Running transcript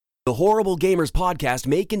The Horrible Gamers podcast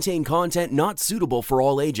may contain content not suitable for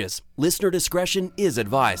all ages. Listener discretion is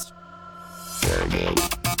advised.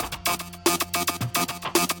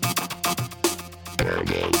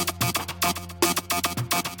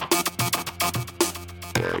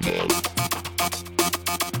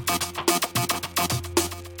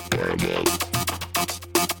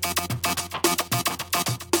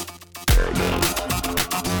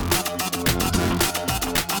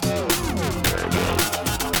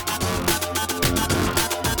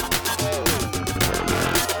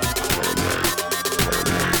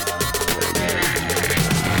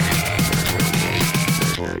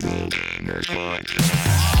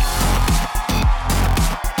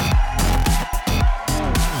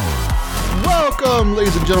 Welcome,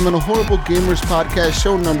 ladies and gentlemen, to Horrible Gamers Podcast,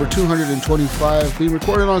 show number 225, being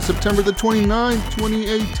recorded on September the 29th,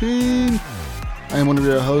 2018. I am one of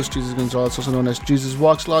your hosts, Jesus Gonzalez, also known as Jesus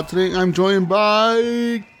Walks Lot. Today, I'm joined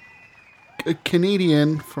by a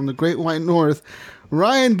Canadian from the Great White North,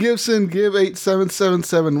 Ryan Gibson,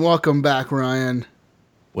 Give8777. Welcome back, Ryan.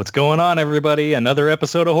 What's going on, everybody? Another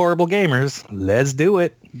episode of Horrible Gamers. Let's do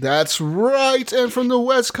it. That's right. And from the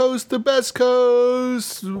West Coast, the best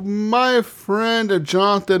coast, my friend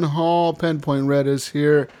Jonathan Hall, Penpoint Red, is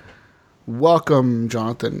here. Welcome,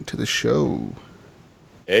 Jonathan, to the show.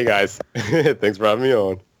 Hey, guys. Thanks for having me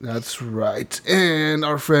on. That's right. And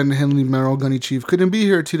our friend Henley Merrill, Gunny Chief, couldn't be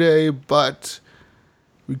here today, but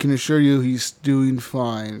we can assure you he's doing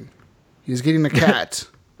fine. He's getting a cat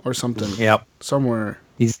or something. Yep. Somewhere.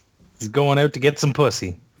 He's going out to get some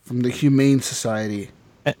pussy. From the Humane Society.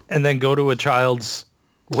 And then go to a child's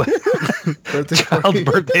birthday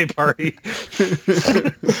party.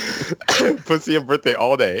 Pussy and birthday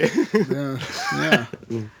all day. Yeah.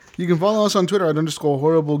 You can follow us on Twitter at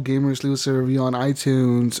 _Horrible Gamers. Leave us a review on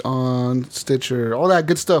iTunes, on Stitcher, all that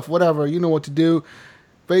good stuff. Whatever. You know what to do.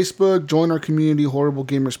 Facebook, join our community, Horrible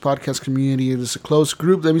Gamers Podcast community. It is a closed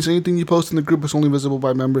group. That means anything you post in the group is only visible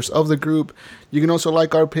by members of the group. You can also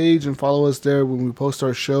like our page and follow us there when we post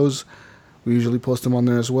our shows. We usually post them on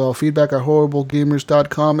there as well. Feedback at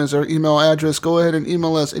horriblegamers.com is our email address. Go ahead and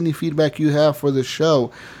email us any feedback you have for the show.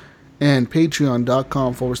 And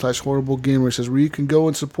patreon.com/horriblegamers is where you can go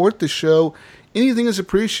and support the show. Anything is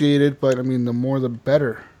appreciated, but I mean, the more the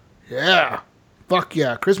better. Yeah. Fuck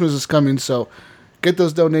yeah. Christmas is coming, so get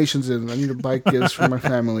those donations in. I need to buy gifts for my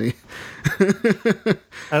family.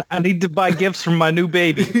 I need to buy gifts from my new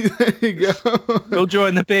baby. There you go. Go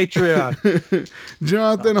join the Patreon.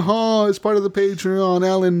 Jonathan Hall is part of the Patreon.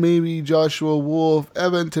 Alan Maybe, Joshua Wolf,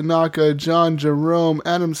 Evan Tanaka, John Jerome,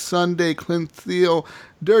 Adam Sunday, Clint Thiel,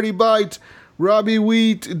 Dirty Bite, Robbie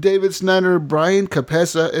Wheat, David Snyder, Brian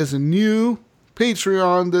Capessa is a new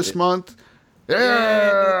Patreon this month.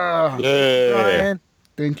 Yeah! Brian.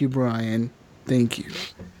 Thank you, Brian. Thank you.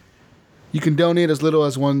 You can donate as little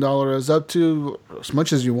as $1 as up to as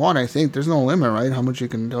much as you want, I think. There's no limit, right? How much you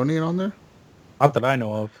can donate on there? Not that I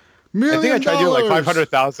know of. $1 million. I think I tried doing like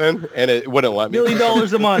 500,000 and it wouldn't let me. $1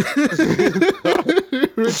 million a month.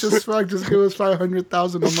 Rich as fuck. Just give us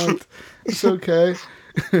 500,000 a month. It's okay.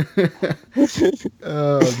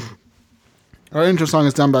 Our intro song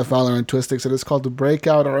is done by Fowler and Twistix. It is called The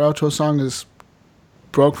Breakout. Our outro song is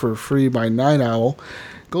Broke for Free by Night Owl.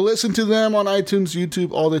 Go listen to them on iTunes,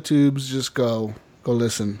 YouTube, all the tubes. Just go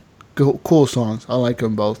listen. Cool songs. I like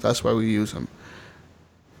them both. That's why we use them.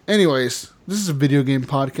 Anyways, this is a video game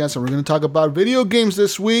podcast, and we're going to talk about video games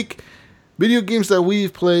this week. Video games that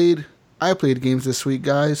we've played. I played games this week,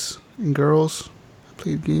 guys and girls. I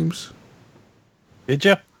played games. Did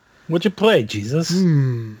you? What'd you play, Jesus?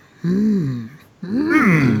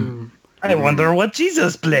 I wonder what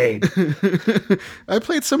Jesus played. I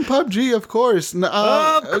played some PUBG, of course.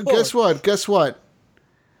 Of course. Guess what?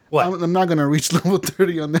 What? I'm not going to reach level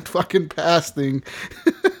 30 on that fucking pass thing.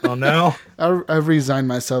 Oh, no? I've resigned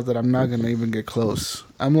myself that I'm not going to even get close.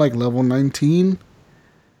 I'm like level 19.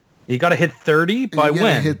 You got to hit 30 by when?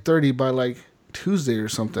 when? Hit 30 by like Tuesday or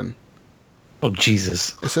something. Oh,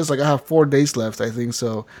 Jesus. It says like I have 4 days left, I think,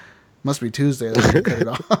 so must be Tuesday. I can cut it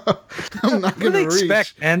off. I'm not going to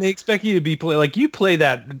reach. They expect you to be you play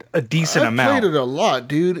that a decent amount. I played it a lot,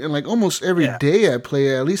 dude, and like almost every day I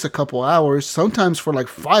play at least a couple hours, sometimes for like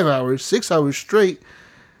 5 hours, 6 hours straight,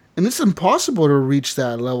 and it's impossible to reach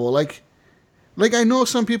that level. Like I know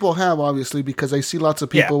some people have, obviously, because I see lots of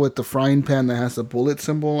people with the frying pan that has the bullet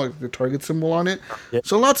symbol, like the target symbol on it. Yep.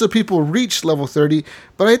 So lots of people reach level 30,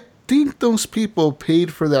 but I think those people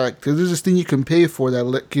paid for that, because there's this thing you can pay for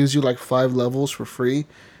that gives you like 5 levels for free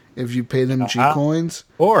if you pay them G coins.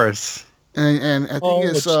 Of course. And I think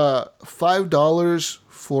it's $5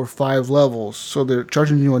 for 5 levels. So they're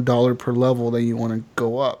charging you $1 per level that you want to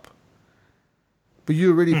go up. but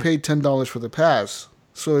you already paid $10 for the pass.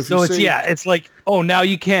 So if you it's say, it's like, oh, now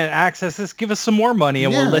you can't access this. Give us some more money,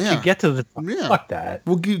 and we'll let you get to the top. Yeah. Fuck that.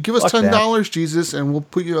 We'll give us $10, Jesus, and we'll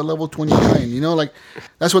put you at level 29. You know, like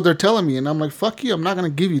that's what they're telling me, and I'm like, fuck you. I'm not gonna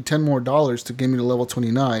give you $10 more to get me to level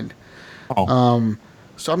 29. Oh.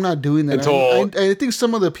 So I'm not doing that. I think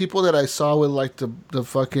some of the people that I saw with like the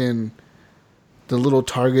fucking the little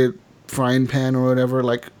Target frying pan or whatever,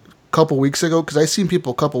 like a couple weeks ago, because I seen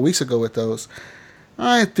people a couple weeks ago with those.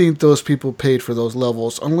 I think those people paid for those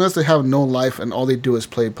levels, unless they have no life and all they do is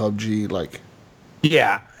play PUBG. Like,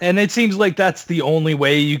 yeah, and it seems like that's the only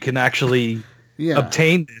way you can actually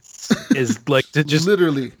obtain this is like to just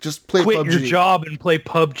literally just play quit PUBG. your job and play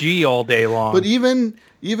PUBG all day long. But even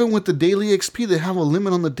with the daily XP, they have a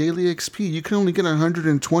limit on the daily XP. You can only get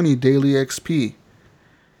 120 daily XP.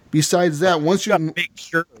 Besides that, once you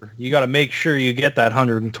gotta make sure you get that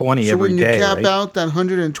 120 so every day. So when you cap right? out that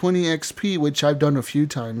 120 XP, which I've done a few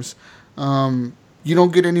times, you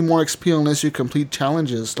don't get any more XP unless you complete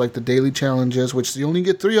challenges like the daily challenges, which you only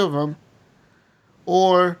get 3 of them,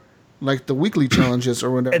 or like the weekly challenges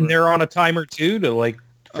or whatever. And they're on a timer too to like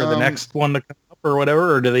for the next one to come up or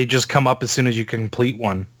whatever, or do they just come up as soon as you complete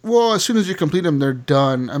one? Well, as soon as you complete them, they're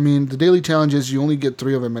done. I mean, the daily challenges, you only get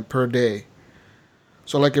 3 of them per day.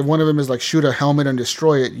 So, like, if one of them is, like, shoot a helmet and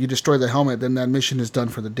destroy it, you destroy the helmet, then that mission is done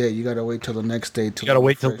for the day. You got to wait till the next day. You got to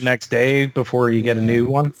wait till the next day before you get a new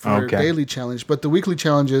one? For a daily challenge. But the weekly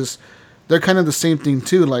challenges, they're kind of the same thing,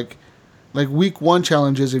 too. Like week 1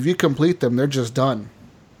 challenges, if you complete them, they're just done.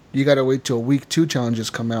 You got to wait till week 2 challenges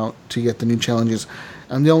come out to get the new challenges.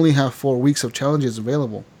 And they only have 4 weeks of challenges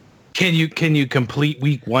available. Can you complete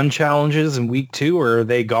week 1 challenges in week 2, or are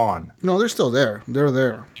they gone? No, they're still there. They're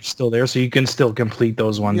there. They're still there, so you can still complete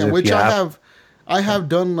those ones. Yeah, if which you I have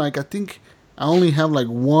done. Like, I think I only have like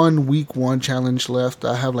 1 week 1 challenge left.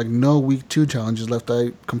 I have like no week 2 challenges left.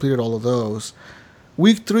 I completed all of those.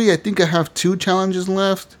 Week 3, I think I have 2 challenges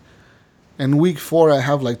left, and week 4 I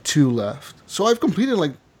have like 2 left. So I've completed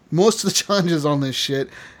like most of the challenges on this shit.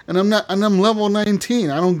 And I'm level 19.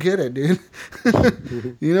 I don't get it, dude.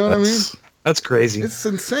 You know what I mean? That's crazy. It's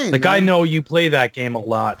insane. Like, man. I know you play that game a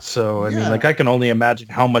lot, so I mean, like, I can only imagine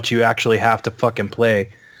how much you actually have to fucking play,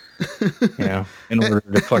 in order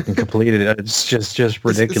to fucking complete it. It's just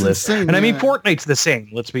ridiculous. It's insane, and I mean, Fortnite's the same.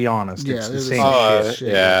 Let's be honest. Yeah, it's the same shit.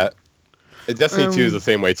 Yeah. Destiny 2 is the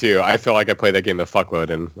same way too. I feel like I play that game a fuckload,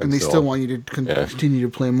 and they still want you to continue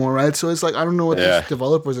to play more, right? So it's like, I don't know what these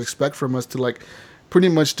developers expect from us to like pretty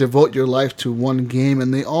much devote your life to one game,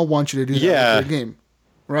 and they all want you to do that with their game,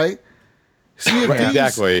 right? Sea of Thieves,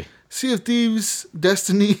 exactly. Sea of Thieves,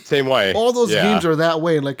 Destiny, same way. All those games are that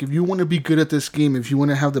way. Like, if you want to be good at this game, if you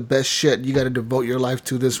want to have the best shit, you got to devote your life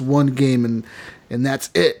to this one game, and that's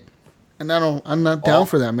it. And I'm not down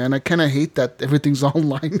for that, man. I kind of hate that everything's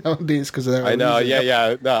online nowadays because of that. I know,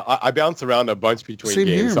 yeah. No, I bounce around a bunch between games.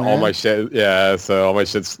 Here, so all my shit, so all my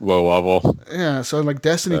shit's low level. Yeah, so like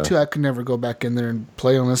Destiny 2, I could never go back in there and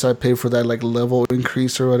play unless I pay for that like level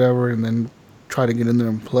increase or whatever, and then try to get in there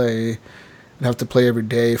and play. And have to play every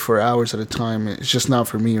day for hours at a time. It's just not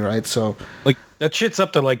for me, right? So like that shit's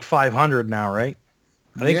up to like 500 now, right?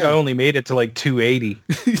 I think I only made it to like 280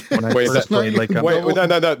 when I first played. Like, no,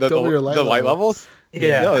 the light levels?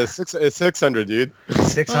 Yeah. No, it's 600, dude.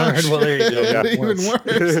 600? Well, there you go. Even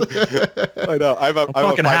worse. I know. I'm a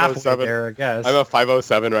 507. There, I guess. I'm a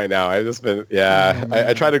 507 right now. I've just been,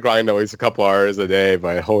 I try to grind at least a couple hours a day,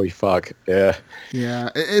 but holy fuck. Yeah. Yeah,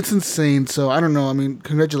 it's insane. So, I don't know. I mean,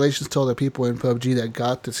 congratulations to all the people in PUBG that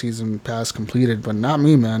got the season pass completed, but not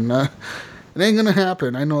me, man. It ain't gonna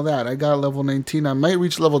happen. I know that. I got level 19. I might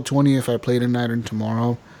reach level 20 if I play tonight and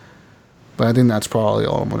tomorrow. But I think that's probably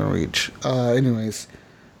all I'm gonna reach. Anyways.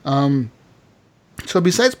 So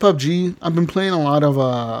besides PUBG, I've been playing a lot of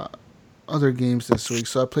other games this week.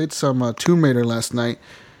 So I played some Tomb Raider last night.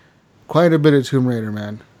 Quite a bit of Tomb Raider,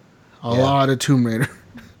 man. A lot of Tomb Raider.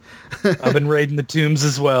 I've been raiding the tombs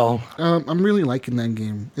as well. I'm really liking that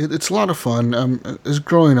game. It's a lot of fun. It's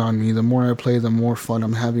growing on me. The more I play, the more fun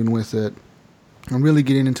I'm having with it. I'm really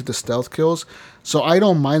getting into the stealth kills. So I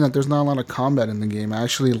don't mind that there's not a lot of combat in the game. I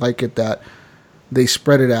actually like it that they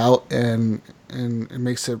spread it out and it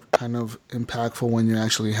makes it kind of impactful when you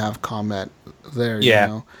actually have combat there. Yeah.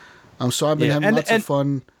 You know? So I've been having lots of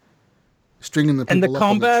fun stringing the people and the up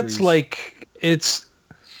combat's on the like it's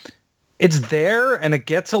there, and it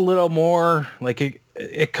gets a little more like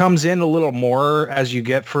it comes in a little more as you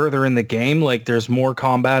get further in the game. Like there's more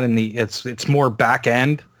combat in it's more back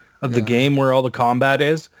end of the game where all the combat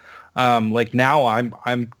is. Like now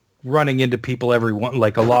I'm running into people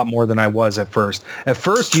like a lot more than I was at first. At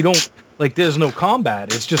first you don't like there's no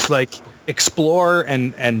combat. It's just like explore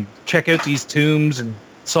and check out these tombs and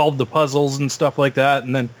solve the puzzles and stuff like that.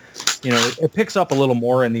 And then, it picks up a little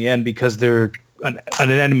more in the end because an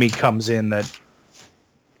enemy comes in that,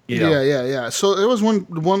 Yeah. So there was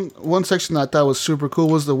one section that I thought was super cool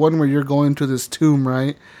was the one where you're going to this tomb,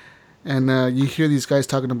 right? And you hear these guys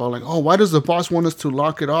talking about like, oh, why does the boss want us to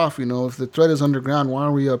lock it off? If the threat is underground, why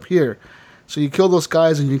are we up here? So you kill those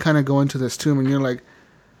guys and you kind of go into this tomb and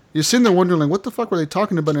you're sitting there wondering like, what the fuck were they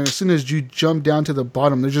talking about? And as soon as you jump down to the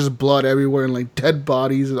bottom, there's just blood everywhere and like dead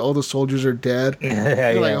bodies and all the soldiers are dead.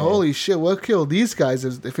 You're like, holy shit, what killed these guys?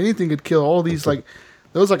 If anything could kill all these like,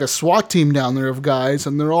 there was like a SWAT team down there of guys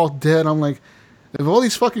and they're all dead. I'm like, if all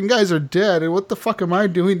these fucking guys are dead, what the fuck am I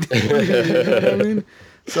doing? You know what I mean?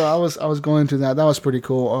 So I was going through that. That was pretty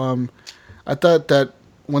cool. I thought that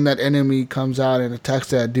when that enemy comes out and attacks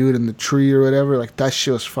that dude in the tree or whatever, like that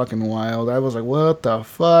shit was fucking wild. I was like, what the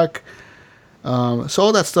fuck? So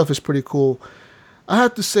all that stuff is pretty cool. I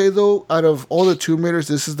have to say though, out of all the Tomb Raiders,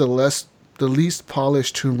 this is the least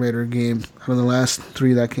polished Tomb Raider game out of the last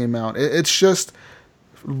 3 that came out. It's just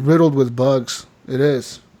riddled with bugs. It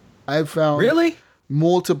is. I've found really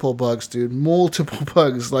multiple bugs, dude. Multiple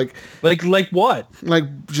bugs. Like what?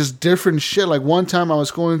 Like just different shit. Like one time I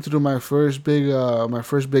was going through my first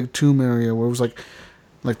big tomb area where it was like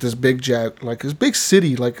this big this big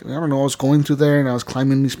city. Like I don't know, I was going through there and I was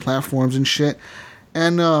climbing these platforms and shit.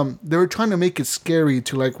 And they were trying to make it scary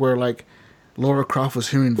to like where like Lara Croft was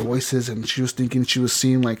hearing voices and she was thinking she was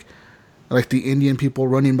seeing like the Indian people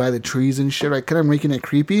running by the trees and shit, like kind of making it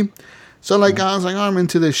creepy. So like I was like, oh, I'm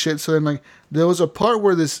into this shit. So then like there was a part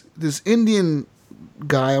where this Indian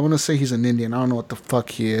guy, I want to say he's an Indian. I don't know what the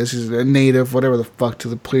fuck he is. He's a native, whatever the fuck, to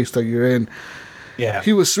the place that you're in. Yeah.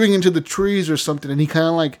 He was swinging to the trees or something, and he kind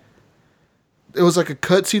of like, it was like a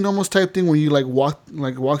cutscene almost type thing where you walk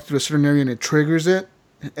through a certain area and it triggers it,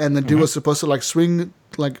 and the dude was supposed to like swing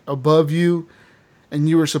like above you, and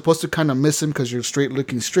you were supposed to kind of miss him because you're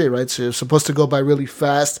looking straight, right? So you're supposed to go by really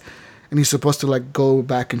fast. And he's supposed to like go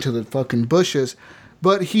back into the fucking bushes.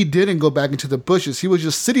 But he didn't go back into the bushes. He was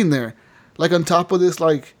just sitting there. Like on top of this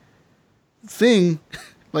like thing.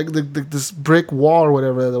 Like this brick wall or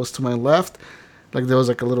whatever that was to my left. Like there was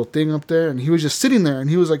like a little thing up there. And he was just sitting there. And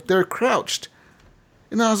he was like there crouched.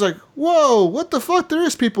 And I was like, whoa, what the fuck? There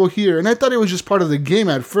is people here. And I thought it was just part of the game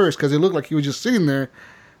at first. Because it looked like he was just sitting there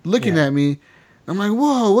looking at me. I'm like,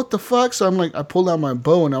 whoa, what the fuck? So I'm like, I pulled out my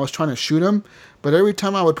bow and I was trying to shoot him. But every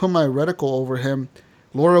time I would put my reticle over him,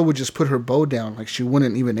 Laura would just put her bow down. Like she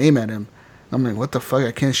wouldn't even aim at him. I'm like, what the fuck?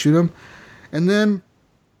 I can't shoot him. And then,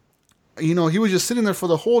 he was just sitting there for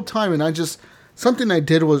the whole time. And something I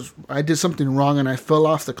did was I did something wrong and I fell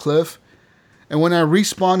off the cliff. And when I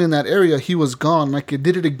respawned in that area, he was gone. Like it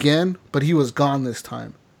did it again, but he was gone this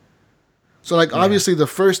time. So, like, obviously the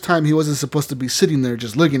first time he wasn't supposed to be sitting there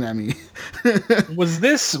just looking at me. Was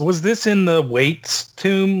this in the weights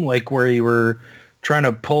tomb, like where you were trying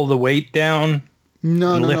to pull the weight down?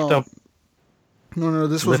 No. Up, no.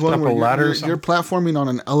 This was one where you're platforming on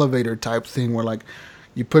an elevator type thing where, like,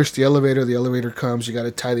 you push the elevator comes, you got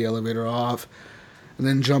to tie the elevator off, and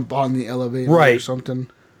then jump on the elevator or something.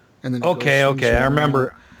 And then okay, I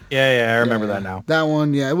remember. Yeah, I remember that now. That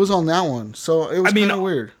one, it was on that one. So it was kind of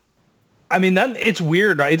weird. I mean, it's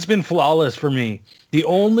weird. It's been flawless for me. The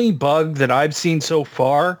only bug that I've seen so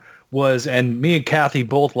far was, and me and Kathy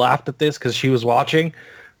both laughed at this because she was watching,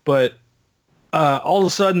 but all of a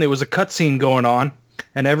sudden there was a cutscene going on,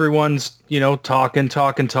 and everyone's,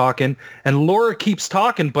 talking, and Laura keeps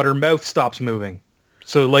talking, but her mouth stops moving.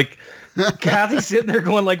 So, like, Kathy's sitting there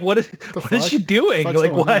going, like, what is she doing?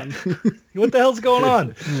 Like, what? What the hell's going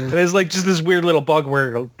on? Yeah. And it's like just this weird little bug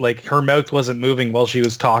where, like, her mouth wasn't moving while she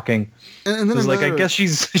was talking. And then it was like, I guess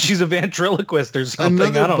she's a ventriloquist or something.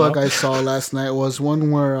 Another bug I saw last night was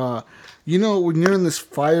one where, when you're in this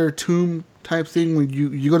fire tomb type thing, when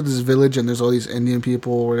you go to this village and there's all these Indian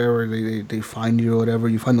people or whatever, they find you or whatever.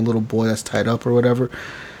 You find the little boy that's tied up or whatever.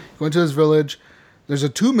 You go into this village. There's a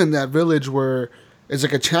tomb in that village where it's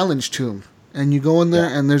like a challenge tomb. And you go in there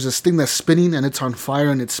and there's this thing that's spinning and it's on fire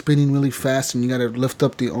and it's spinning really fast and you got to lift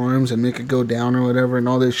up the arms and make it go down or whatever and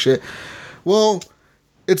all this shit. Well,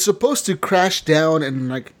 it's supposed to crash down and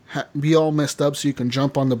like be all messed up so you can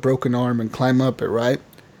jump on the broken arm and climb up it, right?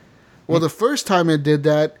 Well, the first time it did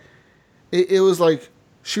that, it was like,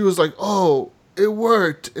 she was like, oh, it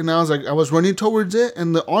worked. And I was like, I was running towards it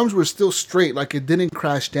and the arms were still straight. Like it didn't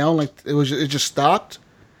crash down. Like it just stopped.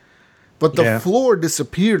 But the floor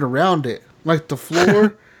disappeared around it. Like the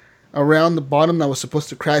floor around the bottom that was supposed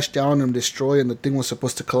to crash down and destroy and the thing was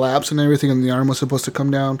supposed to collapse and everything and the arm was supposed to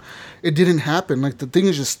come down. It didn't happen. Like the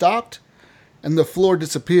thing just stopped and the floor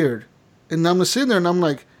disappeared. And I'm sitting there and I'm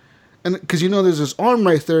like, and because there's this arm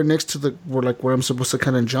right there next to where I'm supposed to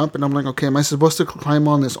kind of jump, and I'm like, okay, am I supposed to climb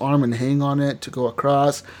on this arm and hang on it to go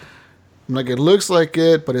across? I'm like, it looks like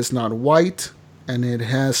it, but it's not white and it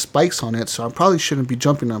has spikes on it, so I probably shouldn't be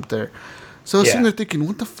jumping up there. So I was sitting there thinking,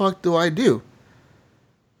 what the fuck do I do?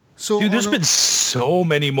 So dude, there's been so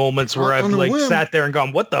many moments where I've like sat there and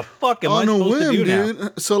gone, "What the fuck am I supposed to do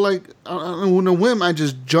now?" So like on a whim, I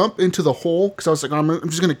just jump into the hole because I was like, I'm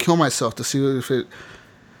just gonna kill myself to see if it.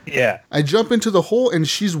 Yeah. I jump into the hole and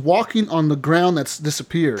she's walking on the ground that's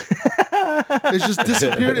disappeared. It's just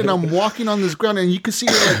disappeared, and I'm walking on this ground, and you can see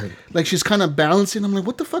her like she's kind of balancing. I'm like,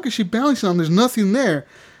 what the fuck is she balancing on? There's nothing there.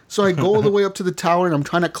 So I go all the way up to the tower, and I'm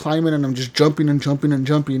trying to climb it, and I'm just jumping and jumping and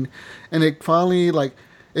jumping, and it finally like.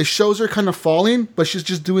 It shows her kind of falling, but she's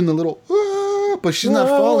just doing the little, but she's not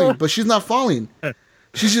falling. But she's not falling.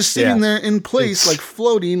 She's just sitting there in place, like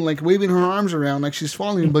floating, like waving her arms around, like she's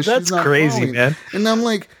falling, but she's not crazy, falling. Man. And I'm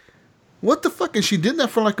like, what the fuck? And she did that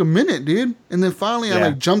for like a minute, dude. And then finally, I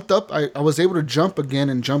like jumped up. I was able to jump again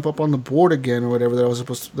and jump up on the board again or whatever that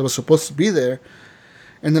was supposed to be there.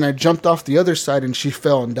 And then I jumped off the other side, and she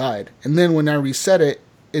fell and died. And then when I reset it.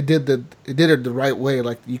 It did it the right way.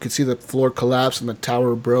 Like you could see the floor collapse and the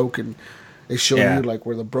tower broke, and it showed you like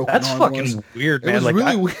where the broken arm was. That's fucking weird, man. It was like,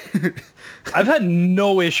 really weird. I've had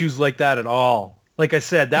no issues like that at all. Like I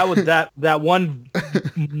said, that was that one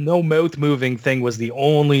no mouth moving thing was the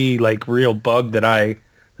only like real bug that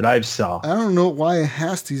I've saw. I don't know why it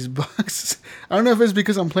has these bugs. I don't know if it's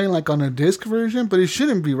because I'm playing like on a disc version, but it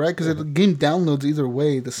shouldn't be, right? Because the game downloads either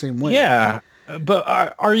way the same way. Yeah.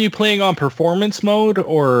 But are you playing on performance mode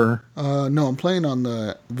or? No, I'm playing on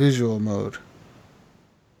the visual mode.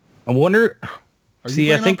 I wonder.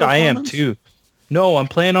 See, I think I am too. No, I'm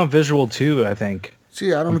playing on visual too. I think.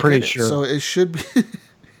 See, I'm pretty sure. So it should be.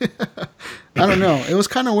 I don't know. It was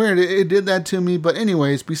kind of weird. It did that to me. But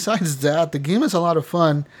anyways, besides that, the game is a lot of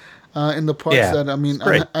fun. In the parts that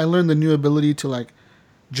I learned the new ability to like.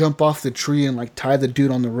 Jump off the tree and like tie the dude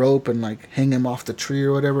on the rope and like hang him off the tree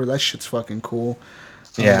or whatever. That shit's fucking cool.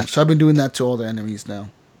 So I've been doing that to all the enemies now.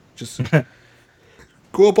 Just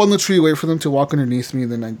go up on the tree, wait for them to walk underneath me,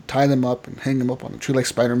 then I tie them up and hang them up on the tree like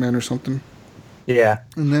Spider-Man or something. Yeah.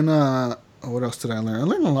 And then what else did I learn? I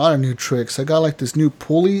learned a lot of new tricks. I got like this new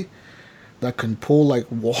pulley that can pull like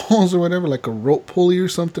walls or whatever, like a rope pulley or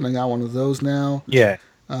something. I got one of those now. Yeah.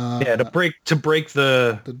 To break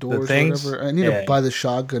the doors things. or whatever. I need to buy the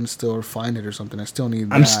shotgun still or find it or something. I still need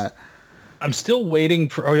that. I'm still waiting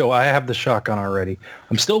for. I have the shotgun already.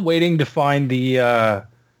 I'm still waiting to find the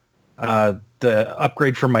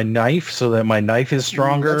upgrade for my knife so that my knife is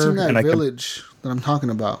stronger. That's in that village that I'm talking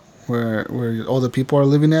about, where all the people are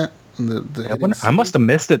living at. And I must have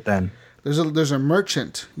missed it then. There's a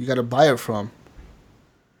merchant you got to buy it from.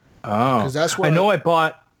 Oh, because that's where I know. I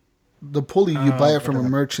bought. The pulley, you buy it from a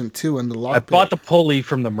merchant too, and the lockpick. I bought the pulley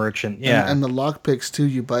from the merchant, yeah. And the lockpicks too,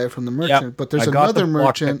 you buy it from the merchant. Yep. But there's another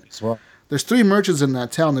merchant. As well. There's 3 merchants in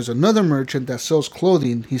that town. There's another merchant that sells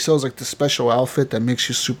clothing. He sells like the special outfit that makes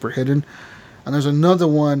you super hidden. And there's another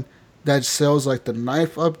one that sells like the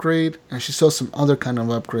knife upgrade, and she sells some other kind of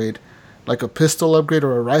upgrade, like a pistol upgrade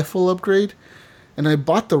or a rifle upgrade. And I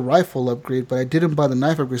bought the rifle upgrade, but I didn't buy the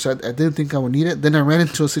knife upgrade, so I didn't think I would need it. Then I ran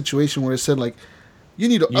into a situation where it said like, you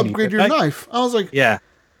need to upgrade your knife. I was like, yeah,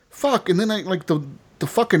 fuck. And then I like the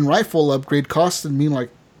fucking rifle upgrade costed me like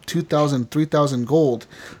 2,000, 3,000 gold.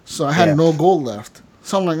 So I had no gold left.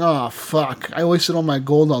 So I'm like, oh fuck. I wasted all my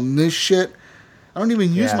gold on this shit. I don't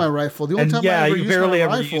even use my rifle. The only time I ever use my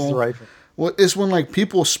rifle is when like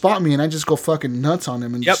people spot me and I just go fucking nuts on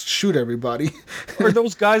them and just shoot everybody. Or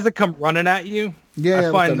those guys that come running at you.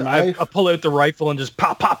 Yeah, I pull out the rifle and just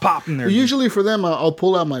pop in there. Usually for them, I'll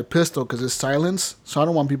pull out my pistol because it's silence, so I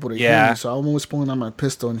don't want people to hear me. So I'm always pulling out my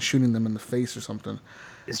pistol and shooting them in the face or something.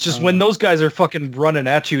 It's just when those guys are fucking running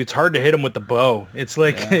at you, it's hard to hit them with the bow. It's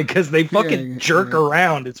like because they fucking jerk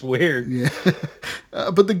around. It's weird. Yeah,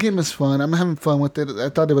 but the game is fun. I'm having fun with it. I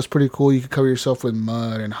thought it was pretty cool. You could cover yourself with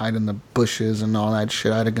mud and hide in the bushes and all that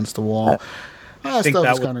shit, hide against the wall. I think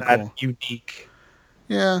that was kind of cool. Unique.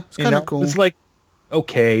 Yeah, it's kind of cool. It's like,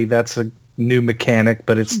 okay, that's a new mechanic,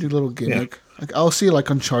 but it's a little gimmick. Like, I'll see like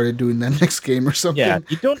Uncharted doing that next game or something. Yeah,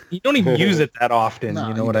 you don't even use it that often.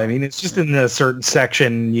 You know what I mean? It's just in a certain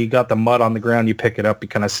section. You got the mud on the ground. You pick it up. You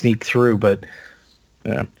kind of sneak through. But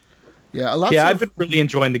I've been really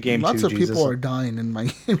enjoying the game. Lots of people are dying in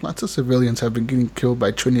my game. Lots of civilians have been getting killed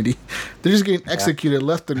by Trinity. They're just getting executed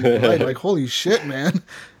left and right. Like, holy shit, man!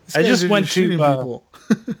 I just went to.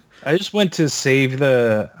 I just went to save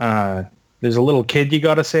the. There's a little kid you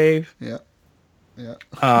got to save. Yeah.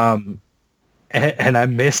 and I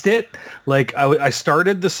missed it. Like I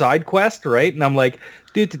started the side quest, right? And I'm like,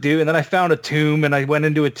 do, and then I found a tomb, and I went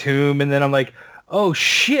into a tomb, and then I'm like, oh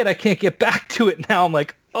shit, I can't get back to it now. I'm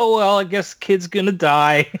like, oh well, I guess kid's gonna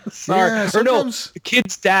die. Sorry, Yeah, or no, sometimes- the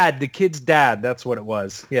kid's dad. That's what it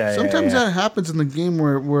was. Yeah. Sometimes yeah. that happens in the game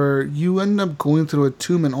where you end up going through a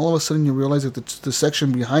tomb and all of a sudden you realize that the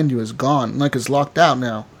section behind you is gone, like it's locked out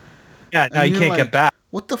now. Yeah, now And you you're can't like, get back.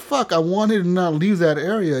 What the fuck? I wanted to not leave that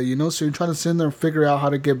area, you know? So you're trying to sit in there and figure out how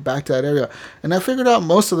to get back to that area. And I figured out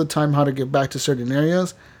most of the time how to get back to certain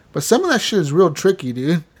areas, but some of that shit is real tricky,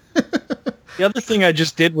 dude. The other thing I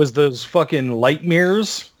just did was those fucking light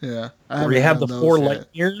mirrors. Yeah. Where you have the done 4 those light yet.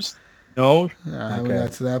 mirrors. No? Yeah, I haven't Okay.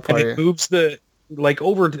 got to that And part it yet. moves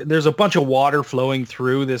there's a bunch of water flowing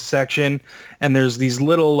through this section, and there's these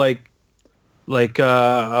little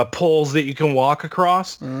poles that you can walk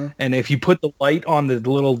across. Uh-huh. And if you put the light on the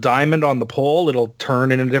little diamond on the pole, it'll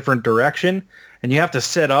turn in a different direction. And you have to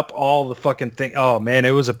set up all the fucking thing. Oh man,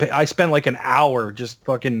 I spent like an hour just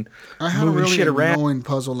fucking I had a moving really shit around. annoying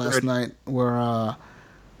puzzle last night where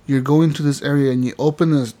you're going to this area and you open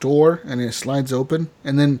this door and it slides open,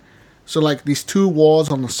 and then so like these 2 walls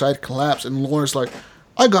on the side collapse, and Laura's like,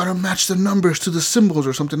 I gotta match the numbers to the symbols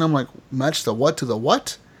or something. I'm like, match the what to the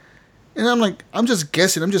what? And I'm like, I'm just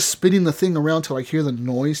guessing. I'm just spinning the thing around till I hear the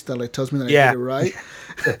noise that like tells me that I Yeah. did it right.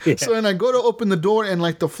 So then I go to open the door and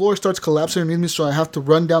like the floor starts collapsing underneath me, so I have to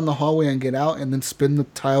run down the hallway and get out and then spin the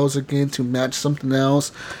tiles again to match something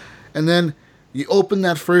else. And then you open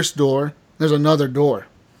that first door, there's another door.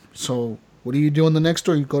 So what do you do on the next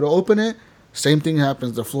door? You go to open it, same thing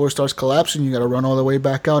happens. The floor starts collapsing, you gotta run all the way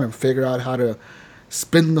back out and figure out how to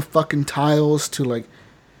spin the fucking tiles to like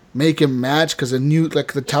make it match, because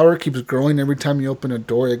the tower keeps growing every time you open a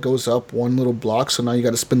door. It goes up 1 little block, so now you got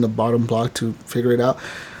to spin the bottom block to figure it out.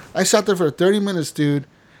 I sat there for 30 minutes, dude.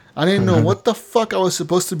 I didn't know what the fuck I was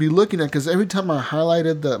supposed to be looking at, because every time I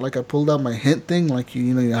highlighted I pulled out my hint thing, like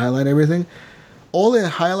you highlight everything. All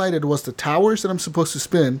it highlighted was the towers that I'm supposed to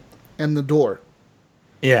spin and the door.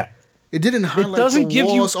 Yeah. It didn't highlight doesn't the give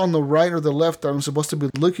you- walls on the right or the left that I'm supposed to be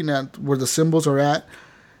looking at where the symbols are at.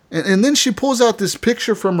 And then she pulls out this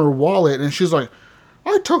picture from her wallet and she's like,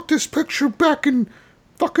 I took this picture back in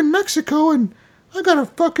fucking Mexico and I gotta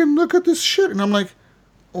fucking look at this shit. And I'm like,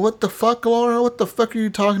 what the fuck, Laura? What the fuck are you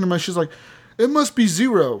talking about? She's like, it must be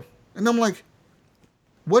 0. And I'm like,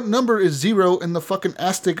 what number is 0 in the fucking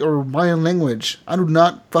Aztec or Mayan language? I do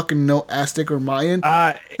not fucking know Aztec or Mayan.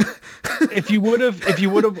 If you would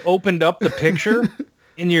have opened up the picture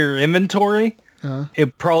in your inventory,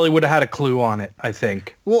 it probably would have had a clue on it, I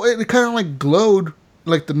think. Well, it kind of like glowed,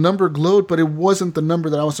 like the number glowed, but it wasn't the number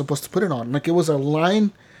that I was supposed to put it on. Like it was a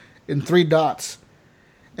line in 3 dots.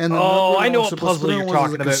 And the number I that know was what supposed to puzzle put you're on was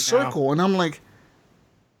talking like about a circle. now. And I'm like,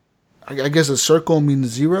 I guess a circle means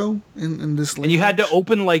 0 in this. And you had to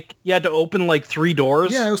open like 3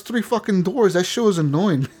 doors. Yeah, it was 3 fucking doors. That shit was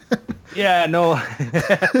annoying. Yeah, no,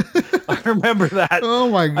 I remember that. Oh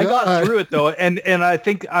my god! I got through it though, and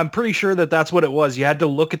I'm pretty sure that's what it was. You had to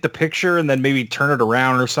look at the picture and then maybe turn it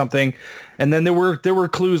around or something, and then there were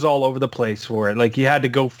clues all over the place for it. Like you had to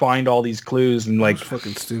go find all these clues and like It's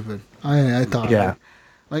fucking stupid. I thought. Yeah.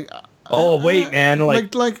 Like. Oh wait, man!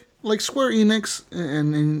 Like Square Enix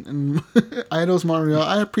and Eidos Montreal,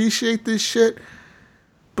 I appreciate this shit,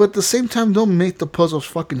 but at the same time, don't make the puzzles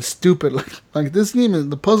fucking stupid. Like this game,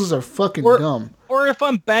 the puzzles are fucking dumb. Or if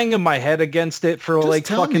I'm banging my head against it for Just like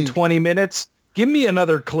tell fucking me. 20 minutes, give me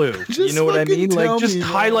another clue. You Just know what I fucking mean? tell Like just me, man.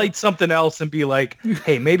 highlight something else and be like,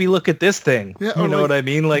 hey, maybe look at this thing. Yeah, you or know like, what I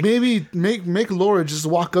mean? Like maybe make Laura just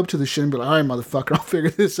walk up to the shit and be like, "All right, motherfucker, I'll figure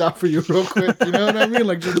this out for you real quick." You know what I mean?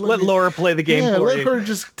 Like just let me- Laura play the game Yeah, for let you. her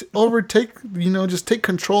just overtake. Just take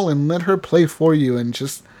control and let her play for you and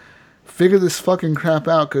just figure this fucking crap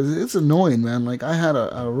out, because it's annoying, man. Like I had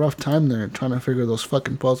a rough time there trying to figure those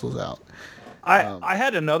fucking puzzles out. I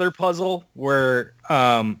had another puzzle where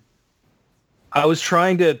I was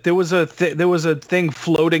trying to. There was a thing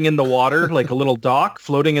floating in the water, like a little dock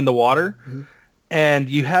floating in the water, and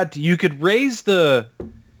you could raise the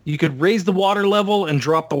water level and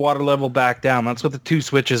drop the water level back down. That's what the 2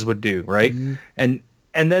 switches would do, right? And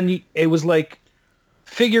then it was like,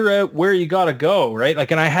 figure out where you gotta go, right?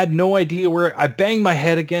 Like, and I had no idea where. I banged my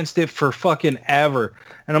head against it for fucking ever,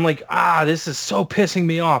 and I'm like, this is so pissing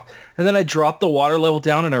me off. And then I dropped the water level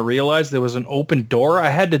down, and I realized there was an open door. I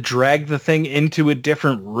had to drag the thing into a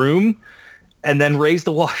different room, and then raise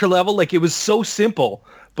the water level. Like, it was so simple,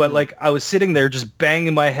 but like I was sitting there just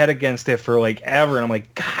banging my head against it for like ever, and I'm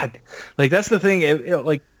like, God, like that's the thing.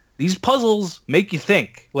 these puzzles make you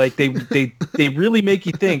think. Like they really make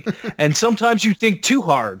you think. And sometimes you think too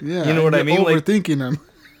hard. Yeah, you know what I mean? Overthinking them.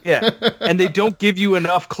 Yeah, and they don't give you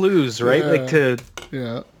enough clues, right? Yeah.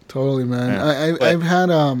 Yeah, totally, man. Yeah. I've had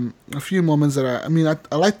a few moments that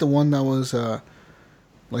I like the one that was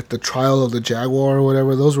like the trial of the Jaguar or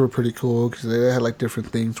whatever. Those were pretty cool because they had like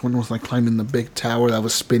different things. One was like climbing the big tower that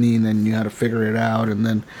was spinning and you had to figure it out, and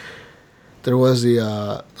then there was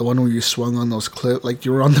the one where you swung on those cliff, like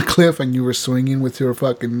you were on the cliff and you were swinging with your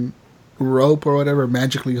fucking rope or whatever,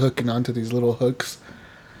 magically hooking onto these little hooks.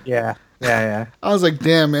 Yeah. Yeah. I was like,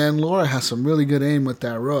 damn, man, Laura has some really good aim with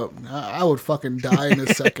that rope. I would fucking die in a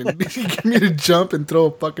second. Get me to jump and throw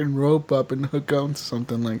a fucking rope up and hook onto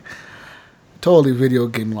something. Like, totally video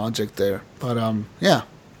game logic there. But, yeah.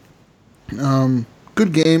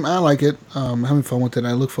 Good game. I like it. I'm having fun with it.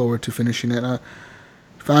 I look forward to finishing it. I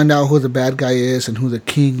found out who the bad guy is and who the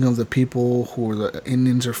king of the people who the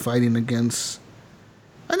Indians are fighting against.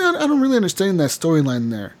 I don't really understand that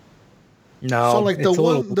storyline there. No, so like the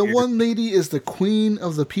one lady is the queen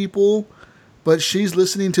of the people, but she's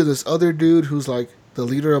listening to this other dude who's like the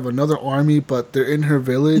leader of another army, but they're in her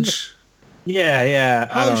village. Yeah.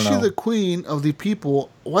 How is she the queen of the people?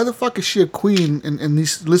 Why the fuck is she a queen and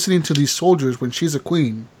listening to these soldiers when she's a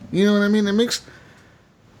queen? You know what I mean?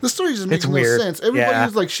 The story just makes no sense.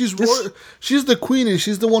 Everybody's like she's the queen and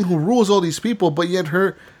she's the one who rules all these people, but yet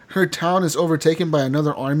her town is overtaken by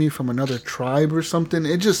another army from another tribe or something.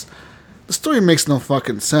 The story makes no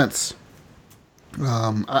fucking sense.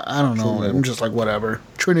 I don't know. I'm just like, whatever.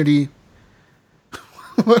 Trinity.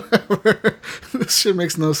 Whatever. This shit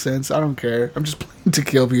makes no sense. I don't care. I'm just playing to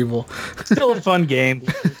kill people. Still a fun game.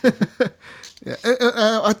 Yeah,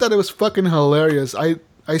 I thought it was fucking hilarious. I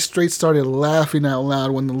straight started laughing out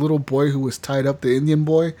loud when the little boy who was tied up, the Indian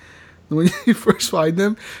boy, when you first find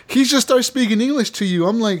him, he just starts speaking English to you.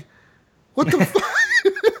 I'm like, what the fuck?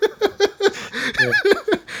 Yeah.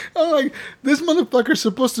 I'm like, this motherfucker's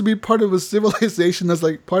supposed to be part of a civilization that's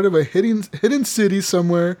like part of a hidden city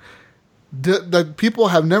somewhere that people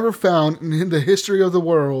have never found in the history of the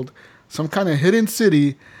world. Some kind of hidden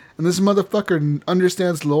city, and this motherfucker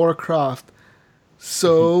understands Lara Croft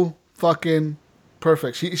so fucking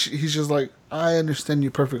perfect. He's just like, I understand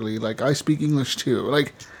you perfectly. Like, I speak English too.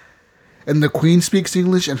 Like, and the queen speaks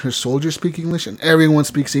English, and her soldiers speak English, and everyone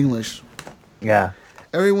speaks English. Yeah.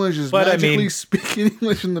 Everyone's just magically speaking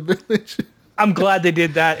English in the village. I'm glad they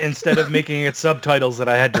did that instead of making it subtitles that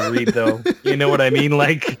I had to read, though. You know what I mean?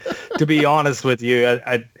 Like, to be honest with you,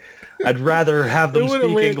 I'd rather have them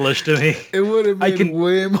speak English to me. It would have made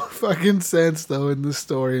way more fucking sense, though, in the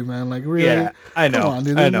story, man. Like, really? Yeah, I know. Come on,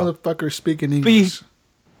 dude. These motherfuckers speaking English.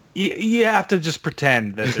 You have to just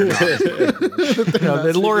pretend that they're not.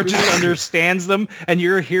 That Laura just understands them, and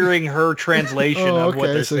you're hearing her translation of what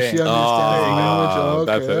they're saying. She understands the language.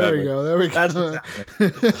 Okay, there we go. There we go.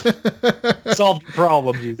 That's solved the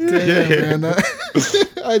problem. Damn, man.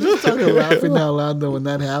 I just started laughing out loud, though, when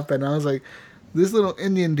that happened. I was like, this little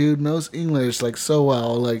Indian dude knows English, like, so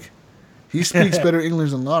well. Like, he speaks better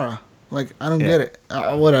English than Laura. Like, I don't get it.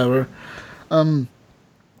 Whatever.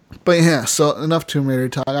 But yeah, so enough Tomb Raider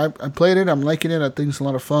talk. I played it. I'm liking it. I think it's a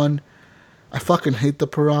lot of fun. I fucking hate the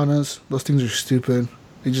piranhas. Those things are stupid.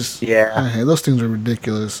 Those things are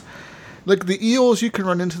ridiculous. Like the eels, you can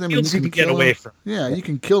run into them and you can get away from. Yeah, you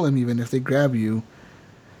can kill them even if they grab you.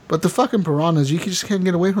 But the fucking piranhas, you just can't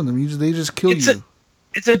get away from them. They just kill you.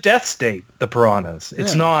 It's a death state. The piranhas.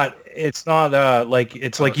 It's not. It's not like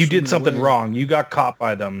it's like you did something wrong. You got caught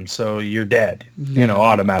by them, so you're dead. You know,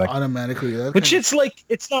 automatically. Which it's like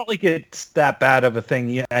it's not like it's that bad of a thing.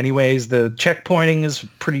 Yeah. Anyways, the checkpointing is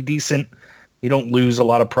pretty decent. You don't lose a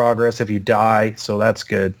lot of progress if you die, so that's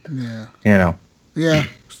good. Yeah. You know. Yeah,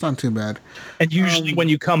 it's not too bad. And usually when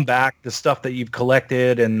you come back, the stuff that you've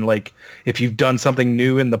collected and like if you've done something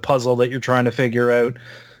new in the puzzle that you're trying to figure out,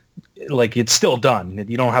 like it's still done.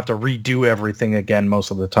 You don't have to redo everything again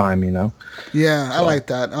most of the time, you know? Yeah, so. I like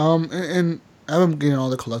that. And I've been getting all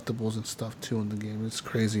the collectibles and stuff too in the game. It's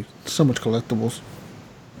crazy. So much collectibles.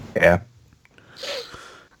 Yeah.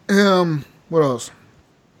 What else?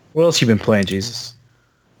 What else you been playing, Jesus?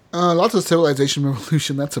 Lots of Civilization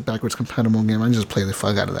Revolution. That's a backwards compatible game. I just play the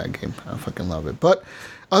fuck out of that game. I fucking love it. But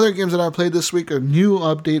other games that I played this week, a new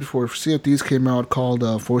update for Sea of Thieves came out called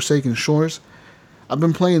Forsaken Shores. I've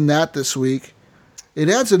been playing that this week. It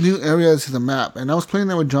adds a new area to the map, and I was playing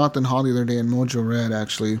that with Jonathan Hall the other day in Mojo Red,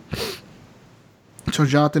 actually. So,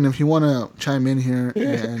 Jonathan, if you want to chime in here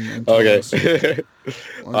and okay. Us, I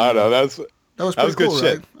don't know. That was pretty cool, good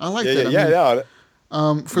shit. Right? I like that.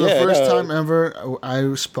 For the first time ever,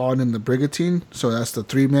 I spawned in the Brigantine, so that's the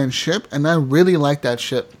 3-man ship, and I really like that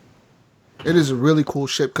ship. It is a really cool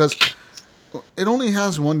ship because it only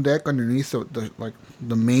has one deck underneath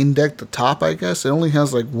the main deck, the top, I guess. It only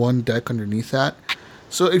has like one deck underneath that.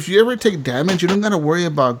 So if you ever take damage, you don't gotta worry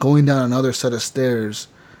about going down another set of stairs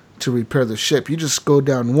to repair the ship. You just go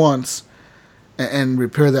down once and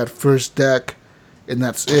repair that first deck, and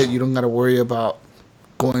that's it. You don't gotta worry about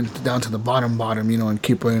going down to the bottom, and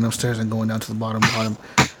keep running upstairs and going down to the bottom.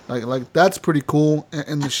 Like that's pretty cool.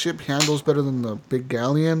 And the ship handles better than the big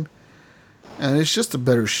galleon. And it's just a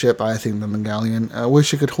better ship, I think, than the galleon. I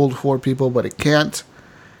wish it could hold 4 people, but it can't.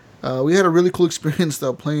 We had a really cool experience,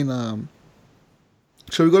 though, playing...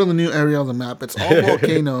 So we go to the new area of the map. It's all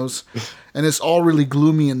volcanoes, and it's all really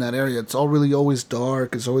gloomy in that area. It's all really always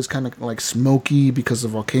dark. It's always kind of like smoky because the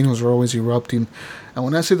volcanoes are always erupting. And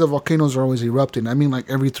when I say the volcanoes are always erupting, I mean like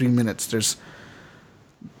every 3 minutes. There's...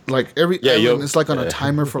 Like every island, it's like on a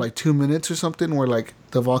timer for like 2 minutes or something, where like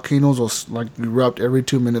the volcanoes will like erupt every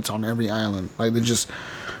 2 minutes on every island. Like they just,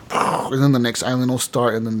 and then the next island will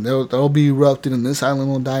start, and then they'll be erupting, and this island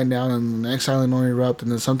will die down, and the next island will erupt,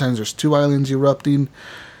 and then sometimes there's 2 islands erupting.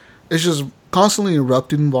 It's just constantly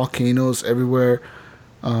erupting volcanoes everywhere.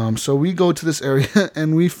 So we go to this area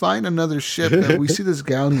and we find another ship, and we see this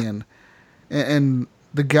galleon, and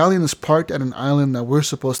the galleon is parked at an island that we're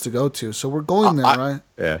supposed to go to. So we're going there, right?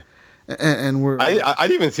 Yeah. And we're... I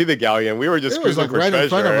didn't even see the galleon. We were just cruising for right treasure. in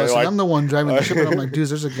front of us. Like, and I'm the one driving the ship, and I'm like, dude,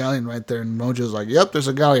 there's a galleon right there. And Mojo's like, yep, there's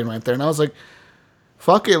a galleon right there. And I was like,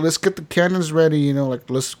 fuck it, let's get the cannons ready. Like,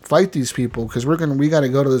 let's fight these people because we got to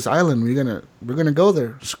go to this island. We're gonna go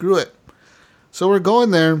there. Screw it. So we're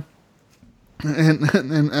going there,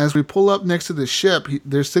 and as we pull up next to the ship,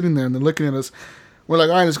 they're sitting there and they're looking at us. We're like,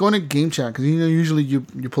 all right, let's go into game chat. Because, usually you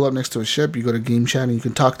pull up next to a ship, you go to game chat, and you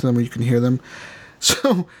can talk to them or you can hear them.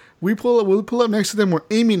 So we'll pull up next to them. We're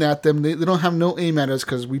aiming at them. They don't have no aim at us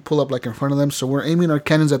because we pull up like in front of them. So we're aiming our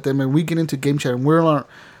cannons at them, and we get into game chat. And we're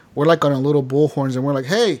like on our little bullhorns, and we're like,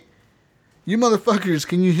 hey, you motherfuckers,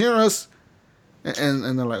 can you hear us?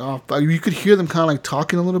 And they're like, oh, you could hear them kind of like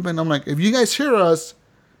talking a little bit. And I'm like, if you guys hear us,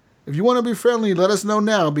 if you want to be friendly, let us know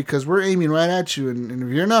now because we're aiming right at you. And if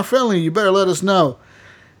you're not friendly, you better let us know.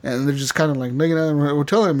 And they're just kind of like looking at them. We're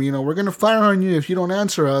telling them, we're going to fire on you if you don't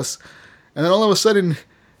answer us. And then all of a sudden,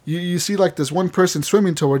 you see like this one person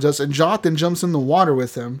swimming towards us, and Jonathan jumps in the water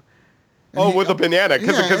with him. With a banana.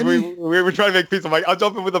 Because we were trying to make peace. I'm like, I'll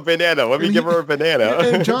jump in with a banana. Let me give her a banana.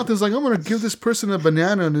 And Jonathan's like, I'm going to give this person a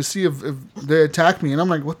banana to see if they attack me. And I'm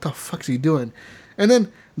like, what the fuck's he doing? And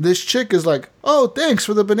then this chick is like, oh, thanks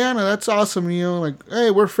for the banana. That's awesome. Like,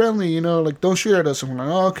 hey, we're friendly, like, don't shoot at us. And we're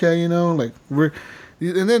like, oh, okay, like,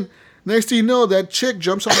 and then next thing you know, that chick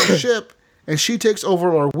jumps on our ship and she takes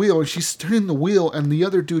over our wheel and she's turning the wheel and the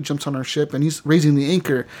other dude jumps on our ship and he's raising the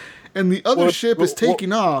anchor and the other ship is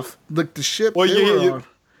taking off. Like the ship on.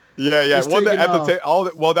 Yeah.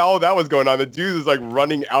 While that was going on, the dude is like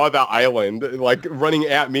running out of that island, like running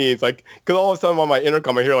at me. It's like, because all of a sudden on my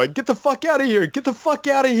intercom I hear like, get the fuck out of here, get the fuck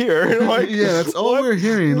out of here. Like, yeah, that's all we're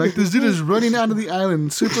hearing. Like this dude is running out of the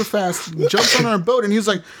island super fast, jumps on our boat, and he's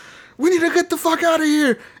like, we need to get the fuck out of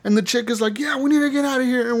here. And the chick is like, yeah, we need to get out of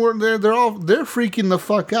here. And they're freaking the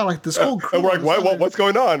fuck out. Like this whole crew. And we're like, what's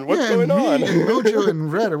going on? What's going on? And Mojo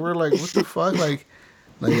and Red, and we're like, what the fuck? Like,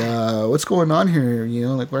 what's going on here?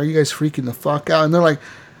 Like, why are you guys freaking the fuck out? And they're like,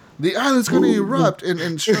 the island's going to erupt.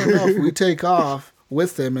 And sure enough, we take off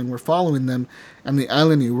with them and we're following them and the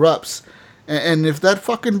island erupts. And if that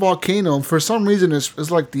fucking volcano, for some reason, is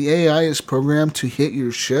like the AI is programmed to hit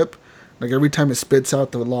your ship, like every time it spits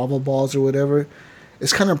out the lava balls or whatever,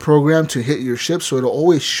 it's kind of programmed to hit your ship. So it'll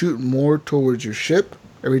always shoot more towards your ship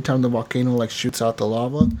every time the volcano like shoots out the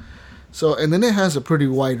lava. So, and then it has a pretty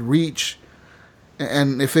wide reach.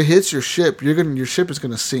 And if it hits your ship, your ship is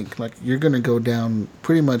gonna sink. Like you're gonna go down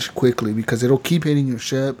pretty much quickly because it'll keep hitting your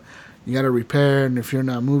ship. You gotta repair, and if you're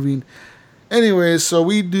not moving, anyways. So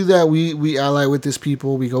we do that. We ally with these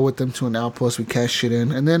people. We go with them to an outpost. We cash shit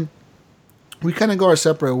in, and then we kind of go our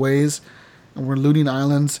separate ways. And we're looting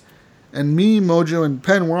islands. And me, Mojo, and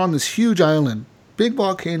Pen, we're on this huge island, big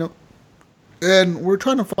volcano, and we're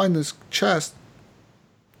trying to find this chest,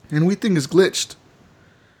 and we think it's glitched.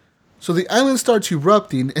 So the island starts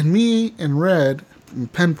erupting, and me and Red,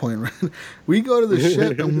 Pinpoint Red, we go to the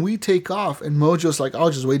ship and we take off. And Mojo's like, I'll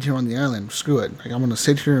just wait here on the island. Screw it. Like, I'm gonna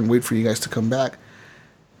sit here and wait for you guys to come back.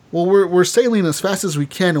 Well, we're sailing as fast as we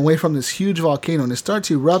can away from this huge volcano, and it starts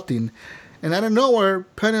erupting. And out of nowhere,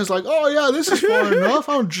 Penn is like, "Oh yeah, this is far enough.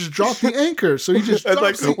 I'll just drop the anchor." So he just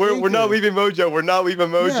drops the anchor. We're not leaving Mojo. We're not leaving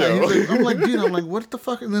Mojo. Yeah, I'm like, dude. What the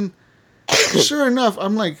fuck? And then, sure enough,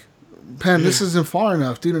 I'm like, Penn, this isn't far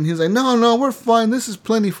enough, dude. And he's like, No, we're fine. This is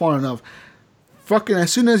plenty far enough. fucking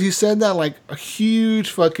as soon as he said that, like a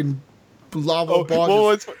huge fucking lava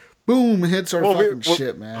ball boom hits our fucking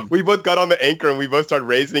ship, man. We both got on the anchor and we both started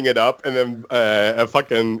raising it up, and then a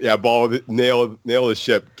fucking ball nailed the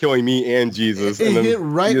ship, killing me and Jesus. It and then hit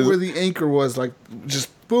right where the anchor was, like just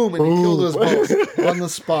boom, and it killed us both on the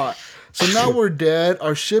spot. So now we're dead.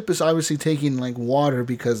 Our ship is obviously taking like water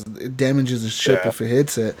because it damages the ship if it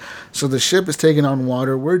hits it. So the ship is taking on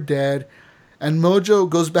water. We're dead. And Mojo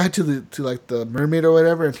goes back to the mermaid or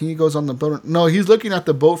whatever, and he goes on the boat. No, he's looking at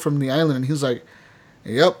the boat from the island, and he's like,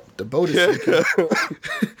 "Yep, the boat is sinking."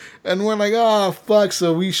 And we're like, "Oh fuck!"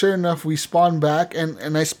 So sure enough, we spawn back,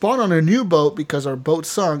 and I spawn on a new boat because our boat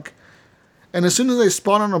sunk. And as soon as I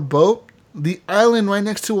spawn on a boat, the island right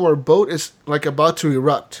next to our boat is like about to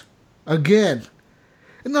erupt again,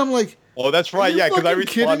 and I'm like, "Oh, that's right, yeah." Because I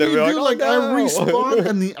respawned. Me, dude? I respawned,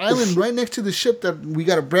 and the island right next to the ship that we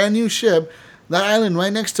got a brand new ship. That island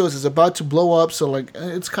right next to us is about to blow up, so like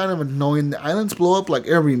it's kind of annoying. The islands blow up like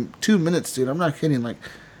every 2 minutes, dude. I'm not kidding. Like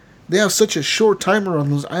they have such a short timer on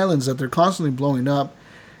those islands that they're constantly blowing up.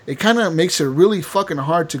 It kind of makes it really fucking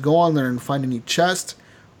hard to go on there and find any chest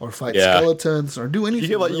or fight skeletons or do anything.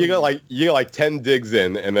 You get like 10 digs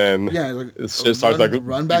in, and then like, it just starts like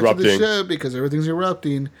run back erupting. to the ship because everything's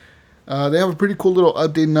erupting. They have a pretty cool little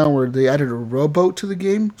update now where they added a rowboat to the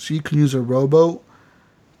game, so you can use a rowboat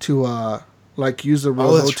to use the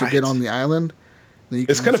rowboat to get on the island.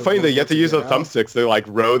 It's kind of funny that you have to use the thumbsticks to like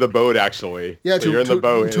row the boat. Actually, yeah. So you're in the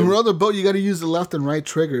boat. To row the boat, you got to use the left and right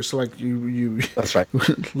trigger. So like you. That's right.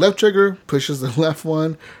 Left trigger pushes the left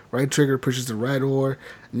one, right trigger pushes the right oar,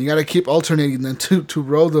 and you got to keep alternating them to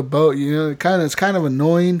row the boat. You know, it's kind of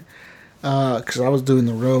annoying because I was doing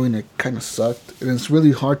the rowing. It kind of sucked, and it's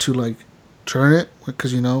really hard to like turn it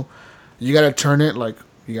because you got to turn it like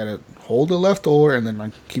you got to hold the left oar and then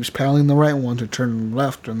like keeps paddling the right one to turn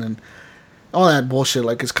left, and then all that bullshit.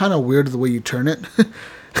 Like it's kind of weird the way you turn it.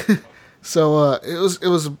 So it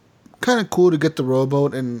was kind of cool to get the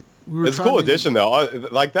rowboat, and it's a cool addition though.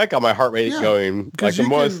 Like that got my heart rate going like the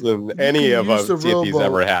most than any of us CFPs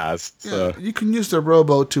ever has. So. Yeah, you can use the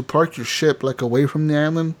rowboat to park your ship like away from the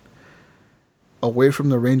island, away from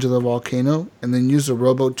the range of the volcano, and then use the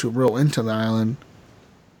rowboat to row into the island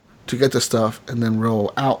to get the stuff, and then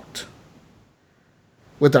row out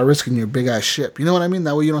without risking your big ass ship. You know what I mean?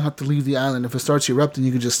 That way you don't have to leave the island. If it starts erupting,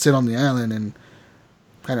 you can just sit on the island and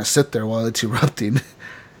kind of sit there while it's erupting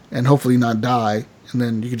and hopefully not die. And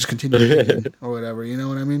then you can just continue or whatever. You know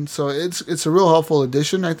what I mean? So it's a real helpful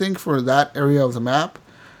addition, I think, for that area of the map.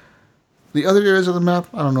 The other areas of the map,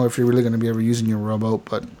 I don't know if you're really going to be ever using your rowboat,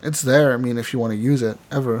 but it's there. I mean, if you want to use it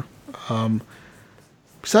ever.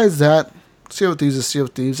 Besides that, Sea of Thieves is Sea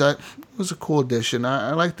of Thieves. It was a cool addition.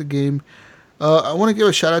 I like the game. I want to give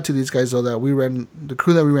a shout out to these guys though the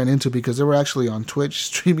crew that we ran into, because they were actually on Twitch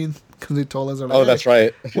streaming because they told us. Like, oh, that's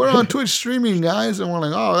right. We're on Twitch streaming, guys, and we're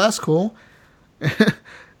like, oh, that's cool.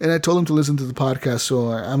 And I told them to listen to the podcast, so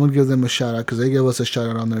I'm gonna give them a shout out because they gave us a shout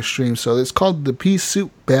out on their stream. So it's called the Pea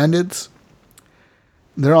Soup Bandits.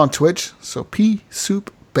 They're on Twitch, so Pea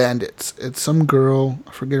Soup Bandits. It's some girl,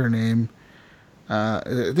 I forget her name. I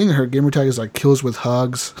think her gamer tag is like Kills with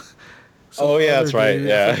Hugs. Oh yeah, that's right.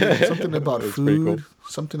 Yeah, something about food. Cool.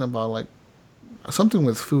 Something about like something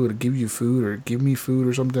with food. Give you food or give me food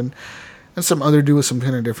or something. And some other dude with some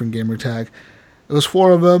kind of different gamer tag. It was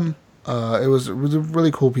 4 of them. It was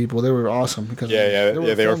really cool people. They were awesome because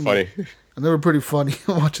they were funny. And they were pretty funny.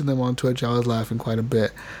 Watching them on Twitch, I was laughing quite a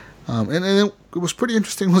bit. And it was pretty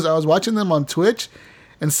interesting. Was I was watching them on Twitch,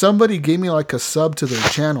 and somebody gave me like a sub to their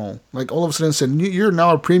channel. Like all of a sudden said, "You're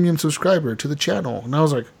now a premium subscriber to the channel." And I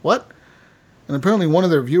was like, "What?" And apparently one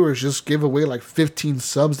of their viewers just gave away like 15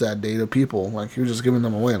 subs that day to people. Like he was just giving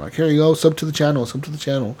them away. Like, here you go, sub to the channel, sub to the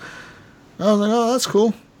channel. And I was like, oh, that's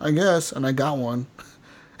cool, I guess. And I got one.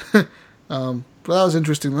 But that was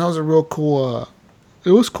interesting. That was a real cool,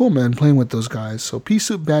 it was cool, man, playing with those guys. So Pea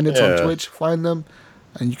Soup Bandits on Twitch, find them.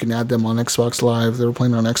 And you can add them on Xbox Live. They were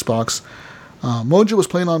playing on Xbox. Mojo was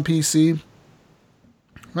playing on PC.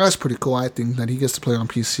 That's pretty cool, I think, that he gets to play on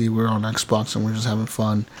PC. We're on Xbox and we're just having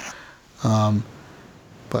fun.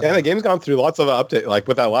 But the game's gone through lots of update. Like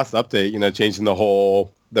with that last update, changing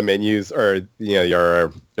the menus or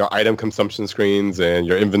your item consumption screens and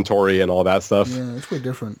your inventory and all that stuff. Yeah, it's way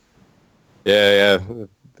different. Yeah.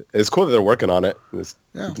 It's cool that they're working on it.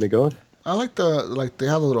 They going. I like they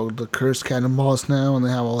have the cursed cannonballs now, and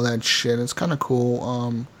they have all that shit. It's kind of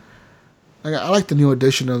cool. I like the new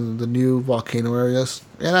addition of the new volcano areas.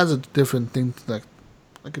 It adds a different thing, like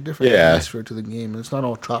a different atmosphere to the game. It's not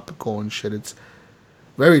all tropical and shit. It's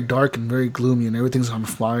very dark and very gloomy, and everything's on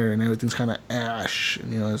fire, and everything's kind of ash.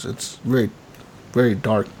 And, it's very very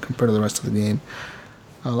dark compared to the rest of the game.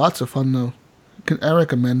 Lots of fun though. I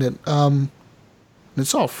recommend it.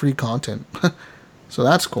 It's all free content, so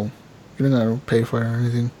that's cool. You don't gotta pay for it or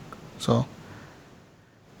anything. So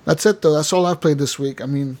that's it though. That's all I've played this week. I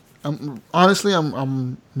mean, I'm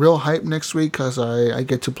real hyped next week because I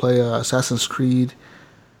get to play Assassin's Creed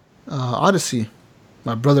Odyssey.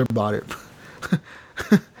 My brother bought it.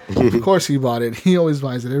 Of course he bought it. He always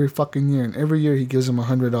buys it every fucking year, and every year he gives him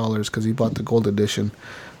 $100 because he bought the gold edition.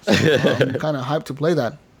 So I'm kind of hyped to play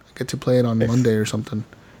that. I get to play it on Monday or something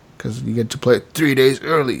because you get to play it 3 days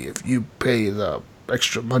early if you pay the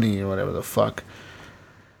extra money or whatever the fuck.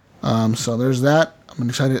 So there's that. I'm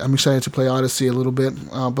excited to play Odyssey a little bit,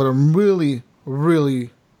 but I'm really, really,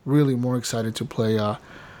 really more excited to play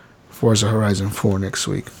Forza Horizon 4 next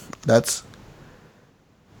week. That's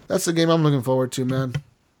the game I'm looking forward to, man.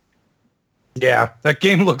 Yeah, that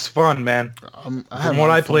game looks fun, man. From what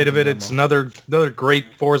I played of it, it's another great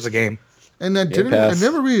Forza game. And I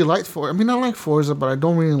never really liked Forza. I mean, I like Forza, but I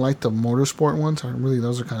don't really like the motorsport ones.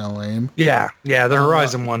 Those are kind of lame. Yeah, the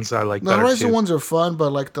Horizon ones I like. The Horizon ones are fun,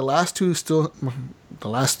 but like the last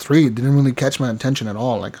three didn't really catch my attention at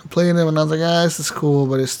all. Like I'm playing them and I was like, this is cool,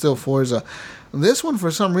 but it's still Forza. This one, for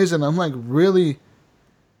some reason, I'm like really,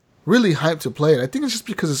 really hyped to play it. I think it's just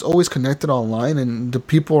because it's always connected online and the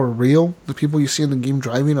people are real. The people you see in the game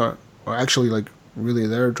driving are actually like really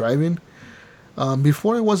there driving.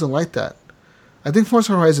 Before it wasn't like that. I think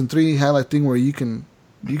Forza Horizon 3 had a thing where you can.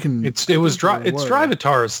 It's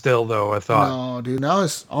Drivatar still though. I thought. No, dude. Now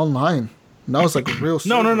it's online. Now it's like a real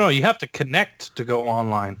server. No. You have to connect to go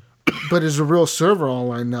online. But it's a real server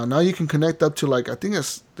online now. Now you can connect up to like I think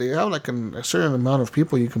they have like a certain amount of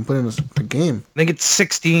people you can put in the game. I think it's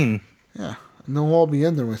 16. Yeah, and they'll all be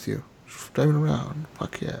in there with you, driving around.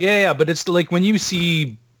 Fuck yeah. Yeah, but it's like when you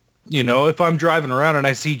see, if I'm driving around and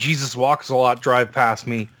I see Jesus Walks a Lot drive past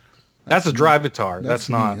me. That's a Drivatar. That's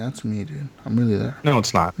not. That's me, dude. I'm really there. No,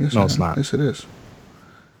 it's not. Yes, no, it's not. Yes, it is.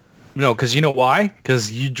 No, because you know why?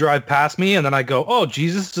 Because you drive past me and then I go, oh,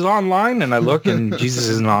 Jesus is online. And I look and Jesus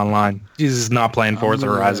isn't online. Jesus is not playing Forza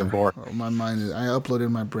Horizon 4. Oh, my mind is, I uploaded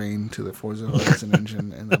my brain to the Forza Horizon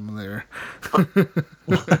engine and I'm there.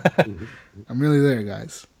 I'm really there,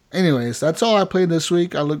 guys. Anyways, that's all I played this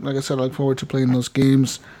week. I look forward to playing those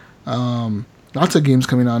games. Lots of games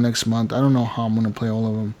coming out next month. I don't know how I'm going to play all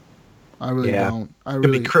of them. I really don't.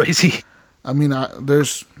 It'd be crazy. I mean,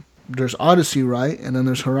 there's Odyssey, right? And then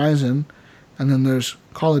there's Horizon, and then there's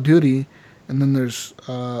Call of Duty, and then there's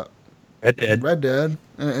Red Dead.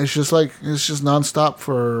 And it's just nonstop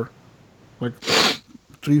for like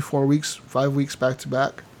 3-4 weeks, 5 weeks back to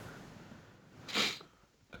back.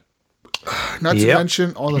 Not to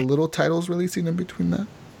mention all the little titles releasing in between that.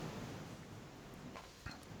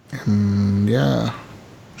 And yeah,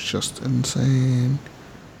 it's just insane.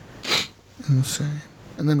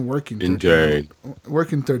 And then working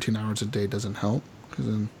 13 hours a day doesn't help because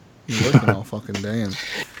then you're working all fucking day. And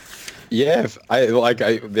these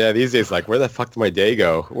days, like, where the fuck did my day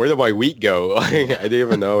go? Where did my week go? I don't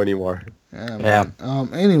even know anymore. Yeah.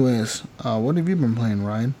 Anyways, what have you been playing,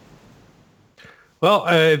 Ryan? Well,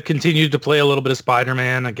 I've continued to play a little bit of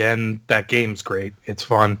Spider-Man. Again, that game's great. It's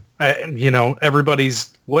fun. What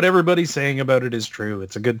everybody's saying about it is true.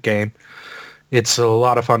 It's a good game. It's a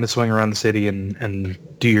lot of fun to swing around the city and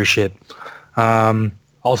do your shit.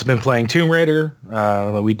 Also been playing Tomb Raider.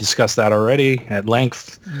 We discussed that already at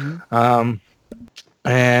length. Mm-hmm.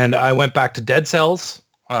 And I went back to Dead Cells.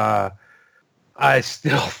 I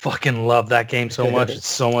still fucking love that game so much. It's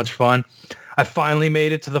so much fun. I finally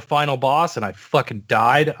made it to the final boss and I fucking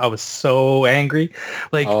died. I was so angry.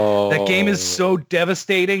 That game is so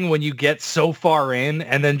devastating when you get so far in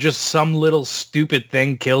and then just some little stupid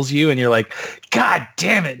thing kills you and you're like, God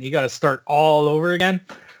damn it. You got to start all over again.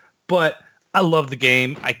 But I love the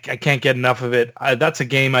game. I can't get enough of it. That's a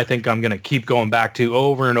game I think I'm going to keep going back to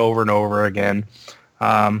over and over and over again.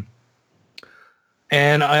 And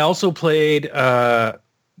I also played the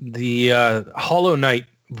Hollow Knight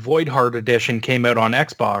Voidheart Edition came out on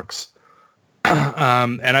Xbox.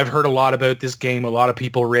 And I've heard a lot about this game. A lot of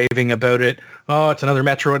people raving about it. Oh, it's another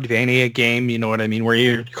Metroidvania game. You know what I mean? Where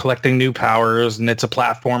you're collecting new powers and it's a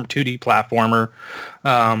 2D platformer.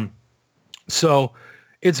 So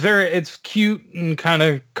it's cute and kind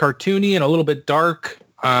of cartoony and a little bit dark.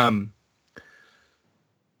 But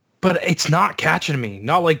it's not catching me.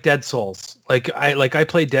 Not like Dead Souls. I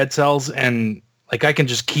play Dead Cells and I can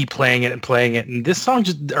just keep playing it. And this song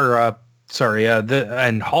and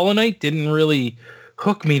Hollow Knight didn't really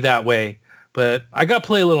hook me that way. But I got to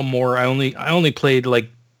play a little more. I only played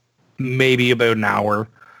maybe about an hour,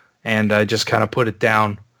 and I just kind of put it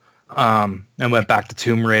down. and went back to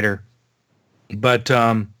Tomb Raider. But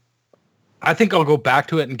I think I'll go back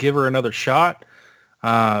to it and give her another shot.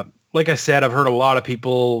 Like I said, I've heard a lot of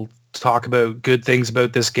people talk about good things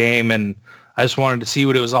about this game, and I just wanted to see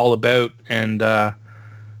what it was all about. And I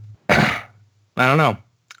don't know.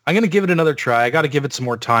 I'm going to give it another try. I got to give it some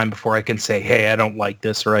more time before I can say, hey, I don't like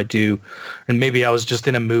this, or I do. And maybe I was just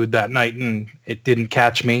in a mood that night and it didn't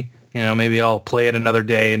catch me. Maybe I'll play it another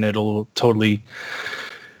day and it'll totally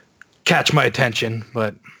catch my attention.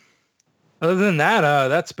 But other than that,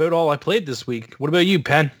 that's about all I played this week. What about you,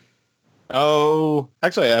 Penn? Oh,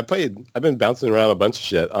 actually, I've been bouncing around a bunch of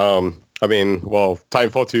shit.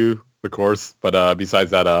 Titanfall 2, of course. But besides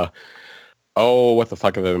that, what the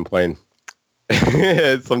fuck have I been playing?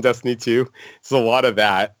 Some Destiny 2. It's a lot of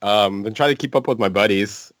that. Been trying to keep up with my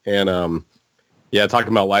buddies and talking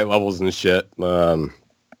about light levels and shit. Oh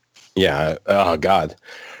god.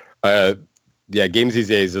 Games these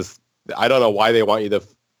days just, I don't know why they want you to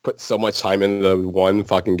put so much time into one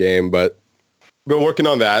fucking game, but been working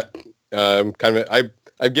on that.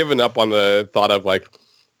 I've given up on the thought of like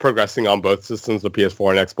progressing on both systems, the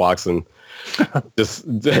PS4 and Xbox, and just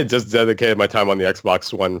dedicated my time on the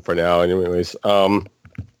Xbox One for now. Anyways, I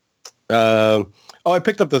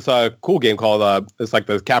picked up this cool game called it's like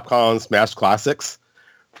the Capcom Smash Classics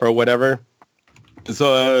or whatever.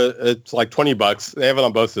 So it's like $20. They have it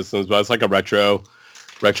on both systems, but it's like a retro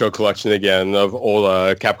collection again of old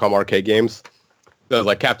Capcom arcade games. There's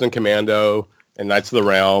like Captain Commando and Knights of the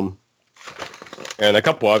Realm and a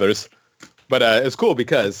couple others. But it's cool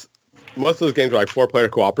because most of those games are like 4-player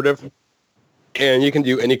cooperative, and you can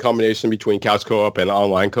do any combination between couch co-op and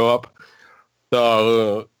online co-op.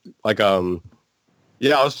 So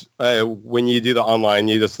when you do the online,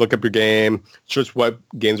 you just look up your game, search what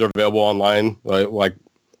games are available online. Like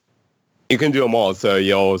you can do them all. So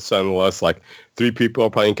you'll send us like 3 people are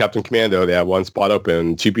playing Captain Commando. They have 1 spot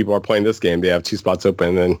open. 2 people are playing this game. They have 2 spots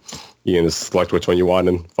open, and you can just select which one you want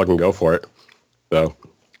and fucking go for it. So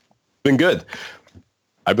been good.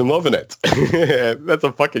 I've been loving it. That's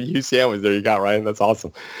a fucking huge sandwich there you got, Ryan. That's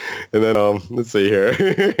awesome. And then let's see here.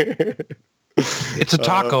 It's a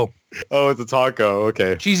taco. It's a taco.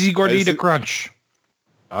 Okay. Cheesy gordita crunch.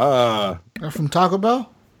 They're from Taco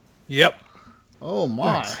Bell? Yep. Oh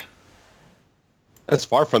my. Nice. That's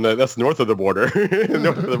far from that's north of the border.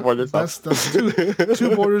 North of the border. That's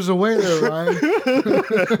two borders away there,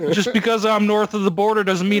 Ryan. Just because I'm north of the border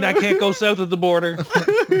doesn't mean I can't go south of the border.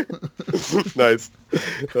 Nice.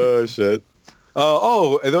 Oh shit.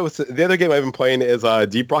 The other game I've been playing is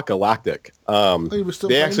Deep Rock Galactic. You were still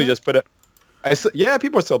they playing actually that? just put it.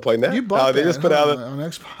 People are still playing that. You bought they that, just put out on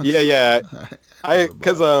Xbox. Yeah.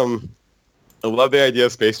 I love the idea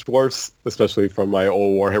of Space Wars, especially from my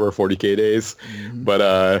old Warhammer 40k days. Mm-hmm.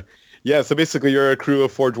 But so basically you're a crew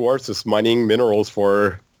of 4 dwarfs just mining minerals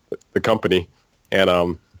for the company.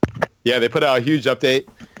 And they put out a huge update.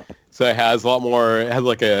 So it has a lot more, it has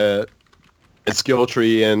like a skill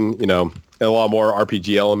tree and, a lot more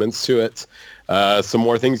RPG elements to it. Some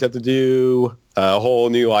more things you have to do, a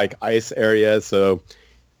whole new like ice area. So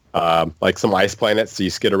like some ice planets, so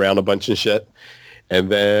you skid around a bunch and shit.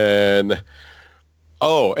 And then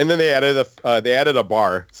they added a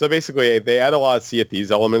bar. So basically, they add a lot of Sea of Thieves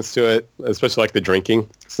elements to it, especially like the drinking,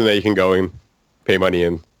 so that you can go and pay money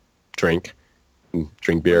and drink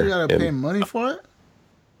beer. You gotta pay money for it?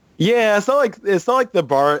 Yeah, it's not like the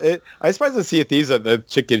bar. I suppose in Sea of Thieves that the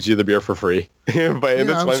chick gives you the beer for free. But in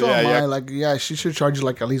this one, she should charge you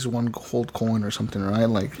like at least 1 gold coin or something, right?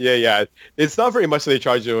 Like it's not very much that they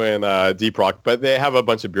charge you in Deep Rock, but they have a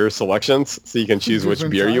bunch of beer selections, so you can choose which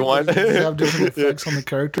beer you want. Does it have different effects on the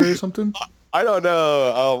character or something? I don't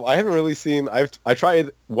know. I haven't really seen. I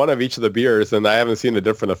tried one of each of the beers, and I haven't seen a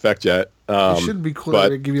different effect yet. It should be cool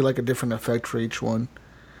to give you like a different effect for each one.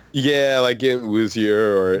 Yeah, like getting woozier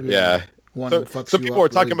or So people are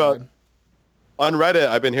talking about on Reddit.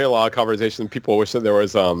 I've been hearing a lot of conversation. People wish that there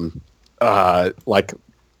was like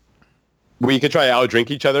where you could try to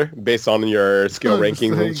out-drink each other based on your skill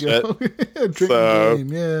rankings and shit.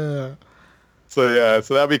 So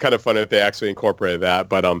that'd be kind of fun if they actually incorporated that.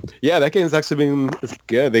 But that game's actually been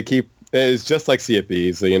good. It's just like Sea of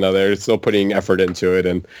Thieves. So, they're still putting effort into it,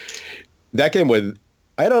 and that game would.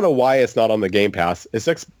 I don't know why it's not on the Game Pass. It's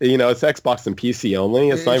it's Xbox and PC only.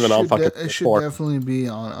 It's not even on fucking PS4. It should definitely be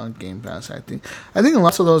on Game Pass, I think. I think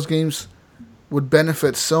lots of those games would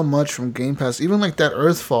benefit so much from Game Pass. Even like that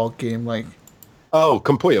Earthfall game, like. Oh,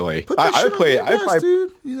 completely. I would play it.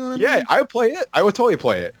 Dude. You know what I mean? I would play it. I would totally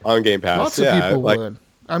play it on Game Pass. Lots of people would.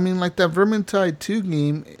 I mean, like that Vermintide 2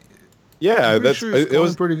 game. Yeah, it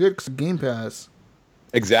was pretty good because of Game Pass.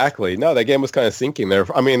 Exactly. No, that game was kind of sinking there.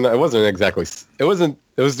 I mean, it wasn't exactly. It was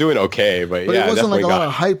doing okay, but yeah, it wasn't like a lot got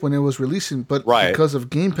of hype when it was releasing. But because of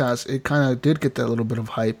Game Pass, it kind of did get that little bit of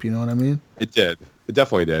hype. You know what I mean? It did. It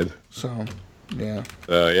definitely did. So, yeah.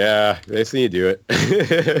 Yeah, they see you do it.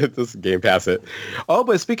 Just Game Pass it. Oh,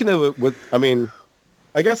 but speaking of I mean,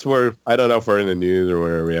 I guess I don't know if we're in the news or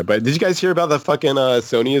whatever yet, but did you guys hear about the fucking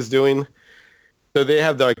Sony is doing? So they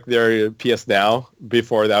have their PS Now.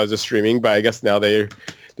 Before that was just streaming, but I guess now they're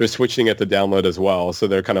switching it to download as well. So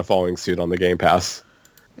they're kind of following suit on the Game Pass.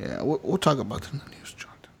 Yeah, we'll talk about it in the news,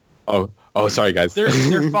 Jonathan. Oh, sorry guys.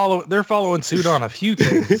 They're following suit on a few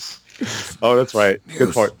things. Oh, that's right.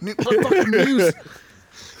 Good point. News.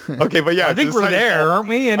 Okay, but yeah, I think we're there, aren't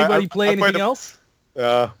we? Anybody play anything else?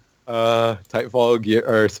 Titanfall Gear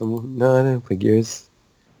or some no, I didn't play Gears.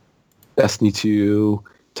 Destiny 2,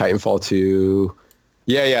 Titanfall 2.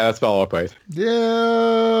 Yeah, that's about all I played.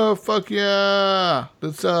 Yeah, fuck yeah.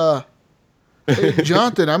 That's hey,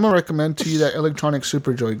 Jonathan, I'm gonna recommend to you that Electronic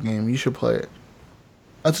Superjoy game. You should play it.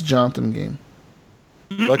 That's a Jonathan game.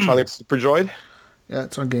 Electronic Superjoy? Yeah,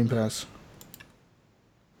 it's on Game Pass.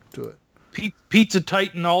 Do it. Pizza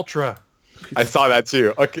Titan Ultra. I saw that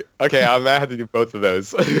too. Okay, I might have to do both of those.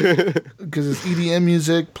 Because it's EDM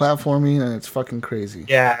music, platforming, and it's fucking crazy.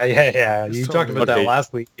 Yeah. You talked about that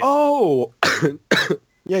last week. Oh,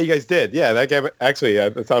 yeah, you guys did. Yeah, that game actually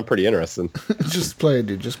it sounded pretty interesting. Just play it,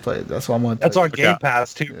 dude. Just play it. That's all I want. That's on Game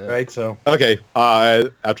Pass too, right? So okay.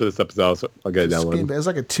 After this episode, I'll get it downloaded. It's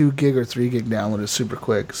like a 2 gig or 3 gig download. It's super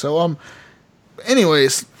quick. So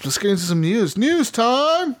anyways, let's get into some news. News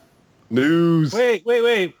time. News. Wait.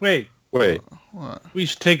 What? We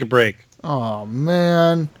should take a break. Oh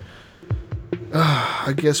man.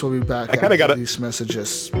 I guess we'll be back after these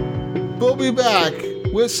messages. We'll be back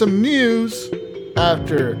with some news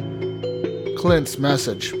after Clint's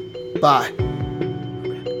message. Bye.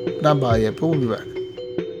 Not bye yet, but we'll be back.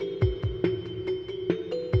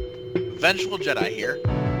 Vengeful Jedi here,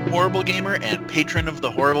 Horrible Gamer and patron of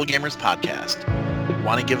the Horrible Gamers podcast.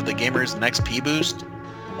 Want to give the gamers an XP boost?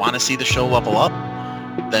 Want to see the show level up?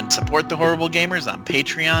 Then support the Horrible Gamers on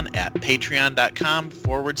Patreon at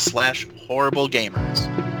patreon.com/Horrible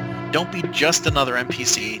Gamers. Don't be just another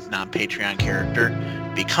NPC, non-Patreon character.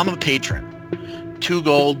 Become a patron. 2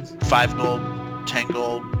 gold, 5 gold, 10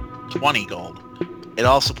 gold, 20 gold. It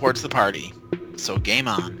all supports the party. So game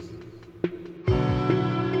on.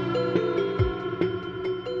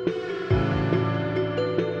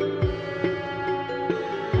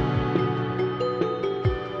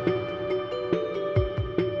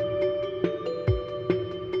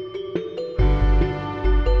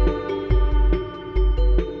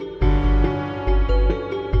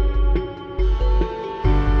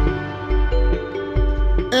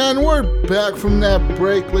 And we're back from that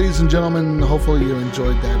break, ladies and gentlemen. Hopefully you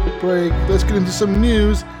enjoyed that break. Let's get into some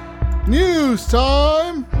news. News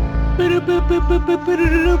time! You're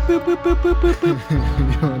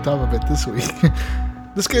on top of it this week.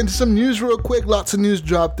 Let's get into some news real quick. Lots of news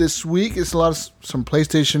dropped this week. It's some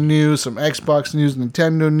PlayStation news, some Xbox news,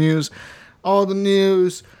 Nintendo news, all the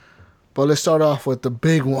news. But let's start off with the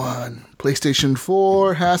big one. PlayStation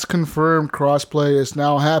 4 has confirmed crossplay is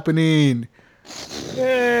now happening.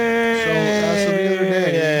 Yay! So as of the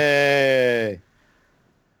other day,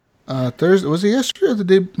 Thursday, was it yesterday or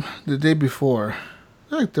the day before?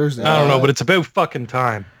 I think Thursday. I don't know, but it's about fucking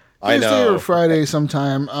time. Thursday or Friday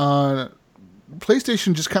sometime.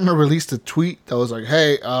 PlayStation just kind of released a tweet that was like,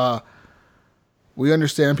 "Hey, we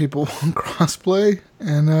understand people want crossplay,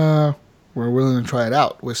 and we're willing to try it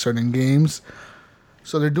out with certain games."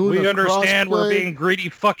 So they're doing. We understand we're being greedy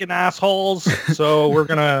fucking assholes, so we're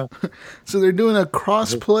gonna. So they're doing a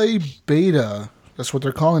crossplay beta. That's what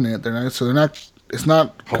they're calling it. It's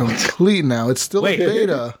not complete now. It's still a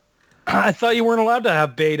beta. I thought you weren't allowed to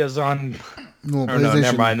have betas on. Well, no,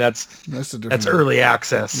 never mind. That's early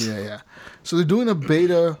access. Yeah. So they're doing a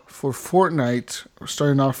beta for Fortnite. We're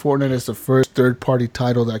starting off Fortnite as the first third-party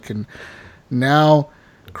title that can now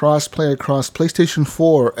cross-play across PlayStation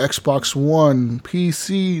 4, Xbox One,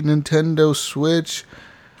 PC, Nintendo Switch,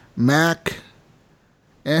 Mac,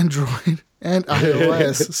 Android, and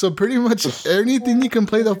iOS. So pretty much anything you can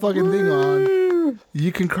play the fucking thing on,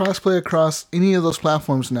 you can cross-play across any of those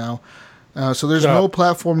platforms now. So there's no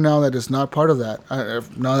platform now that is not part of that.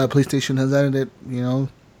 Now that PlayStation has added it,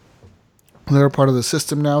 they're a part of the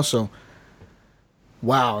system now. So,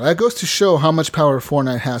 wow, that goes to show how much power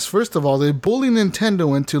Fortnite has. First of all, they bully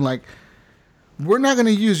Nintendo into we're not going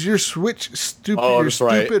to use your Switch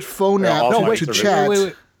stupid phone app to chat.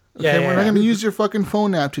 Wait. We're not going to use your fucking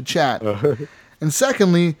phone app to chat. And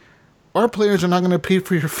secondly, our players are not going to pay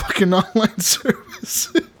for your fucking online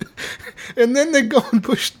service. And then they go and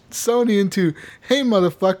push Sony into, hey,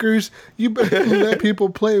 motherfuckers, you better let people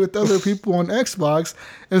play with other people on Xbox.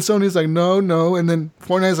 And Sony's like, no. And then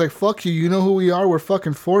Fortnite's like, fuck you. You know who we are? We're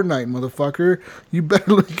fucking Fortnite, motherfucker. You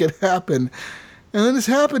better make it happen. And then it's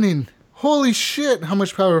happening. Holy shit, how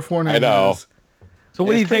much power Fortnite has. So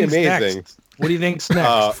what do you think's next? What do you think's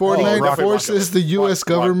next? Fortnite forces the U.S.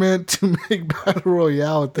 government to make Battle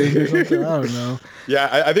Royale a thing or something. I don't know.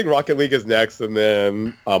 Yeah, I think Rocket League is next, and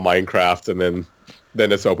then Minecraft, and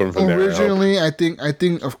then it's open from there. Originally, I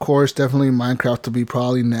think, of course, definitely Minecraft will be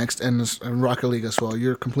probably next, and Rocket League as well.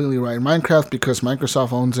 You're completely right. Minecraft, because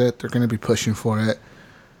Microsoft owns it, they're going to be pushing for it.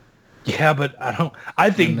 Yeah, but I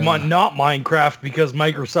think not Minecraft because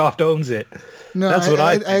Microsoft owns it. No, that's what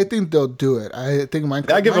I think. I think they'll do it. I think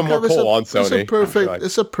Minecraft. I give them more pull on Sony.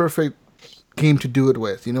 It's a perfect game to do it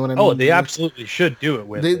with. You know what I mean? Oh, they absolutely should do it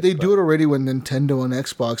with. They do it already with Nintendo and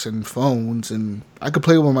Xbox and phones, and I could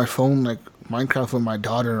play with my phone like Minecraft with my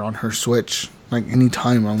daughter on her Switch like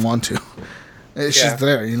anytime I want to. It's just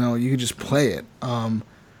there, you know. You can just play it.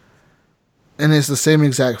 And it's the same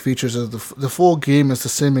exact features as the full game is the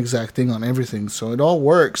same exact thing on everything. So it all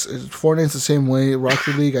works. Fortnite's the same way.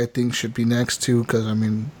 Rocket League, I think, should be next too because, I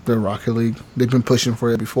mean, they're Rocket League. They've been pushing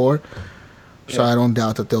for it before. So I don't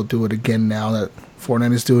doubt that they'll do it again now that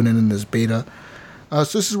Fortnite is doing it in this beta. So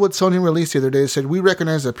this is what Sony released the other day. It said, we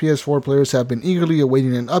recognize that PS4 players have been eagerly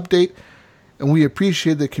awaiting an update, and we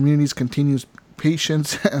appreciate the community's continued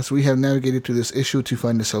patience as we have navigated through this issue to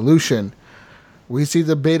find a solution. We see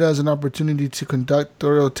the beta as an opportunity to conduct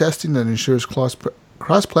thorough testing that ensures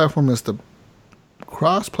cross-platform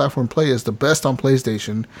play is the best on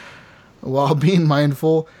PlayStation, while being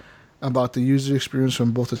mindful about the user experience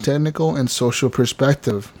from both a technical and social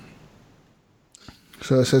perspective.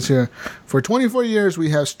 So it says here, for 24 years we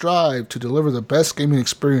have strived to deliver the best gaming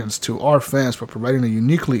experience to our fans by providing a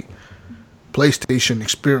uniquely PlayStation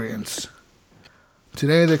experience.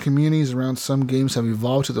 Today, the communities around some games have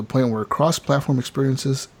evolved to the point where cross-platform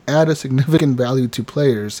experiences add a significant value to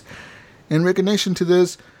players. In recognition to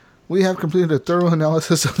this, we have completed a thorough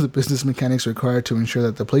analysis of the business mechanics required to ensure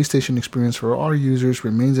that the PlayStation experience for our users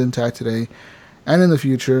remains intact today and in the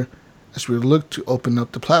future as we look to open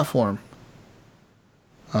up the platform.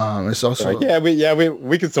 It's also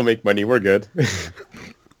we can still make money. We're good.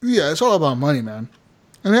 Yeah, it's all about money, man,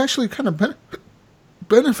 and it actually kind of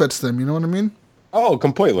benefits them. You know what I mean? Oh,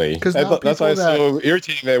 completely. That's why it's so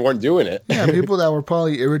irritating they weren't doing it. Yeah, people that were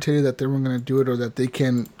probably irritated that they weren't going to do it or that they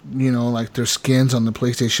can't, you know, like their skins on the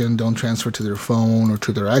PlayStation don't transfer to their phone or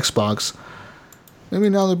to their Xbox. Maybe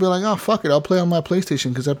now they'll be like, oh, fuck it, I'll play on my PlayStation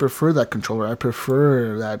because I prefer that controller. I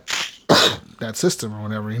prefer that system or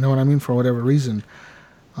whatever. You know what I mean? For whatever reason.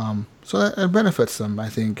 So it benefits them, I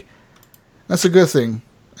think. That's a good thing.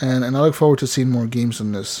 And I look forward to seeing more games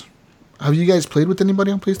on this. Have you guys played with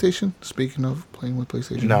anybody on PlayStation? Speaking of playing with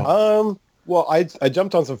PlayStation. No. Well, I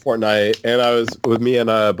jumped on some Fortnite, and I was with me and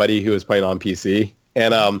a buddy who was playing on PC.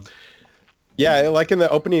 And, like in the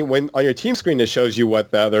opening, when on your team screen, it shows you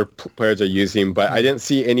what the other players are using. But I didn't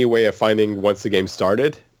see any way of finding, once the game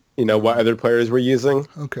started, you know, what other players were using.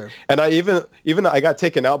 Okay. And I even I got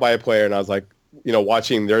taken out by a player, and I was like, you know,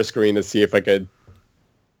 watching their screen to see if I could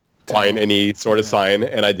find any sort of sign,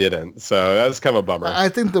 and I didn't. So that was kind of a bummer. I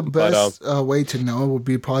think the best way to know would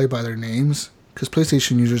be probably by their names, because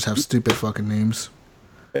PlayStation users have stupid fucking names.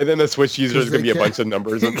 And then the Switch users are going to be a bunch of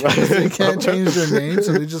numbers. They can't change their names,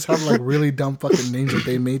 so they just have like really dumb fucking names that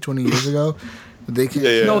they made 20 years ago. They can't.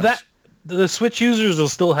 Yeah. No, the Switch users will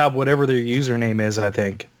still have whatever their username is, I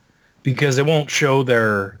think. Because it won't show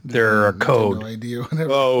their code. No idea.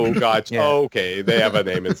 Oh, gotcha. Yeah. Oh, okay. They have a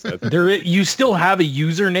name instead. You still have a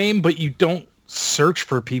username, but you don't search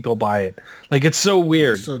for people by it. Like, it's so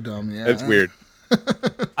weird. So dumb, yeah. It's weird.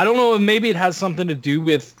 I don't know. Maybe it has something to do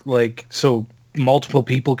with, like, so multiple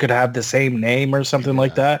people could have the same name or something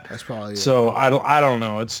like that. That's probably it. So I don't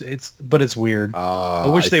know. But it's weird. I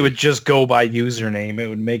wish they would just go by username. It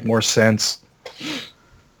would make more sense.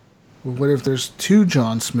 Well, what if there's two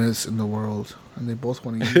John Smiths in the world and they both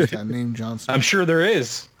want to use that name, John Smith? I'm sure there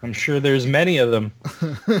is. I'm sure there's many of them.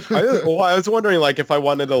 I was wondering, like, if I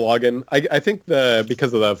wanted to log in. I think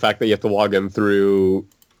because of the fact that you have to log in through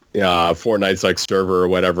Fortnite's like server or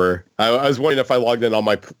whatever. I was wondering if I logged in on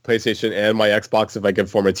my PlayStation and my Xbox, if I could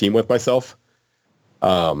form a team with myself.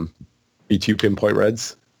 Be two Pinpoint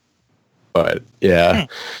Reds. But yeah,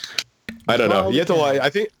 I don't know. You have to. I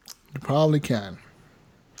think you probably can.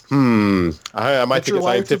 I might Get take your a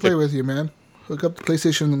wife to scientific. play with you, man. Hook up the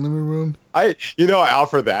PlayStation in the living room. I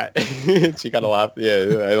offer that. She kind of laughed. Yeah,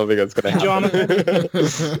 I don't think that's gonna happen.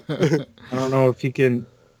 Jonathan, I don't know if you can.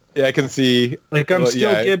 Yeah, I can see. Like I'm still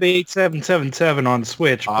Gib8777 on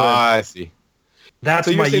Switch. But I see. That's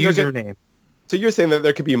my username. So you're saying that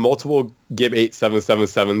there could be multiple Gib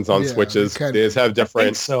 8777s on Switches? They just have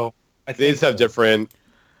different. They just have different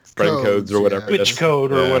friend codes or whatever. Switch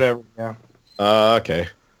code or whatever. Yeah. Okay.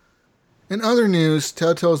 In other news,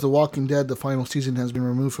 Telltale's The Walking Dead, the final season, has been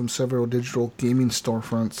removed from several digital gaming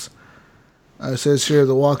storefronts. It says here,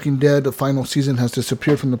 The Walking Dead, the final season, has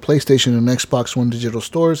disappeared from the PlayStation and Xbox One digital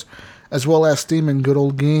stores, as well as Steam and Good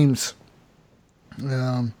Old Games.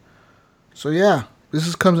 This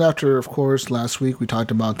comes after, of course, last week we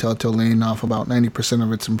talked about Telltale laying off about 90%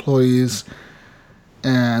 of its employees,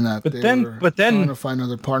 and that were trying to find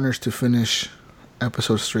other partners to finish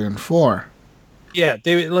episodes 3 and 4. Yeah,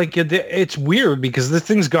 it's weird because this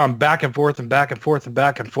thing's gone back and forth and back and forth and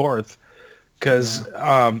back and forth. Because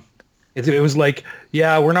it was like,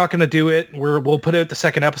 yeah, we're not going to do it. We'll put out the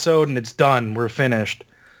second episode and it's done. We're finished.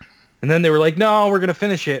 And then they were like, no, we're going to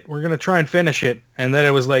finish it. We're going to try and finish it. And then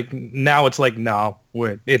it was like, now it's like, no,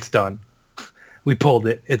 it's done. We pulled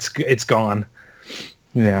it. It's gone.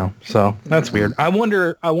 Yeah, so that's weird. I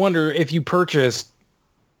wonder if you purchased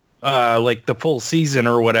like the full season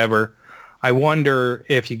or whatever. I wonder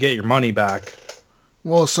if you get your money back.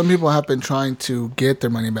 Well, some people have been trying to get their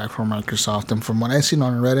money back from Microsoft, and from what I've seen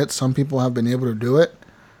on Reddit, some people have been able to do it,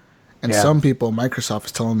 and some people, Microsoft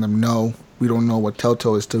is telling them, no, we don't know what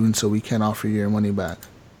Telltale is doing, so we can't offer you your money back.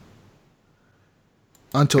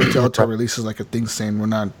 Until Telltale releases like a thing saying, we're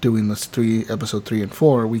not doing this episode 3 and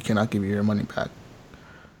 4, we cannot give you your money back.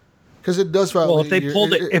 Because it does violate.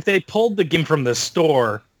 Well, if they pulled the game from the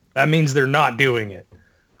store, that means they're not doing it.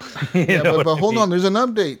 But hold on, there's an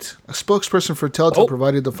update. A spokesperson for Telltale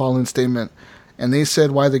provided the following statement, and they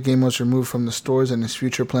said why the game was removed from the stores and its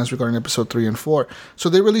future plans regarding episode 3 and 4. So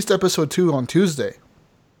they released episode 2 on Tuesday.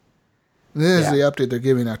 This is the update they're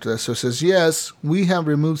giving after that. So it says, yes, we have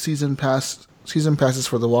removed season passes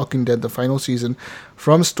for The Walking Dead, the final season,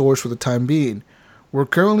 from stores for the time being. We're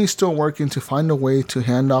currently still working to find a way to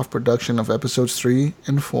hand off production of episodes 3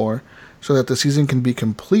 and 4 so that the season can be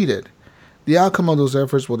completed. The outcome of those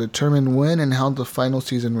efforts will determine when and how the final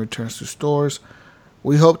season returns to stores.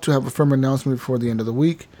 We hope to have a firm announcement before the end of the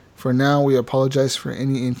week. For now, we apologize for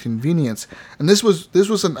any inconvenience. And this was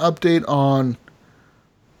an update on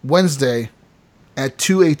Wednesday at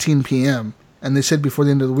 2:18 p.m. And they said before the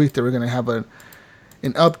end of the week they were going to have an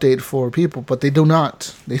update for people, but they do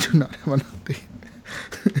not. They do not have an update.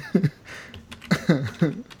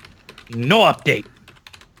 No update.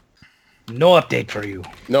 No update for you.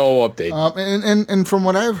 No update. And from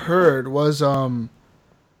what I've heard was,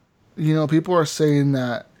 people are saying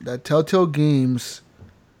that Telltale Games,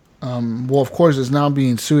 well, of course, is now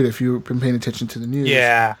being sued. If you've been paying attention to the news,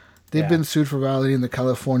 they've been sued for violating the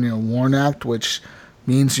California WARN Act, which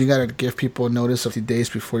means you got to give people a notice of 50 days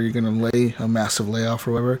before you're going to lay a massive layoff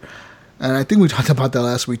or whatever. And I think we talked about that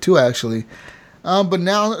last week too, actually. But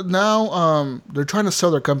now they're trying to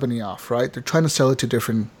sell their company off, right? They're trying to sell it to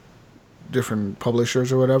different publishers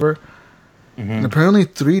or whatever. Mm-hmm. And apparently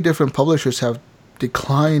 3 different publishers have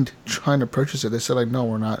declined trying to purchase it. They said, like, no,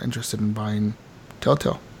 we're not interested in buying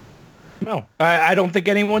Telltale. No, I don't think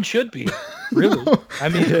anyone should be. Really. No. I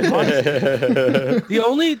mean, honestly,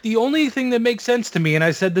 the only thing that makes sense to me, and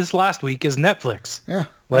I said this last week, is Netflix. Yeah.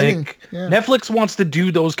 Netflix wants to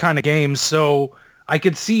do those kind of games, so I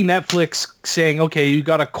could see Netflix saying, okay, you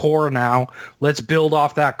got a core now. Let's build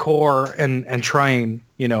off that core and try and,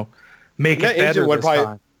 make it better this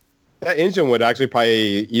time. That engine would actually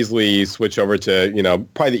probably easily switch over to,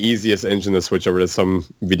 probably the easiest engine to switch over to some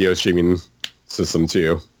video streaming system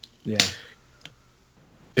too. Yeah.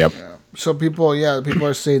 Yep. Yeah. So people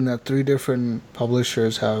are saying that 3 different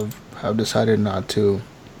publishers have decided not to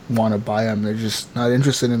want to buy them. They're just not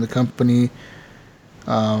interested in the company.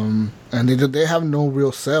 And they have no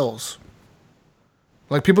real sales.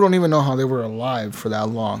 Like, people don't even know how they were alive for that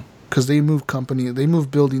long. Because they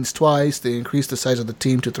moved buildings twice. They increased the size of the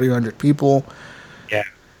team to 300 people. Yeah.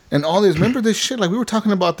 And all this, remember this shit? Like, we were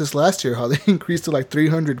talking about this last year, how they increased to like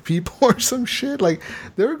 300 people or some shit. Like,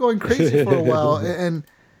 they were going crazy for a while. And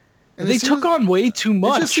they took on way too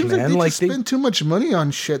much, it just seems man. Like they spend too much money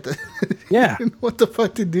on shit. Yeah. What the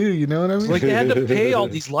fuck to do, you know what I mean? Like, they had to pay all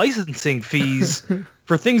these licensing fees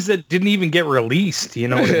for things that didn't even get released, you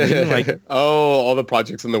know what I mean? Like, all the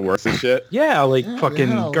projects in the works and shit. Yeah, like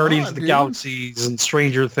Guardians of the Galaxies and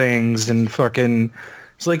Stranger Things and fucking...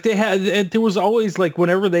 It's like there was always, like,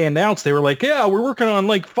 whenever they announced, they were like, yeah, we're working on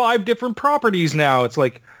like 5 different properties now. It's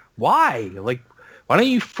like, Why? Like, why don't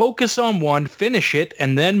you focus on one, finish it,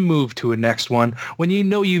 and then move to a next one when you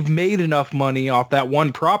know you've made enough money off that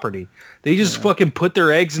one property? They just fucking put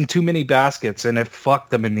their eggs in too many baskets, and it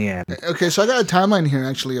fucked them in the end. Okay, so I got a timeline here,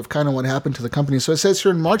 actually, of kind of what happened to the company. So it says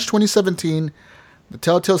here in March 2017, the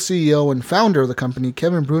Telltale CEO and founder of the company,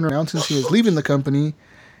 Kevin Brunner, announces he is leaving the company,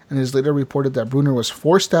 and has later reported that Brunner was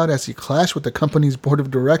forced out as he clashed with the company's board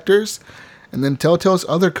of directors. And then Telltale's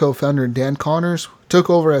other co-founder, Dan Connors, took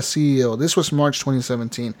over as CEO. This was March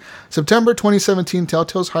 2017. September 2017,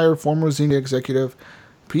 Telltale's hired former Zynga executive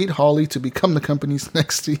Pete Hawley to become the company's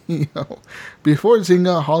next CEO. Before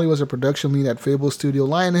Zynga, Hawley was a production lead at Fable Studio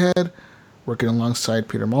Lionhead, working alongside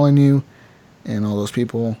Peter Molyneux and all those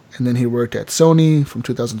people. And then he worked at Sony from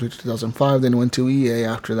 2003 to 2005, then went to EA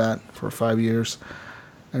after that for 5 years.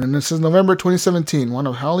 And then this is November 2017. One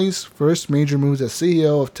of Hawley's first major moves as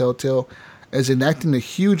CEO of Telltale is enacting a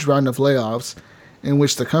huge round of layoffs in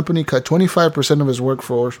which the company cut 25% of his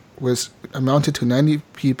workforce, was amounted to 90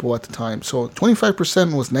 people at the time. So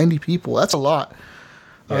 25% was 90 people. That's a lot.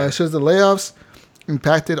 Yeah. It says the layoffs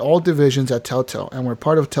impacted all divisions at Telltale and were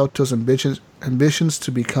part of Telltale's ambitions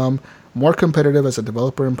to become more competitive as a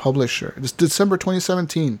developer and publisher. It's December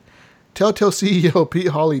 2017. Telltale CEO Pete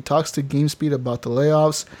Hawley talks to GameSpeed about the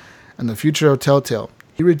layoffs and the future of Telltale.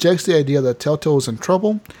 He rejects the idea that Telltale is in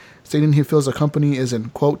trouble, stating he feels the company is in,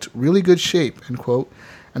 quote, really good shape, end quote,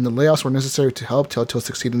 and the layoffs were necessary to help Telltale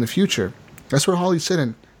succeed in the future. That's what Hawley said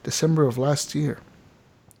in December of last year.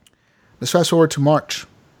 Let's fast forward to March.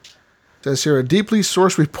 It says here, a deeply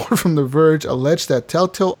sourced report from The Verge alleged that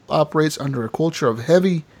Telltale operates under a culture of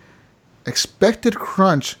heavy, expected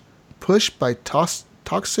crunch pushed by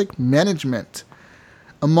toxic management.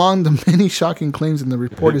 Among the many shocking claims in the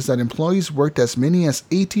report is that employees worked as many as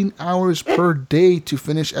 18 hours per day to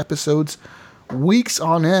finish episodes weeks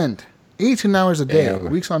on end. 18 hours a day,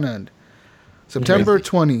 weeks on end. September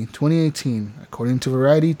 20, 2018. According to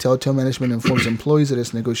Variety, Telltale management informs employees that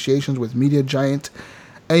its negotiations with media giant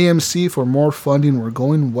AMC for more funding were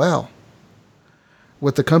going well,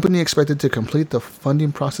 with the company expected to complete the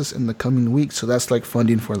funding process in the coming weeks. So that's like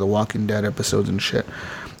funding for the Walking Dead episodes and shit.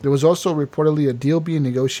 There was also reportedly a deal being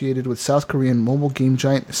negotiated with South Korean mobile game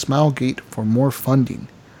giant Smilegate for more funding.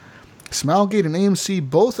 Smilegate and AMC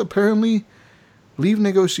both apparently leave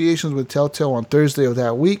negotiations with Telltale on Thursday of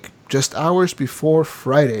that week, just hours before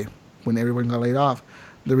Friday, when everyone got laid off.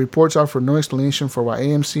 The reports offer no explanation for why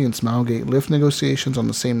AMC and Smilegate left negotiations on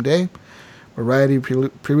the same day. Variety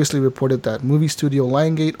previously reported that movie studio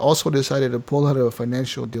Lionsgate also decided to pull out of a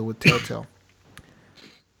financial deal with Telltale.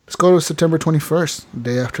 Let's go to September 21st, the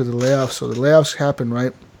day after the layoffs. So the layoffs happen,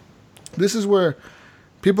 right? This is where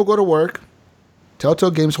people go to work.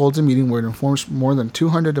 Telltale Games holds a meeting where it informs more than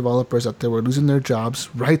 200 developers that they were losing their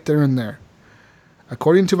jobs right there and there.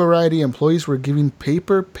 According to Variety, employees were giving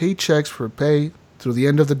paper paychecks for pay through the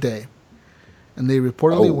end of the day. And they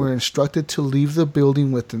reportedly were instructed to leave the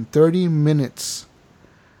building within 30 minutes.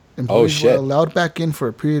 Employees were allowed back in for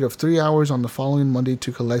a period of 3 hours on the following Monday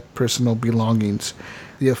to collect personal belongings.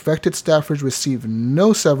 The affected staffers received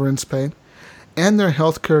no severance pay, and their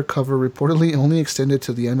health care cover reportedly only extended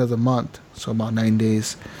to the end of the month, so about 9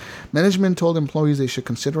 days. Management told employees they should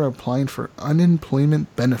consider applying for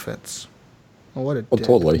unemployment benefits. Oh, what a dick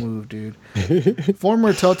move, dude.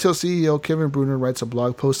 Former Telltale CEO Kevin Brunner writes a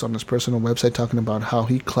blog post on his personal website talking about how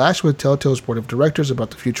he clashed with Telltale's board of directors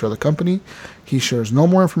about the future of the company. He shares no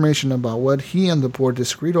more information about what he and the board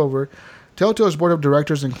disagreed over. Telltale's board of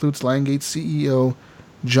directors includes Lionsgate CEO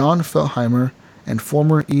John Feldheimer and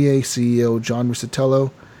former EA CEO John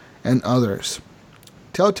Riccitiello and others.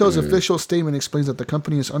 Telltale's official statement explains that the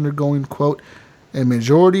company is undergoing, quote, a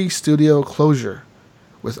majority studio closure,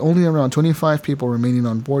 with only around 25 people remaining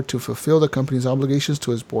on board to fulfill the company's obligations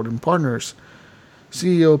to its board and partners.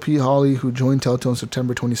 CEO Pete Hawley, who joined Telltale in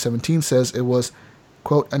September 2017, says it was,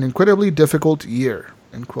 quote, an incredibly difficult year,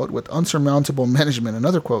 end quote, with unsurmountable management,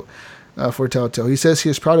 another quote, for Telltale. He says he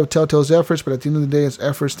is proud of Telltale's efforts, but at the end of the day, his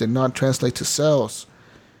efforts did not translate to sales.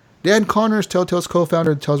 Dan Connors, Telltale's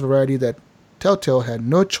co-founder, tells Variety that Telltale had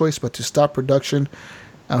no choice but to stop production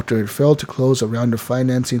after it failed to close a round of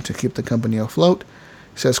financing to keep the company afloat.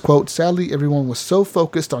 He says, quote, sadly, everyone was so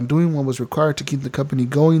focused on doing what was required to keep the company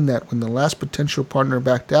going that when the last potential partner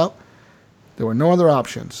backed out, there were no other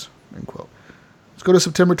options, end quote. Let's go to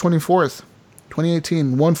September 24th,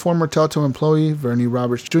 2018. One former Telltale employee, Vernie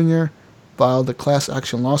Roberts Jr., filed a class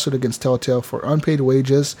action lawsuit against Telltale for unpaid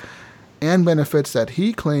wages and benefits that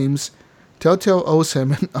he claims Telltale owes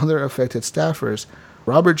him and other affected staffers.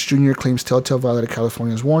 Roberts Jr. claims Telltale violated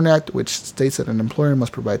California's WARN Act, which states that an employer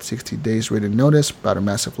must provide 60 days written notice about a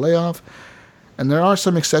massive layoff. and there are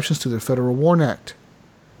some exceptions to the Federal WARN Act.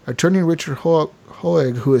 Attorney Richard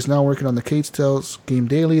Hoeg, who is now working on the Kate's Tales game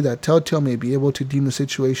daily, that Telltale may be able to deem the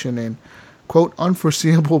situation an, quote,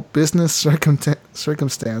 unforeseeable business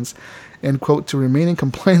circumstance, and, quote, to remain in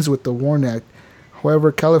compliance with the WARN Act.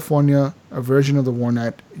 However, California, a version of the WARN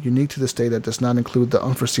Act, unique to the state that does not include the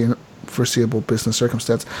unforeseeable business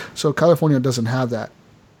circumstance. So California doesn't have that.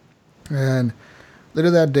 And later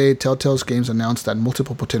that day, Telltale's Games announced that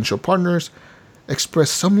multiple potential partners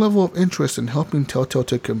expressed some level of interest in helping Telltale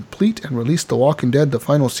to complete and release The Walking Dead, the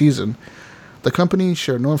final season. The company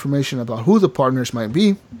shared no information about who the partners might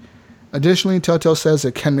be. Additionally, Telltale says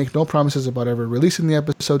it can make no promises about ever releasing the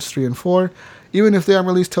episodes 3 and 4. Even if they are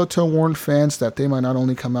released, Telltale warned fans that they might not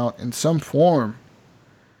only come out in some form.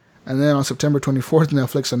 And then on September 24th,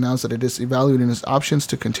 Netflix announced that it is evaluating its options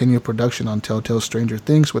to continue production on Telltale's Stranger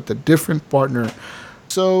Things with a different partner.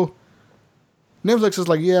 So, Netflix is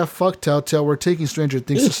like, yeah, fuck Telltale, we're taking Stranger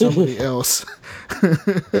Things to somebody else.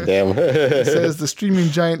 Damn. It says the streaming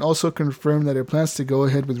giant also confirmed that it plans to go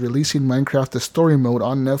ahead with releasing Minecraft the Story Mode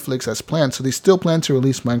on Netflix as planned. So they still plan to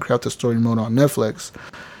release Minecraft the Story Mode on Netflix.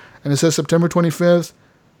 And it says September 25th,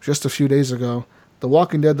 just a few days ago, The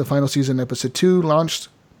Walking Dead, the final season, episode 2, launched,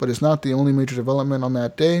 but it's not the only major development on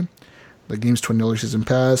that day. The game's $20 season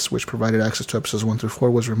pass, which provided access to episodes 1 through 4,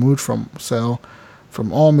 was removed from sale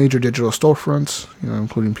from all major digital storefronts,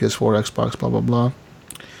 including PS4, Xbox, blah, blah, blah.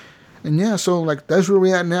 And yeah, so, like, that's where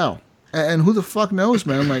we're at now. And who the fuck knows,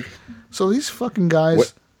 man? Like, so these fucking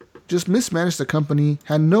guys just mismanaged the company,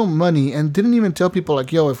 had no money, and didn't even tell people,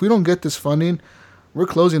 like, yo, if we don't get this funding, we're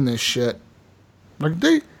closing this shit. Like,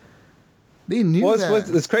 they knew that.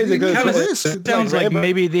 It's crazy because it sounds like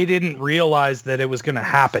maybe they didn't realize that it was going to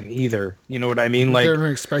happen either. You know what I mean? Like, they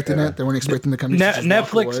weren't expecting it. They weren't expecting the company to just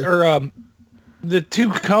Netflix or the two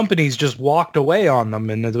companies just walked away on them,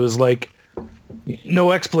 and it was like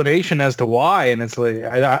no explanation as to why. And it's like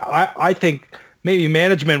I think maybe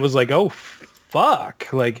management was like, oh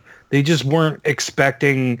fuck, like they just weren't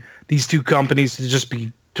expecting these two companies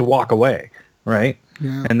to walk away, right?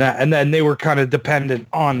 Yeah. And then they were kind of dependent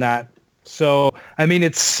on that. So I mean,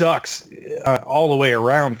 it sucks all the way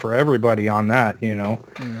around for everybody on that, Yeah.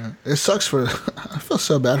 It sucks for. I feel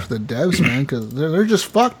so bad for the devs, man, because they're just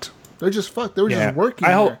fucked. They're just fucked. They were just working.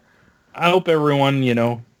 I hope everyone,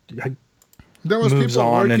 there was moves people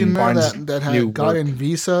on working and there finds that had gotten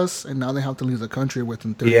visas, and now they have to leave the country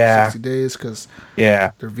within 30 to 60 days because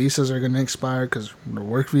their visas are going to expire because they're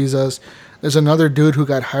work visas. There's another dude who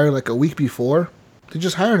got hired like a week before. They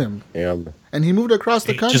just hired him. Yeah. And he moved across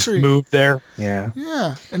the country. Just moved there. Yeah.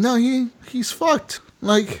 Yeah. And now he's fucked.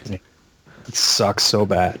 Like, it sucks so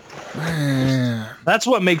bad. Man. That's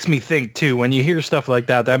what makes me think too. When you hear stuff like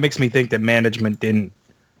that, that makes me think that management didn't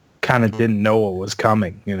know what was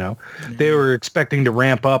coming. They were expecting to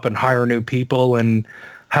ramp up and hire new people and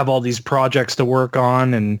have all these projects to work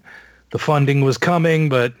on, and the funding was coming,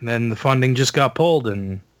 but then the funding just got pulled,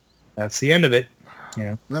 and that's the end of it.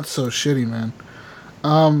 Yeah. That's so shitty, man.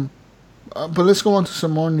 But let's go on to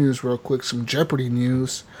some more news real quick. Some Jeopardy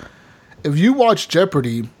news. If you watch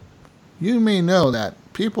Jeopardy, you may know that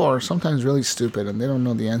people are sometimes really stupid and they don't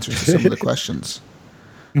know the answers to some of the questions.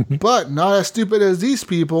 But not as stupid as these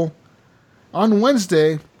people. On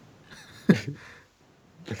Wednesday,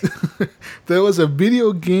 there was a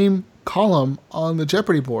video game column on the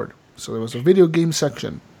Jeopardy board. So there was a video game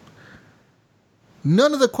section.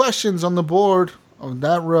 None of the questions on the board of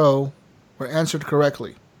that row were answered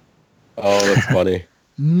correctly. Oh, that's funny.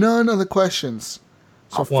 None of the questions.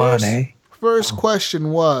 So first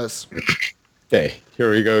question was... Okay,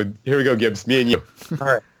 here we go, Gibbs. Me and you. All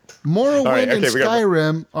right. Morrowind and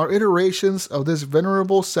Skyrim are iterations of this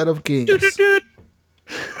venerable set of games.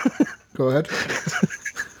 Go ahead.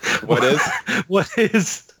 What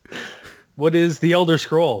is the Elder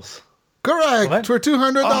Scrolls? Correct. What? For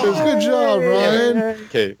 $200. Good job, Ryan.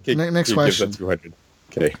 Okay. Next question. 200.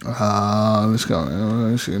 Okay. Let's go.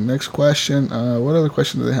 Let's see. Next question. What other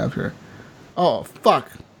question do they have here? Oh,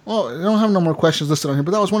 fuck. Well, they don't have no more questions listed on here, but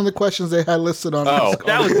that was one of the questions they had listed on. Oh,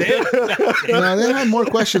 that was it? No, they had more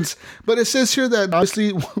questions. But it says here that obviously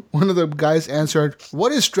one of the guys answered,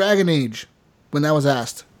 what is Dragon Age? When that was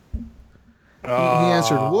asked. He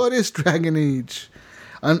answered, what is Dragon Age?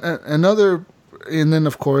 Another, and then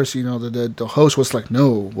of course, the host was like,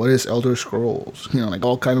 no, what is Elder Scrolls? Like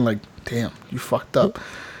all kind of like, damn, you fucked up.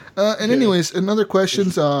 And anyways, another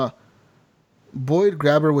questions, Boyd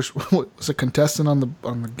Grabber, which was a contestant on the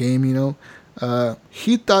game,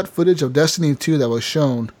 he thought footage of Destiny 2 that was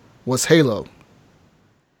shown was Halo.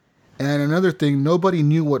 And another thing, nobody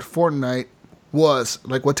knew what Fortnite was,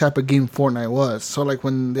 like what type of game Fortnite was. So like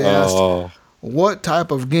when they asked, what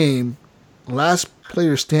type of game, last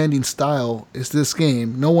player standing style is this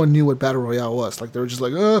game? No one knew what Battle Royale was. Like, they were just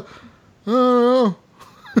like, I don't know.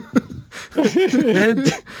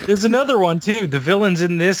 And there's another one, too. The villains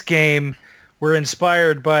in this game were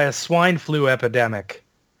inspired by a swine flu epidemic.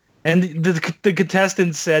 And the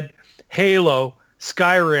contestants said Halo,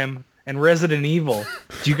 Skyrim, and Resident Evil.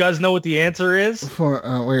 Do you guys know what the answer is?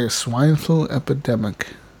 For swine flu epidemic.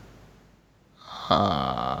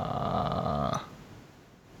 Yeah,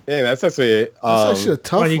 that's actually a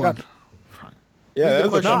tough one. Yeah,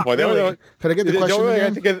 that's a tough one. Really. Can I get the question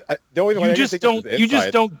again? You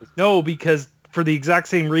just don't know because for the exact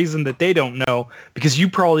same reason that they don't know, because you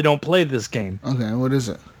probably don't play this game. Okay, what is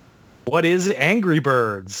it? What is Angry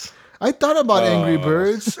Birds? I thought about Angry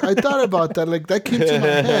Birds. I thought about that. Like, that came to my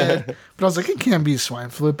head. But I was like, it can't be swine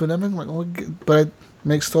flu epidemic. Like, but it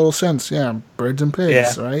makes total sense. Yeah, birds and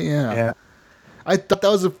pigs, right? Yeah. I thought that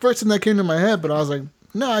was the first thing that came to my head, but I was like,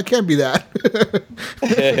 no, it can't be that.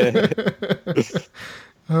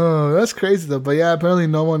 Oh, that's crazy though. But yeah, apparently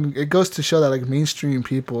no one. It goes to show that like mainstream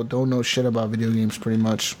people don't know shit about video games, pretty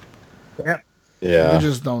much. Yeah. They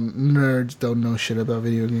just nerds don't know shit about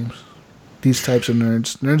video games. These types of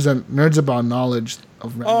nerds about knowledge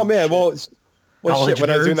of. Oh man, shit. well shit. When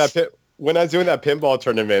I was doing that pinball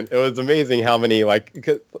tournament, it was amazing how many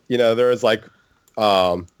there was like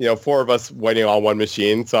 4 of us waiting on one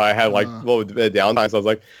machine, so I had like a little bit of downtime. So I was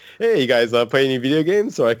like, "Hey, you guys play any video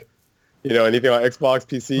games?" So like, anything on Xbox,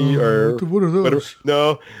 PC, or what are those? Whatever.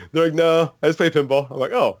 No, they're like, "No, I just play pinball." I'm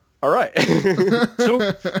like, "Oh, all right."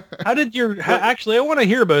 So, how did actually? I want to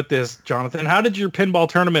hear about this, Jonathan. How did your pinball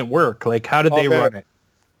tournament work? Like, how did they run it?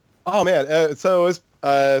 Oh man, so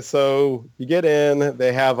you get in.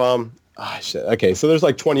 They have shit. Okay, so there's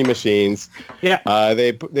like 20 machines. Yeah.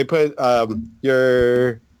 They put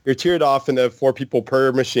you're tiered off into 4 people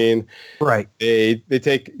per machine. Right. They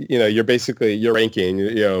take you're basically your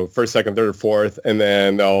ranking. First, second, third, or fourth, and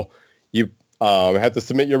then you have to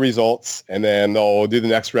submit your results, and then they'll do the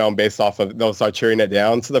next round based off of. They'll start cheering it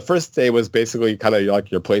down. So the first day was basically kind of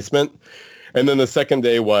like your placement. And then the second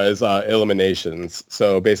day was eliminations.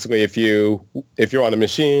 So basically, if you're on a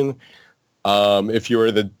machine, if you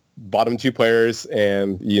were the bottom 2 players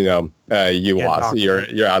and you lost,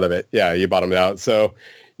 you're out of it. Yeah, you bottomed out. So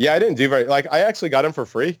yeah, I didn't do I actually got in for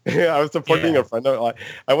free. I was supporting a friend.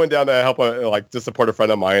 I went down to help to support a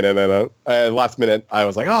friend of mine, and then last minute I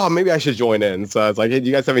was like, oh, maybe I should join in. So I was like, hey, do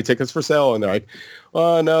you guys have any tickets for sale? And they're like,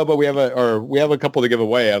 oh no, but we have a couple to give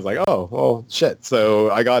away. I was like, oh well, shit.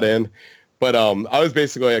 So I got in. But I was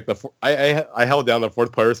basically like I held down the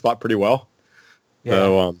 4th player spot pretty well. Yeah.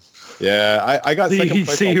 So I got second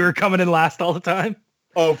place. So you were coming in last all the time?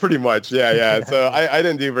 Oh, pretty much. Yeah. So I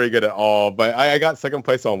didn't do very good at all, but I got second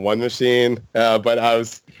place on one machine. But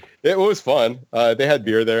it was fun. They had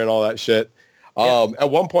beer there and all that shit. At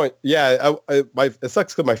one point, it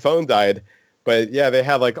sucks because my phone died. But yeah, they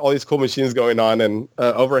had like all these cool machines going on, and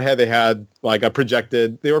overhead they had like a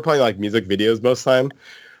projected. They were playing like music videos most of the time.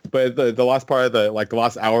 But the last part of the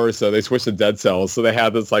last hour or so, they switched to Dead Cells. So they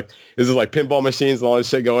had this pinball machines and all this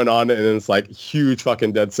shit going on, and it's like huge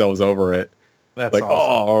fucking Dead Cells over it. That's like,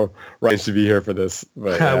 awesome. Oh, Ryan should be here for this.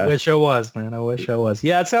 But, I wish I was, man. I wish I was.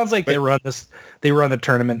 Yeah, it sounds like they run the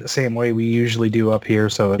tournament the same way we usually do up here.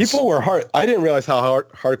 So people were hard. I didn't realize how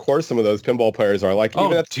hardcore some of those pinball players are. Like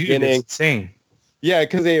even at the beginning, it's insane. Yeah,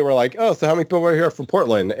 because they were like, oh, so how many people were here from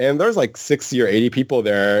Portland? And there's like 60 or 80 people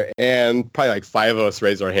there, and probably like 5 of us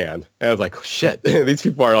raised our hand. And I was like, oh, shit, these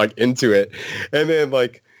people are like into it. And then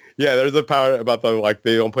there's a power about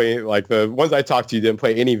they don't play, the ones I talked to didn't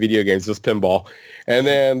play any video games, just pinball. And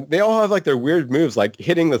then they all have like their weird moves, like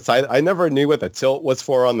hitting the side. I never knew what the tilt was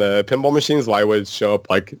for on the pinball machines. Why would show up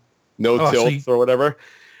like no tilts or whatever.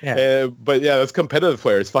 Yeah. But yeah, those competitive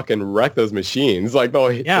players fucking wreck those machines. Like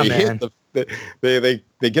they get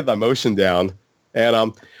the motion down,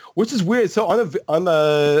 and which is weird. So on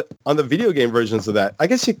the video game versions of that, I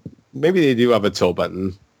guess maybe they do have a tilt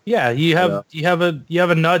button. Yeah, you have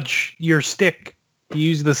a nudge your stick. You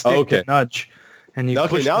use the stick to nudge, and you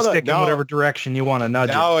push the stick in whatever direction you want to nudge.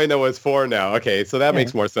 Now I know what it's for. Now, okay, so that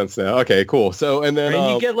makes more sense now. Okay, cool. So and then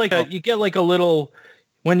you get like a little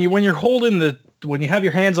when you're holding when you have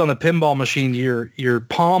your hands on the pinball machine, your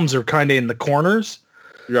palms are kind of in the corners.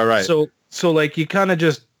 Yeah, right. So like you kind of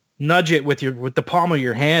just nudge it with the palm of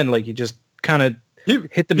your hand, like you just kind of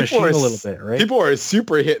hit the machine a little bit, right? People are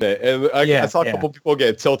super hitting it, and I saw a couple people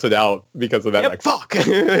get tilted out because of that. Like fuck,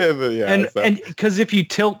 and because if you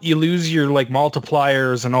tilt, you lose your like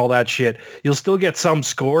multipliers and all that shit. You'll still get some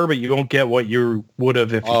score, but you won't get what you would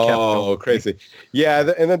have if you kept. Oh, crazy!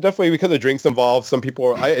 Yeah, and then definitely because of drinks involved, some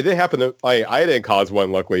people. It didn't happen. I didn't cause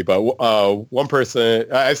one, luckily, but one person.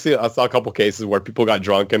 I saw a couple cases where people got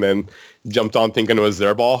drunk and then jumped on thinking it was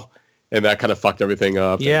their ball. And that kind of fucked everything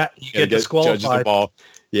up. Yeah, you get disqualified.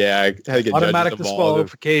 Yeah, I had to get automatic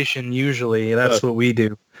disqualification. Usually, that's what we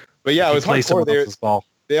do. But yeah, it was hardcore.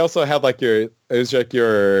 They also have like they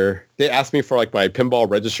asked me for like my pinball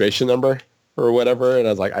registration number or whatever, and I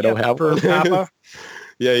was like, I don't have one.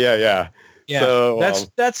 Yeah. So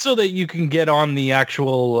that's so that you can get on the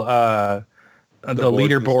actual the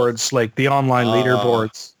leaderboards, like the online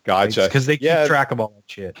leaderboards. Gotcha. Because they keep track of all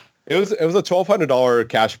that shit. It was a $1,200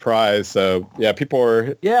 cash prize, so yeah, people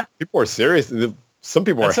were serious. Some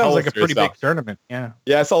people were. Sounds like a pretty big tournament. Yeah.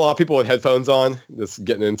 Yeah, I saw a lot of people with headphones on, just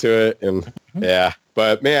getting into it, and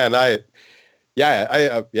But man, I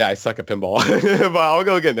suck at pinball, but I'll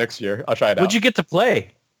go again next year. I'll try it out. What'd you get to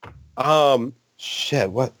play?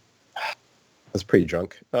 Shit, what? I was pretty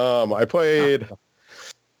drunk. I played.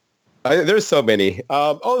 There's so many.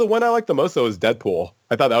 The one I liked the most though was Deadpool.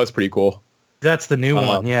 I thought that was pretty cool. That's the new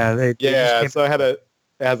one. Yeah. So it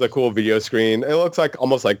has a cool video screen. It looks like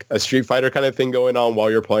almost like a Street Fighter kind of thing going on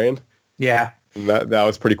while you're playing. Yeah. And that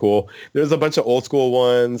was pretty cool. There's a bunch of old school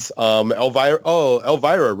ones.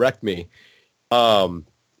 Elvira wrecked me.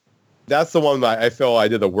 That's the one that I feel I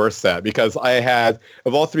did the worst at because I had,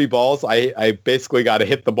 of all three balls, I basically got to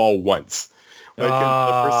hit the ball once. Like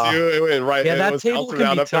the first few, it went right. Yeah, that table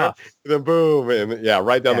can be tough. Then boom, and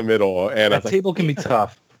right down the middle. And that table can be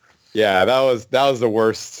tough. Yeah, that was the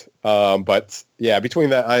worst. But yeah, between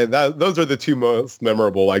those are the two most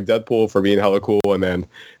memorable, like Deadpool for being hella cool, and then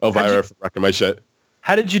Elvira for wrecking my shit.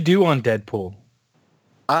 How did you do on Deadpool?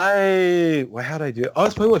 How'd I do? I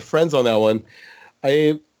was playing with friends on that one.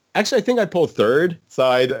 I think I pulled third, so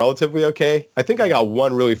I did relatively okay. I think I got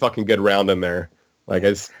one really fucking good round in there. Like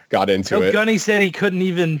I just got into it. Gunny said he couldn't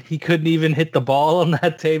even hit the ball on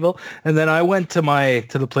that table. And then I went to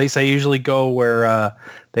the place I usually go where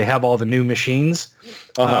they have all the new machines.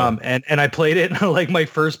 And I played it, and like my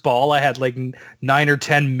first ball, I had like 9 or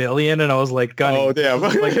 10 million, and I was like, Gunny, oh damn,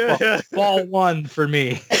 like ball one for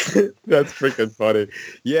me. That's freaking funny.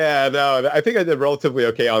 Yeah, no, I think I did relatively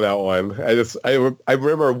okay on that one. I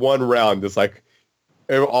remember one round, just like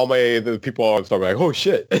all the people I was talking like, oh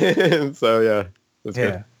shit. So yeah. That's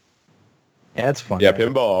good. Yeah, it's fun. Yeah,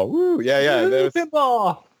 man. Pinball. Woo. Yeah. Woo,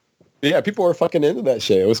 pinball. Yeah, people were fucking into that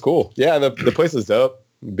shit. It was cool. Yeah, and the place is dope.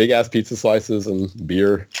 Big ass pizza slices and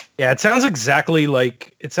beer. Yeah, it sounds exactly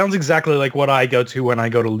like what I go to when I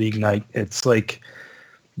go to league night. It's like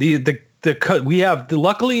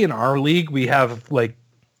luckily in our league we have like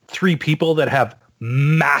 3 people that have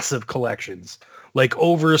massive collections, like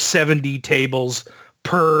over 70 tables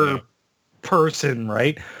per person,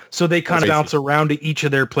 right? So they kind of bounce around to each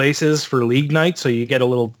of their places for league night, so you get a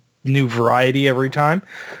little new variety every time,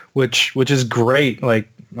 which is great. Like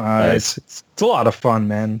nice. It's a lot of fun,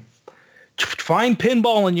 man. Find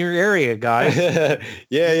pinball in your area, guys.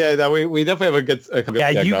 yeah. We definitely have a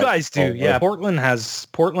good. You guys do. Yeah, Portland has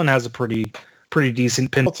a pretty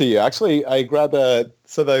decent pinball. To you, actually, I grabbed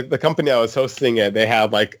the company I was hosting it. They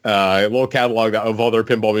have like a little catalog of all their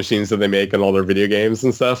pinball machines that they make and all their video games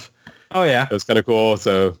and stuff. Oh yeah, it was kind of cool.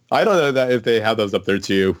 So I don't know that if they have those up there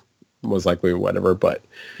too, most likely whatever. But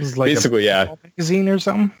like basically, magazine or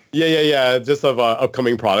something. Yeah. Just of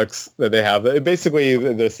upcoming products that they have. Basically,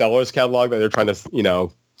 the seller's catalog that they're trying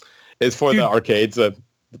to, is for the arcades to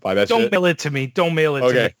buy that. Don't shit. mail it to me. Don't mail it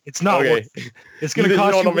to me. It's not worth it. It's going to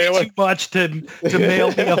cost you way too much to mail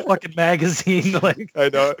me a fucking magazine. Like I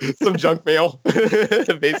know, some junk mail,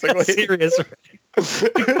 basically. Serious.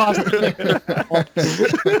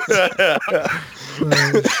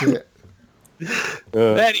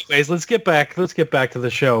 Anyways, let's get back to the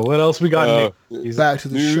show. What else we got? Back to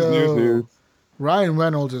the show. News. Ryan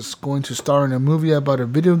Reynolds is going to star in a movie about a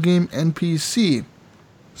video game NPC.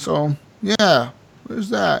 So yeah, there's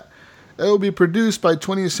that. It will be produced by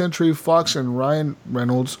 20th Century Fox and Ryan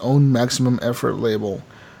Reynolds' own Maximum Effort label.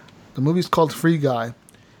 The movie's called Free Guy.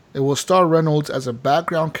 It will star Reynolds as a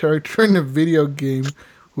background character in a video game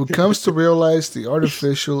who comes to realize the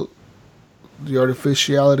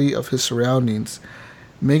artificiality of his surroundings,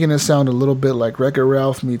 making it sound a little bit like Wreck-It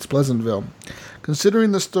Ralph meets Pleasantville.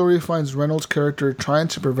 Considering the story finds Reynolds' character trying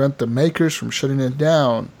to prevent the makers from shutting it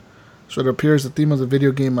down, so it appears the theme of the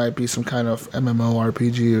video game might be some kind of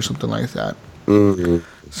MMORPG or something like that.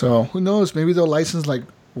 Mm-hmm. So who knows? Maybe they'll license like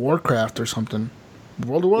Warcraft or something.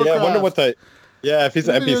 World of Warcraft. Yeah, I wonder what if he's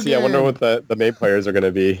an NPC, I wonder what the main players are going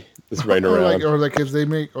to be just running around. Or like if they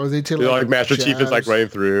make, or they take like Master Chief is like running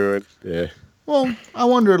through. And, yeah. Well, I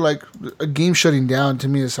wonder, like, a game shutting down, to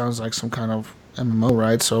me it sounds like some kind of MMO,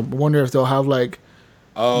 right? So I wonder if they'll have like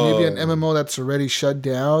maybe an MMO that's already shut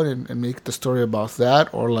down and make the story about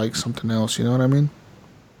that, or like something else. You know what I mean?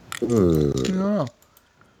 I don't know.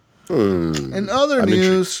 In other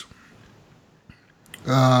news,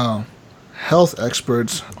 health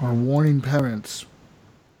experts are warning parents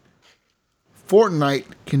Fortnite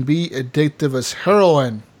can be addictive as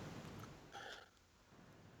heroin.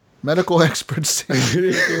 Medical experts say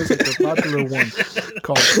there's a popular one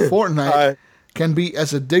called Fortnite can be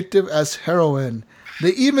as addictive as heroin.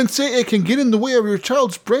 They even say it can get in the way of your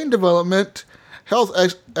child's brain development. Health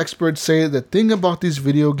experts say the thing about these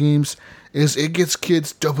video games is it gets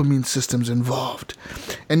kids' dopamine systems involved,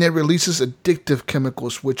 and it releases addictive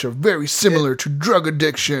chemicals which are very similar to drug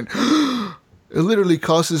addiction. It literally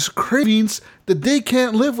causes cravings that they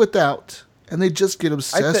can't live without, and they just get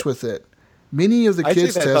obsessed with it. Many of the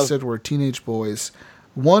kids tested were teenage boys.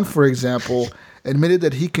 One, for example, admitted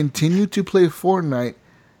that he continued to play Fortnite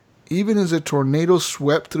even as a tornado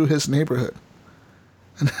swept through his neighborhood.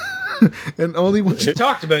 And only when we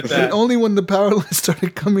talked about that. And only when the power line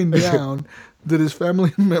started coming down did his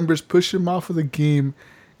family members push him off of the game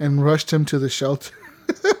and rushed him to the shelter.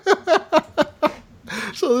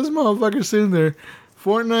 So this motherfucker's sitting there,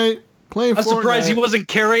 Fortnite, playing Fortnite. I'm surprised he wasn't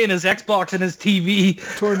carrying his Xbox and his TV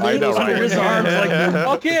tornadoes under his arms. Like,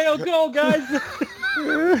 okay, I'll go, guys.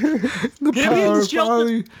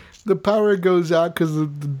 The power goes out because the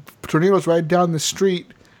tornado's right down the street.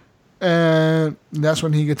 And that's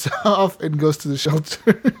when he gets off and goes to the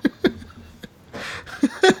shelter.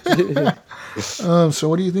 So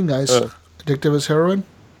what do you think, guys? Addictive as heroin?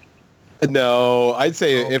 No, I'd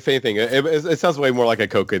say if anything, it sounds way more like a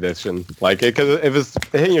coke addiction. Like, because if it's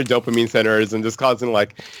hitting your dopamine centers and just causing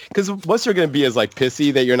because what you're going to be is like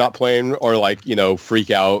pissy that you're not playing, or like,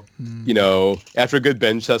 freak out, after a good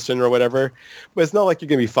binge session or whatever. But it's not like you're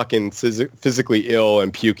going to be fucking physically ill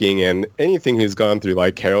and puking. And anything who's gone through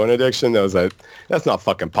like heroin addiction knows that that's not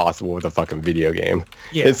fucking possible with a fucking video game.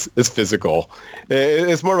 Yeah. It's physical.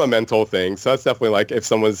 It's more of a mental thing. So that's definitely like if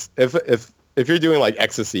someone's if you're doing like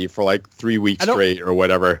ecstasy for like 3 weeks straight or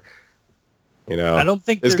whatever, I don't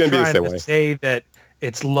think it's they're going to be the same trying to way. say that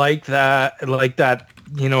it's like that.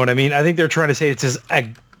 You know what I mean? I think they're trying to say it's as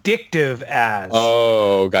addictive as.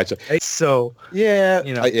 Oh, gotcha. So yeah,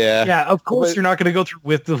 yeah. Of course, you're not going to go through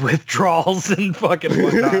with the withdrawals and fucking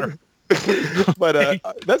whatnot. But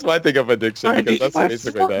that's what I think of addiction, because that's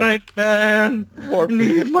basically Fortnite, that. Man. I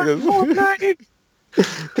need my Fortnite.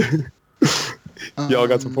 Y'all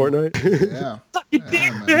got some Fortnite? Yeah. Suck your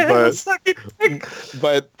dick, man. Suck your dick.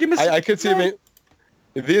 But I could see the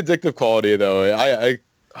addictive quality, though.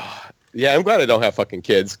 I'm glad I don't have fucking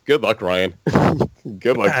kids. Good luck, Ryan.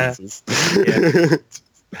 Good luck, Jesus.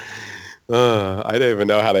 I didn't even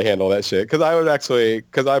know how to handle that shit. Because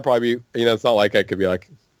I'd probably be, it's not like I could be like,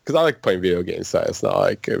 because I like playing video games, so it's not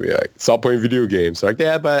like I could be like, stop playing video games. So like,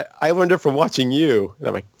 yeah, but I learned it from watching you. And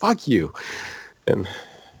I'm like, fuck you. And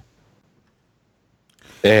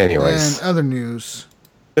anyways. And other news.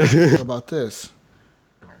 What about this?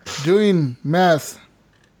 Doing meth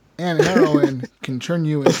and heroin can turn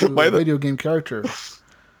you into a video game character.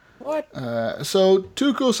 What? So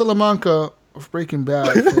Tuco Salamanca of Breaking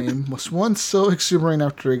Bad fame was once so exuberant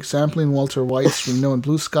after sampling Walter White's renowned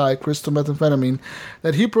Blue Sky crystal methamphetamine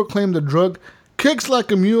that he proclaimed the drug kicks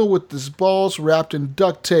like a mule with his balls wrapped in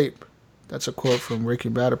duct tape. That's a quote from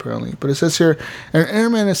Breaking Bad, apparently. But it says here, an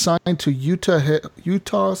airman assigned to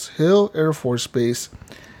Utah's Hill Air Force Base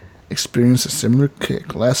experienced a similar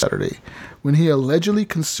kick last Saturday when he allegedly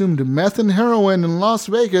consumed meth and heroin in Las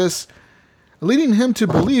Vegas, leading him to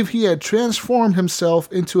believe he had transformed himself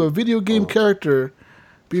into a video game character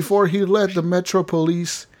before he led the Metro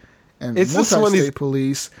Police and multi-state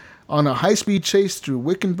police on a high-speed chase through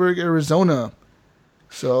Wickenburg, Arizona.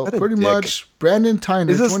 So pretty much, Brandon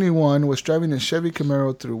Tyner, 21, was driving a Chevy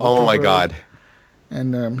Camaro through Wickenburg. Oh my God.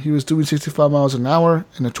 And he was doing 65 miles an hour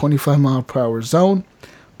in a 25-mile-per-hour zone.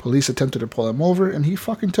 Police attempted to pull him over, and he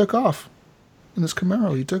fucking took off. In his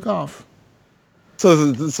Camaro, he took off. So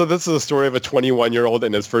this is a story of a 21-year-old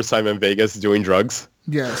in his first time in Vegas doing drugs?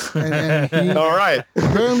 Yes. And he all right.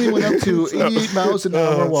 apparently went up to 88 miles an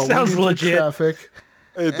hour while waiting for traffic.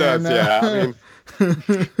 It does, yeah. I mean,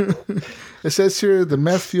 it says here the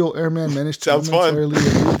meth fuel airman managed to momentarily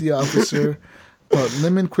elude the officer, but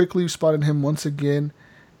Lemon quickly spotted him once again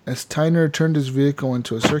as Tyner turned his vehicle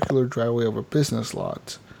into a circular driveway of a business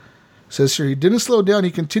lot. It says here he didn't slow down.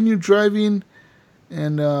 He continued driving,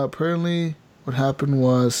 and apparently what happened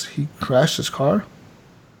was he crashed his car.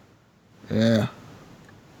 Yeah,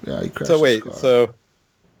 he crashed his car. So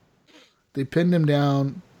they pinned him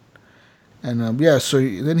down, and so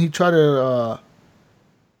then he tried to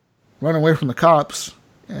run away from the cops,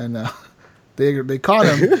 and they caught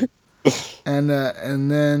him. And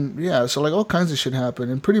then so like all kinds of shit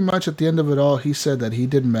happened, and pretty much at the end of it all, he said that he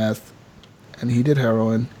did meth and he did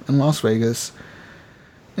heroin in Las Vegas,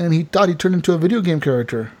 and he thought he turned into a video game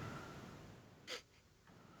character.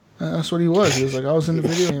 That's what he was. He was like, I was in the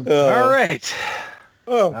video game. All right.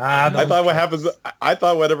 Oh, I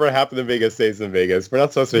thought whatever happened in Vegas stays in Vegas. We're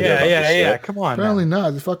not supposed to hear about this shit. Come on. Apparently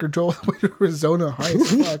not. The fucker drove all the way to Arizona high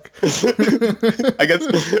as fuck. I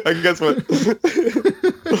guess what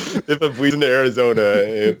if it bleeds into Arizona,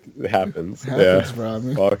 it happens. Happens,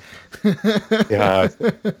 Fuck. Yeah.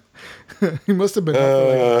 He must have been up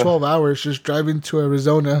for like 12 hours just driving to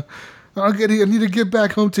Arizona. I need to get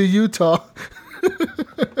back home to Utah.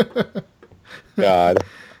 God.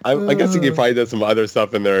 I guess he probably did some other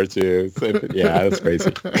stuff in there too. So, yeah, that's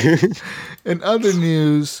crazy. In other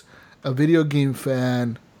news, a video game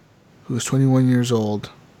fan who was 21 years old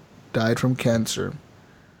died from cancer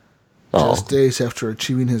just days after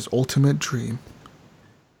achieving his ultimate dream.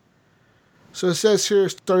 So it says here, it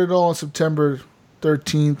started all on September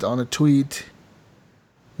 13th on a tweet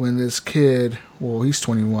when this kid, well, he's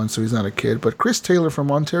 21, so he's not a kid, but Chris Taylor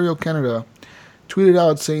from Ontario, Canada, tweeted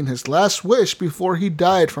out saying his last wish before he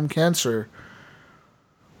died from cancer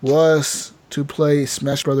was to play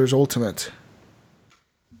Smash Bros. Ultimate.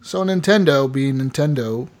 So Nintendo, being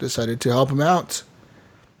Nintendo, decided to help him out.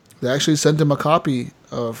 They actually sent him a copy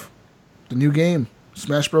of the new game,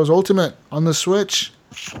 Smash Bros. Ultimate, on the Switch.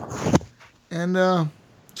 And that's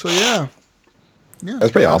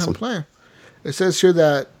pretty awesome. Play. It says here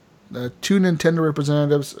that the 2 Nintendo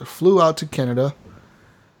representatives flew out to Canada,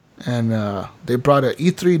 and they brought an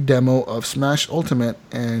E3 demo of Smash Ultimate,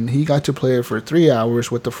 and he got to play it for 3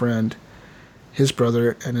 hours with a friend, his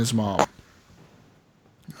brother, and his mom.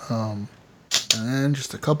 And then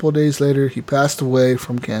just a couple of days later, he passed away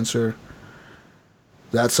from cancer.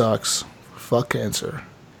 That sucks. Fuck cancer.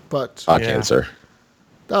 But cancer.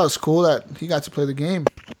 That was cool that he got to play the game.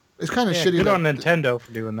 It's kind of shitty. Good on Nintendo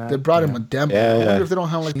for doing that. They brought him a demo. Yeah. I wonder if they don't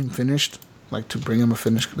have like him finished. Like, to bring him a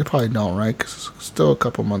finish. They probably don't, right? Because it's still a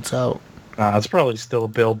couple months out. It's probably still a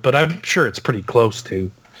build, but I'm sure it's pretty close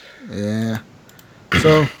to. Yeah.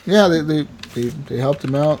 So, yeah, they helped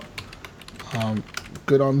him out.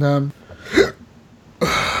 Good on them.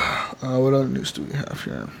 What other news do we have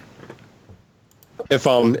here? If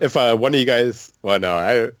one of you guys,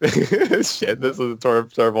 shit, this is a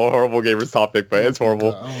terrible, horrible gamers topic, but it's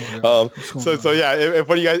horrible. If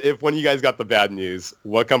one of you guys got the bad news,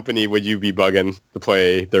 what company would you be bugging to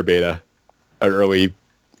play their beta, an early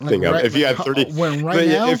thing of? If you had 30,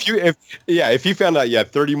 if you found out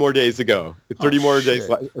 30 more days to go,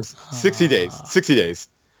 60 days,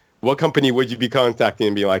 what company would you be contacting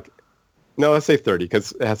and be like, no, let's say 30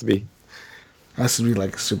 because it has to be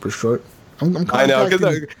like super short. I'm I know.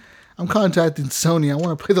 I'm contacting Sony. I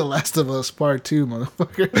want to play The Last of Us Part 2,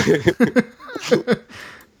 motherfucker.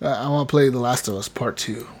 I want to play The Last of Us Part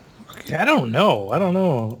 2. Okay. I don't know.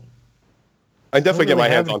 I definitely get my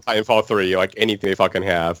hands on Titanfall 3, like anything they fucking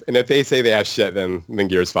have. And if they say they have shit, then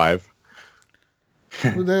Gears 5.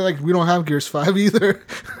 They're like, we don't have Gears 5 either.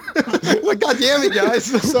 Like, God damn it, guys.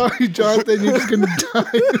 Sorry, Jonathan, you're just going to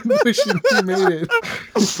die wishing you made it.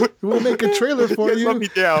 We'll make a trailer for you. Let me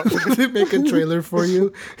down. Make a trailer for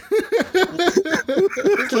you.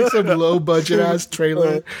 It's like some low-budget-ass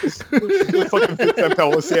trailer. Fucking Vincent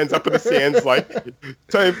Pella stands up in the sands like,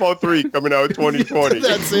 Titanfall 3 coming out in 2020.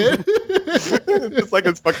 That's it? It's like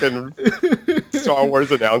a fucking Star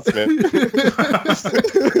Wars announcement.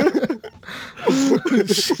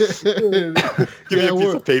 Shit. Give me a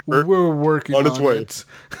piece of paper. We're working on its way.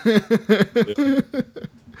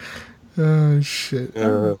 Oh, shit.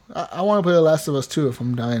 I want to play The Last of Us 2 if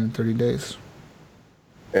I'm dying in 30 days.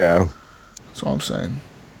 Yeah. That's all I'm saying.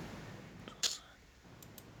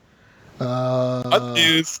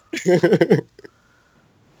 News.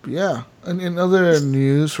 Yeah. And in other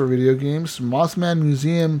news for video games, Mothman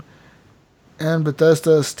Museum and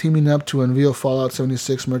Bethesda is teaming up to unveil Fallout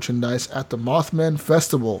 76 merchandise at the Mothman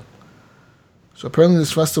Festival. So apparently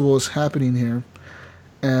this festival is happening here.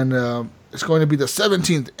 And it's going to be the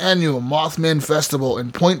 17th annual Mothman Festival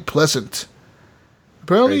in Point Pleasant.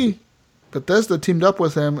 Apparently Bethesda teamed up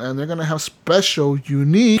with them and they're going to have special,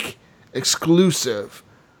 unique, exclusive,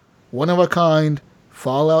 one-of-a-kind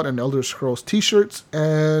Fallout and Elder Scrolls t-shirts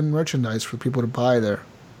and merchandise for people to buy there.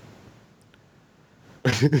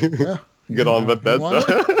 Yeah. Get on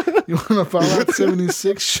Bethesda. You want a Fallout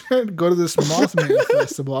 76 shirt? Go to this Mothman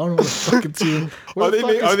festival. I don't know what the fuck it's in. Are they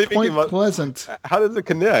making Pleasant? How does it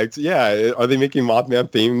connect? Yeah, are they making Mothman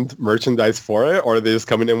themed merchandise for it, or are they just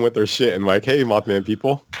coming in with their shit and like, hey, Mothman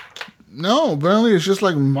people? No, apparently it's just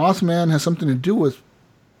like Mothman has something to do with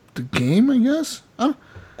the game, I guess.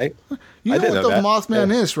 You know what the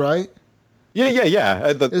Mothman is, right? Yeah.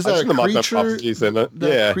 Is that a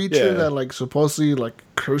creature that like supposedly like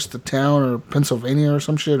cursed the town or Pennsylvania or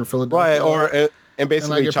some shit or Philadelphia? Right, and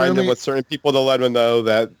basically like, chimed in with certain people to let them know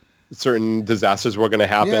that certain disasters were going to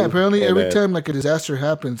happen. Yeah, apparently every time like a disaster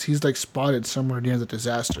happens, he's like spotted somewhere near the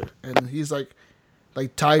disaster, and he's like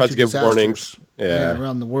tied to disasters. Warnings. Yeah,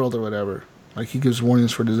 around the world or whatever. Like he gives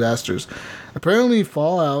warnings for disasters. Apparently,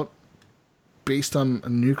 Fallout, based on a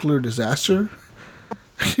nuclear disaster.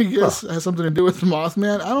 I guess has something to do with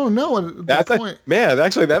Mothman. I don't know at that point. Man,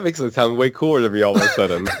 actually, that makes it sound way cooler to me all of a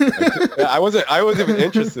sudden. I wasn't even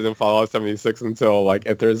interested in Fallout 76 until like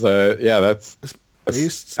if there's that's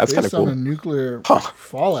based kind of cool. On a nuclear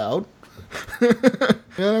fallout. You know what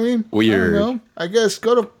I mean? Weird. I don't know. I guess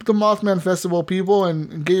go to the Mothman Festival, people,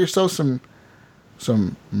 and get yourself some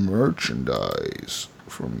merchandise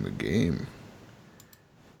from the game.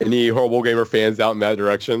 Any Horrible Gamer fans out in that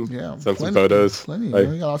direction? Yeah. Send some photos. Plenty. Like,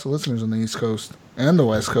 we got lots of listeners on the East Coast and the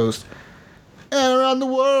West Coast and around the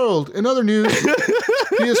world. In other news,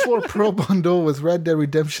 PS4 Pro bundle with Red Dead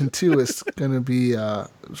Redemption 2 is going to be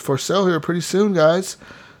for sale here pretty soon, guys.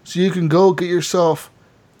 So you can go get yourself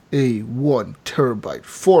a 1 terabyte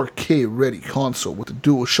 4K ready console with a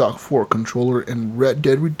DualShock 4 controller and Red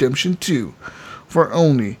Dead Redemption 2 for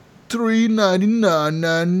only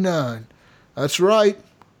 $399.99. That's right.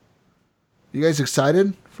 You guys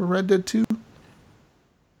excited for Red Dead 2?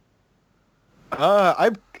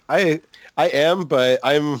 I am, but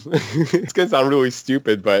I'm. It's gonna sound really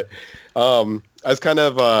stupid, but I was kind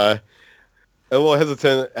of a little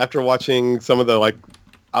hesitant after watching some of the I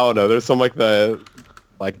don't know. There's some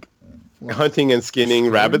hunting and skinning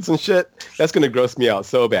rabbits and shit. That's gonna gross me out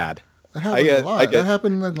so bad. That happened a lot. That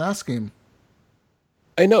happened in the last game.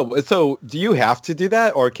 I know. So, do you have to do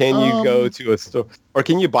that, or can you go to a store, or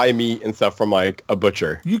can you buy meat and stuff from like a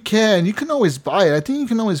butcher? You can. You can always buy it. I think you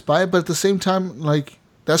can always buy it, but at the same time, like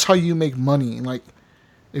that's how you make money. Like,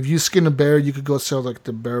 if you skin a bear, you could go sell like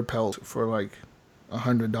the bear pelt for like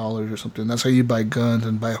 $100 or something. That's how you buy guns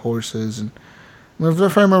and buy horses. And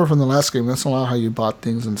if I remember from the last game, that's a lot how you bought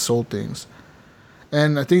things and sold things.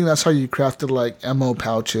 And I think that's how you crafted like ammo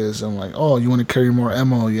pouches and like, oh, you want to carry more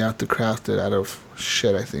ammo, you have to craft it out of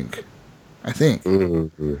shit. I think.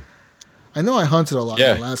 Mm-hmm. I know I hunted a lot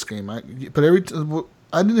in the last game, but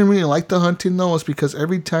I didn't really like the hunting though. It's because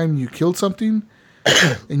every time you killed something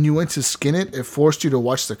and you went to skin it, it forced you to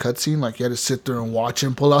watch the cutscene. Like you had to sit there and watch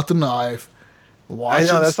him pull out the knife. I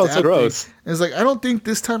know that sounds so gross. And it's like I don't think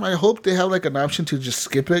this time. I hope they have like an option to just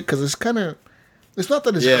skip it because it's kind of. It's not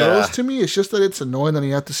that it's gross to me. It's just that it's annoying that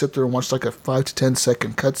you have to sit there and watch like a 5 to 10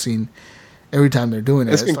 second cutscene every time they're doing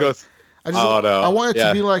it. I want it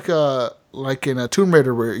to be like in a Tomb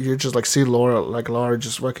Raider where you just like see Lara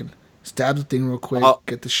just fucking stab the thing real quick,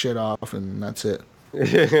 get the shit off, and that's it.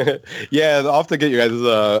 Yeah, I'll have to get you guys'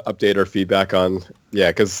 update or feedback on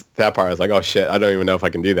because that part I was like, oh shit, I don't even know if I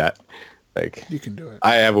can do that. Like you can do it.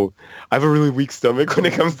 I have a really weak stomach when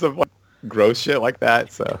it comes to like, gross shit like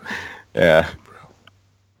that. So yeah.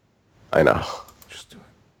 I know. Just do it.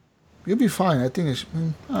 You'll be fine. I think it's.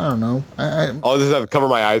 I don't know. I'll just have to cover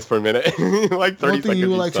my eyes for a minute. Like 30 seconds. One thing you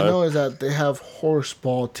would like to know is that they have horse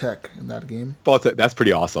ball tech in that game. That's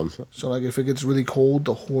pretty awesome. So like if it gets really cold,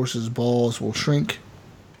 the horse's balls will shrink.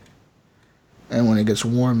 And when it gets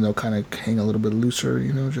warm, they'll kind of hang a little bit looser.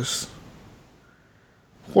 You know, just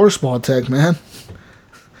horse ball tech, man.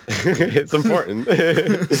 It's important.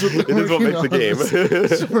 It is what makes the game.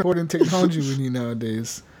 It's important technology we need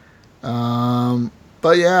nowadays.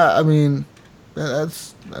 But yeah, I mean,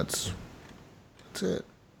 that's it.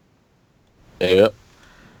 Yep.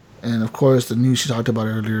 And of course, the news you talked about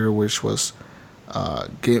earlier, which was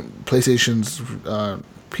PlayStation's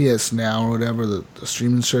PS Now or whatever, the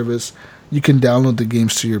streaming service. You can download the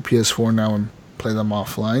games to your PS4 now and play them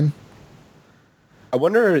offline. I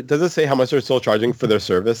wonder, does it say how much they're still charging for their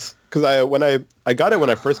service? Because I got it when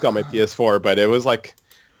I first got my PS4, but it was like.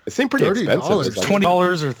 It seemed pretty expensive. It's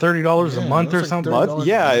 $20 or $30 a month or something.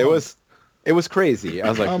 Yeah, it was crazy. I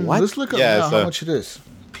was like, what? Let's look up now how much it is.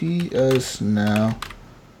 PS Now.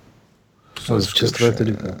 I was just about to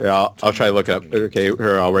do that. Yeah, I'll try to look it up. Okay,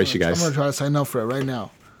 here, I'll race you guys. I'm going to try to sign up for it right now.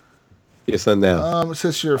 PSN Now. It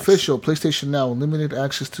says your official PlayStation Now limited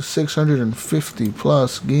access to 650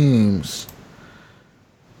 plus games.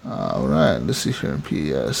 All right, let's see here in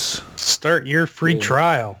PS. Start your free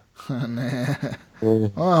trial.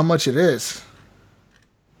 Oh, how much it is?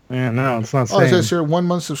 Yeah, no, it's not Oh, it saying. says here 1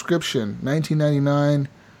 month subscription, $19.99,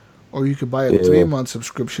 or you could buy a 3 month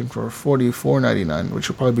subscription for $44.99, which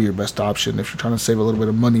will probably be your best option if you're trying to save a little bit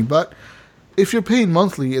of money. But if you're paying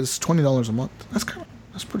monthly, it's $20 a month. That's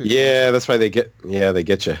pretty. Yeah, that's why they get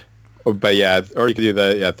you. But yeah, or you could do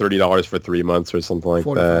the $30 for 3 months or something like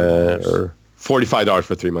that, or $45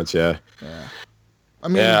 for 3 months. Yeah. I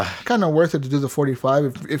mean, kind of worth it to do the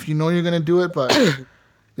 45 if you know you're gonna do it, but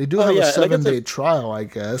they do have a 7-day trial, I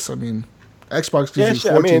guess. I mean, Xbox gives you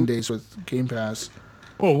 14 days with Game Pass.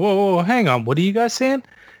 Whoa, hang on. What are you guys saying?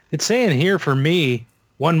 It's saying here for me,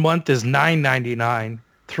 1 month is $9.99,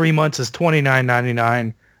 3 months is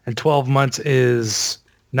 $29.99, and 12 months is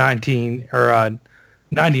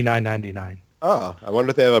 $99.99. Oh, I wonder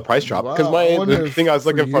if they have a price drop. Because the thing I was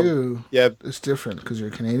looking for, it's different because you're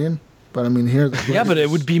Canadian. But I mean, here, but it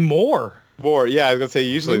would be more. More, yeah. I was gonna say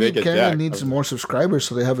usually they get Canada needs more subscribers,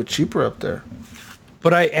 so they have it cheaper up there.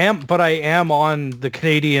 But I am on the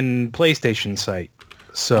Canadian PlayStation site.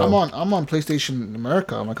 So I'm on PlayStation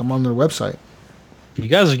America. I'm on their website. You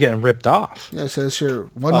guys are getting ripped off. Yeah, it says here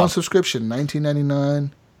 1 month subscription,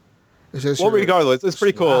 $19.99. It says regardless, it's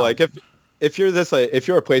pretty cool. Like if you're if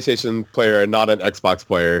you're a PlayStation player and not an Xbox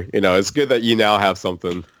player, it's good that you now have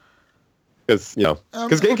something. Because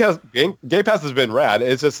Game Pass has been rad.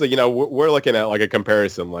 It's just we're looking at like a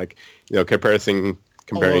comparison,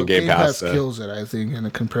 comparing Game Pass kills it, I think, in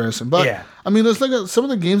a comparison. But I mean, let's look at some of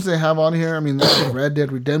the games they have on here. I mean, there's Red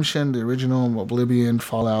Dead Redemption, the original, Oblivion,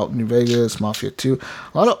 Fallout New Vegas, Mafia 2.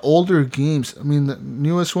 A lot of older games. I mean, the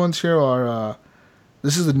newest ones here are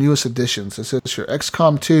this is the newest editions. It says here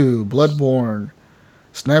XCOM 2, Bloodborne,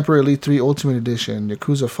 Sniper Elite 3 Ultimate Edition,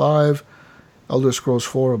 Yakuza 5, Elder Scrolls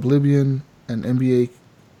 4 Oblivion, and NBA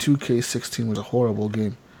 2K16 was a horrible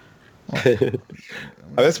game.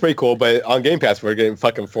 That's pretty cool, but on Game Pass we're getting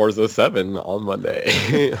fucking Forza 7 on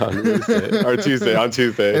Monday. on Tuesday.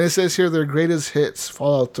 And it says here their greatest hits: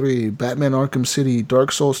 Fallout 3, Batman Arkham City,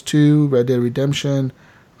 Dark Souls 2, Red Dead Redemption,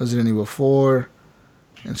 Resident Evil 4,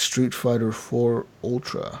 and Street Fighter 4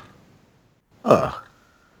 Ultra. I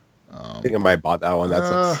think I might have bought that one.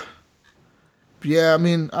 That's yeah, I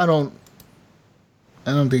mean, I don't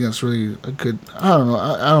think it's really a good. I don't know.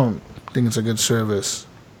 I don't think it's a good service.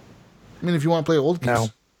 I mean, if you want to play old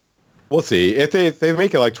games, we'll see. If they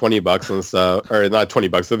make it like $20 and stuff, or not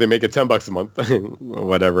 $20, so they make it $10 a month,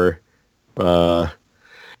 whatever.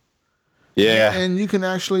 Yeah. And you can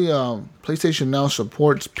actually PlayStation Now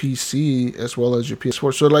supports PC as well as your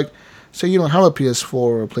PS4. So like, say you don't have a PS4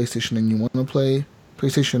 or a PlayStation and you want to play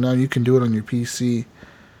PlayStation Now, you can do it on your PC. It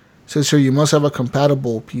says here you must have a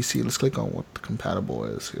compatible PC. Let's click on what the compatible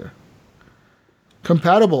is here.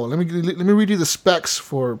 Compatible. Let me read you the specs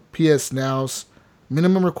for PS Now's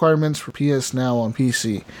minimum requirements for PS Now on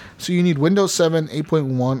PC. So you need Windows 7,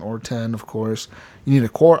 8.1 or 10, of course. You need a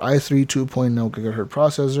Core i3 2.0 GHz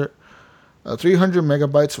processor, 300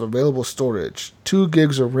 megabytes of available storage, 2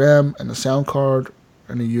 gigs of RAM, and a sound card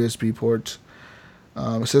and a USB port.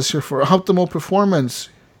 It says here for optimal performance,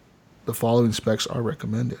 the following specs are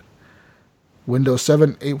recommended: Windows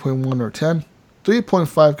 7, 8.1 or 10,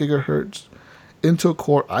 3.5 gigahertz, Intel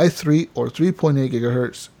Core i3 or 3.8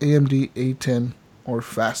 gigahertz, AMD A10 or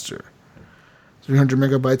faster, 300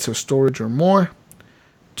 megabytes of storage or more,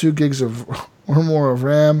 2 gigs of or more of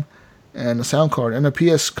RAM, and a sound card, and a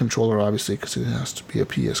PS controller, obviously, because it has to be a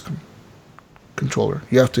PS controller.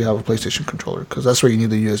 You have to have a PlayStation controller, because that's where you need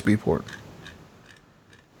the USB port.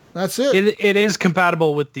 That's it. It is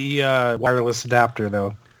compatible with the wireless adapter,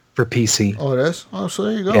 though, for PC. Oh, it is? Oh, so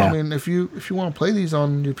there you go. Yeah. I mean, if you want to play these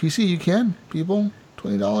on your PC, you can, people.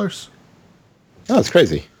 $20. Oh, that's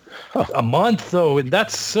crazy. Huh. A month, though, and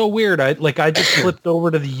that's so weird. I just flipped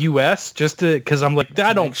over to the US just to, because I'm like,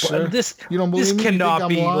 I don't, sure. This, you don't believe this me? cannot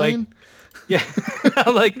be lying? Like, yeah,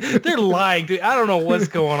 like they're lying, dude. I don't know what's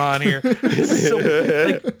going on here. So,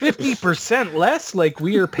 like 50% less. Like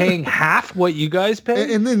we are paying half what you guys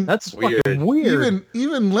pay, and then that's fucking weird.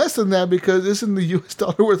 Even less than that, because isn't the US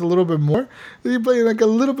dollar worth a little bit more? You're paying like a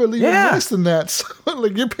little bit less than that. So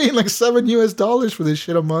like you're paying like $7 US for this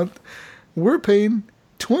shit a month. We're paying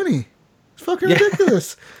 $20. It's fucking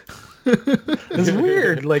ridiculous. It's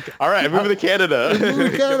weird. Like, all right, moving to Canada.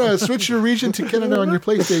 Move to Canada. Switch your region to Canada on your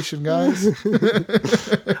PlayStation, guys.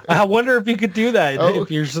 I wonder if you could do that. If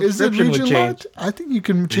your subscription would change. Locked? I think you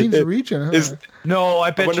can change the region. Huh? No,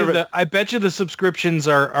 I bet you the subscriptions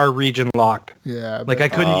are region locked. Yeah. Like I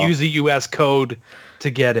couldn't use a US code to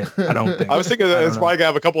get it. I don't think. I was thinking that it's probably gonna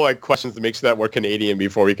have a couple like questions to make sure that we're Canadian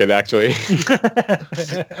before we could actually.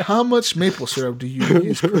 How much maple syrup do you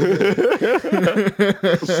use?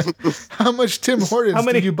 How much Tim Hortons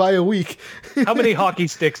do you buy a week? How many hockey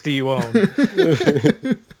sticks do you own?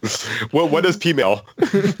 What is P-mail?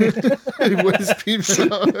 What is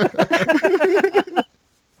P-mail?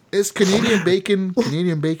 Is Canadian bacon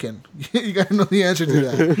Canadian bacon? You gotta know the answer to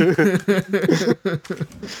that.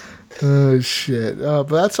 Oh shit! But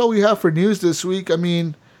that's all we have for news this week. I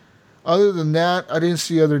mean, other than that, I didn't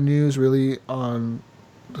see other news really on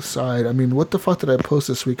the side. I mean, what the fuck did I post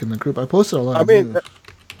this week in the group? I posted a lot. I mean,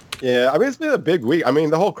 it's been a big week. I mean,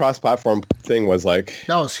 the whole cross-platform thing was like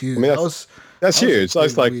that was huge. I mean, that's huge.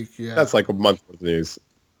 That's like week, yeah. That's like a month worth of news.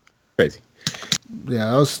 Crazy.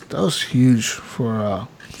 Yeah, that was huge for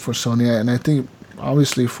Sony, and I think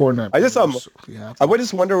obviously Fortnite. I would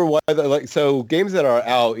just wonder why so games that are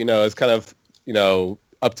out, it's kind of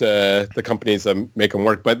up to the companies to make them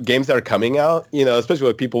work, but games that are coming out, especially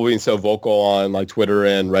with people being so vocal on like Twitter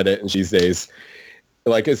and Reddit and these days,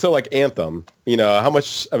 like it's so like Anthem, how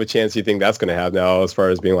much of a chance do you think that's going to have now as far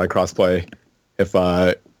as being like crossplay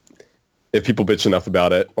if people bitch enough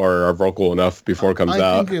about it or are vocal enough before it comes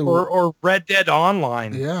out. Or Red Dead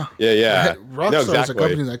Online. Yeah. Yeah. Rockstar is a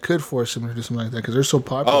company that could force them to do something like that because they're so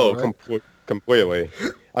popular. Oh, right? Completely.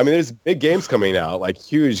 I mean, there's big games coming out, like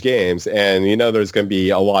huge games, and there's going to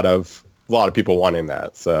be a lot of people wanting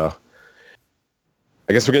that. So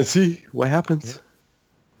I guess we're going to see what happens.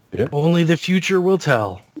 Yeah. Only the future will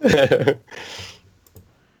tell.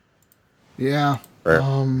 Yeah.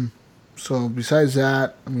 So besides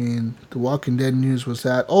that, I mean, the Walking Dead news was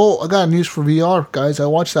that. Oh, I got news for VR, guys. I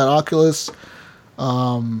watched that Oculus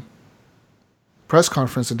press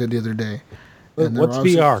conference I did the other day. And what's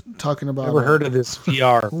VR? Talking about. Never heard of this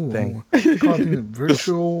VR thing. Called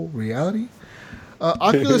virtual reality.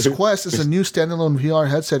 Oculus Quest is a new standalone VR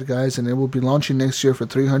headset, guys, and it will be launching next year for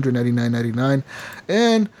 $399.99.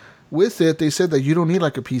 And with it, they said that you don't need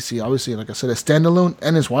like a PC. Obviously, like I said, it's standalone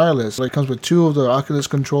and it's wireless. Like it comes with 2 of the Oculus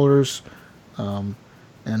controllers, and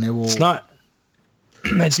it will.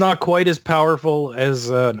 It's not quite as powerful as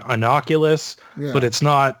an Oculus, but it's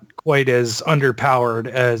not quite as underpowered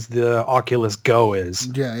as the Oculus Go is.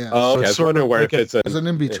 Yeah. Oh, okay. So it's sort of where it fits in. It's an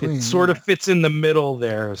in between. It sort of fits in the middle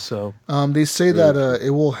there. So they say that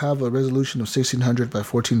it will have a resolution of 1600 by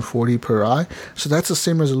 1440 per eye. So that's the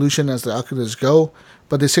same resolution as the Oculus Go.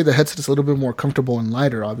 But they say the headset is a little bit more comfortable and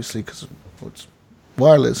lighter, obviously, because it's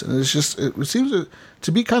wireless. And it's just, it seems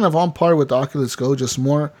to be kind of on par with the Oculus Go, just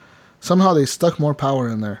more, somehow they stuck more power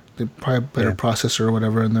in there. They probably have a better processor or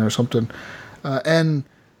whatever in there or something. And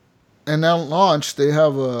now launch, they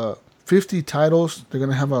have 50 titles. They're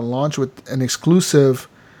going to have a launch with an exclusive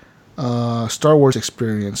Star Wars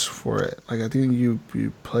experience for it. Like I think you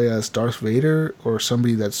play as Darth Vader or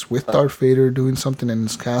somebody that's with Darth Vader doing something in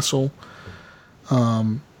his castle.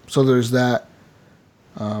 So there's that.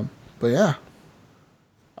 But yeah,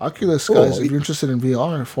 Oculus, guys, if you're interested in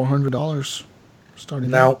VR, $400 starting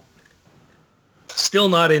now. Still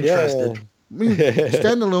not interested. I mean,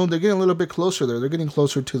 standalone, they're getting a little bit closer there. They're getting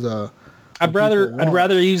closer to the. I'd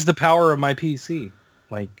rather use the power of my PC.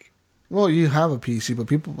 Like, well, you have a PC,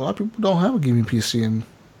 but a lot of people don't have a gaming PC, and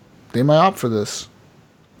they might opt for this.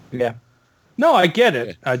 Yeah. No, I get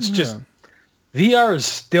it. It's just VR is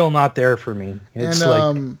still not there for me. It's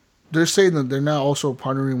they're saying that they're now also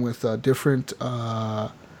partnering with different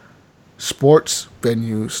sports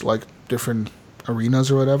venues, like different arenas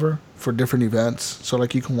or whatever, for different events. So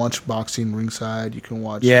like you can watch boxing ringside, you can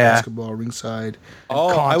watch basketball ringside.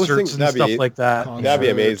 Oh, I was thinking and stuff like that. That'd be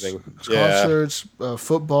amazing. Concerts,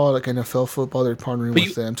 football, like NFL football, they're partnering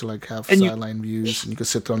with them to like have sideline views, and you can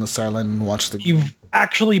sit there on the sideline and watch the game. You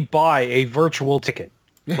actually buy a virtual ticket.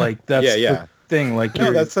 Like that's the thing. Like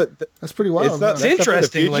that's pretty wild. It's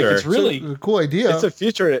interesting. Like it's really a cool idea. It's a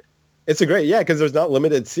future. It's a great, because there's not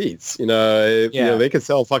limited seats. They could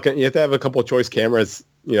sell fucking. You have to have a couple of choice cameras,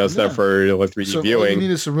 stuff for 3D viewing. All you need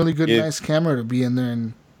is a really good, nice camera to be in there,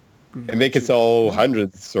 and they could sell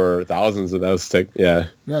hundreds or thousands of those tickets. Yeah,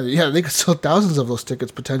 they could sell thousands of those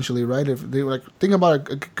tickets potentially, right? If they think about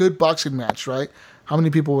a good boxing match, right? How many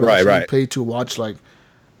people would actually pay to watch like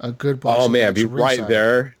a good boxing match? Oh man, be right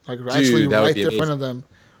there, like actually right there in front of them,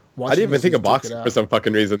 I didn't even think of boxing for some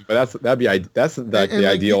fucking reason, but that's the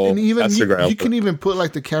ideal and even Instagram. You can even put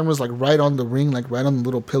like the cameras like right on the ring, like right on the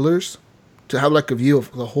little pillars, to have like a view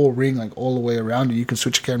of the whole ring, like all the way around. You can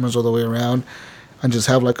switch cameras all the way around, and just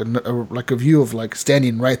have like a view of like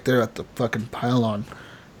standing right there at the fucking pylon,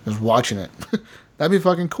 just watching it. That'd be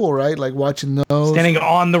fucking cool, right? Like watching those. Standing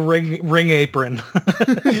on the ring apron.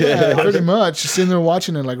 Yeah, pretty much. Just sitting there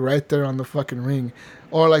watching it, like right there on the fucking ring.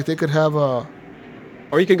 Or like they could have a...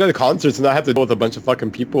 Or you can go to concerts and not have to deal with a bunch of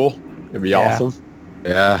fucking people. It'd be awesome.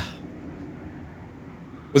 Yeah.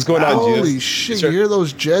 What's going on, Jesus? Holy shit, you hear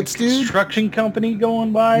those jets, dude? Construction company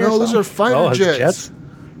going by? No, those are fighter jets.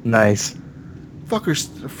 Nice.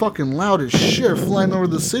 Fuckers are fucking loud as shit flying over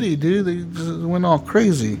the city, dude. They just went all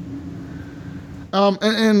crazy.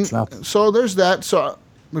 And so there's that. So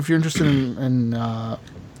if you're interested in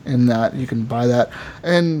that, you can buy that.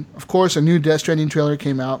 And of course, a new Death Stranding trailer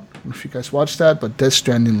came out. I don't know if you guys watched that, but Death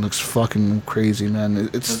Stranding looks fucking crazy, man.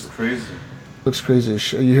 That's crazy. Looks crazy as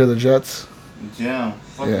shit. You hear the jets? Yeah.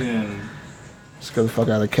 Fucking. Yeah. Just got the fuck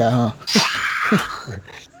out of the cat, huh?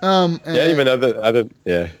 Even other.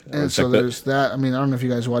 Yeah. And so there's that. I mean, I don't know if you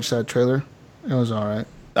guys watched that trailer. It was all right.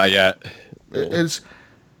 Not yet.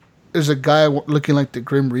 There's a guy looking like the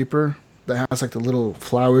Grim Reaper that has like the little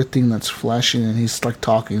flower thing that's flashing, and he's like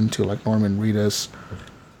talking to like Norman Reedus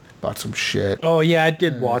about some shit. Oh yeah, I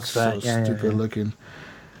did watch that. So stupid looking.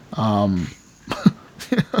 And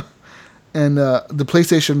the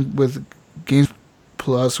PlayStation with Games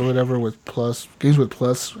Plus or whatever Games with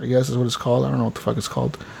Plus, I guess is what it's called. I don't know what the fuck it's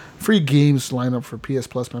called. Free games lineup for PS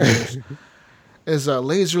Plus members is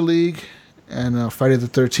Laser League and Friday the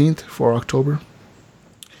 13th for October.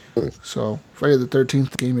 So Friday the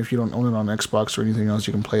 13th game, if you don't own it on Xbox or anything else,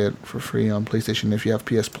 you can play it for free on PlayStation if you have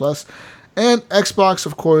PS Plus. And Xbox,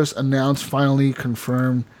 of course, finally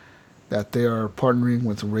confirmed that they are partnering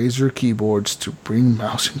with Razer keyboards to bring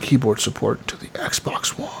mouse and keyboard support to the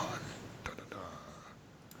Xbox One.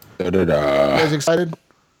 You guys excited?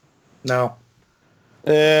 No.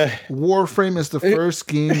 Warframe is the first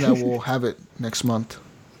game that will have it next month.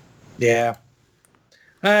 Yeah.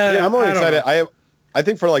 I'm only excited. I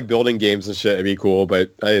think for like building games and shit, it'd be cool,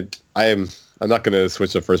 but I'm not gonna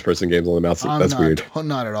switch to first person games on the mouse. That's weird.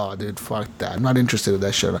 Not at all, dude. Fuck that. I'm not interested in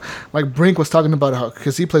that shit. Like Brink was talking about how,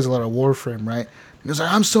 because he plays a lot of Warframe, right? He was like,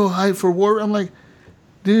 I'm so hyped for War. I'm like,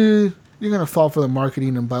 dude, you're gonna fall for the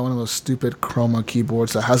marketing and buy one of those stupid Chroma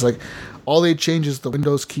keyboards that has like all they change is the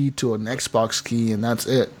Windows key to an Xbox key, and that's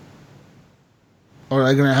it. Or are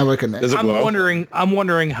they gonna have like an? I'm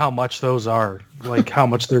wondering how much those are, like how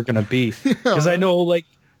much they're gonna be, because I know like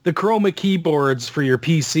the Chroma keyboards for your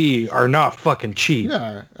PC are not fucking cheap.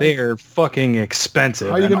 Yeah, they are fucking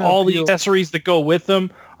expensive, and all the accessories that go with them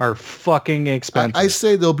are fucking expensive. I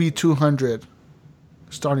say they'll be $200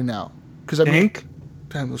 starting out, because I think.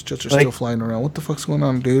 Damn, those jets are still flying around. What the fuck's going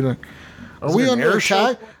on, dude? Like, are we under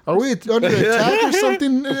attack? Are we under attack or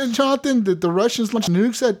something, Jonathan? Did the Russians launch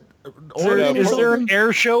nukes at? Is there an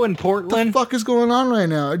air show in Portland? What the fuck is going on right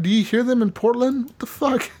now? Do you hear them in Portland? What the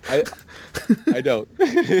fuck? I don't.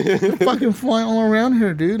 They're fucking flying all around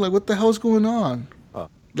here, dude. Like, what the hell's going on?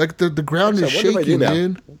 Like, the ground is shaking,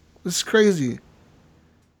 dude. This is crazy.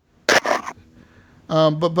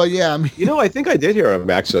 But yeah, I mean... I think I did hear them,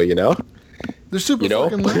 actually, They're super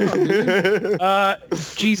fucking loud, dude.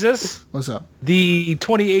 Jesus. What's up? The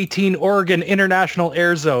 2018 Oregon International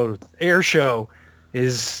Air Show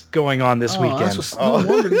is going on this weekend. No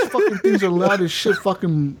wonder these fucking things are loud as shit.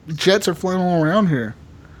 Fucking jets are flying all around here.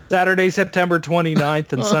 Saturday, September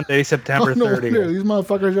 29th and Sunday, September 30th. These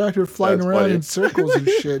motherfuckers are out here flying around in circles and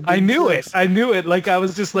shit. Dude. I knew it. Like, I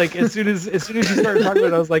was just like, as soon as you started talking about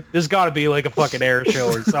it, I was like, there's got to be like a fucking air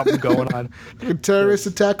show or something going on. A terrorist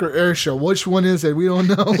attack or air show. Which one is it? We don't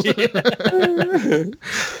know.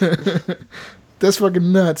 That's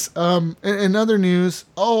fucking nuts. In other news,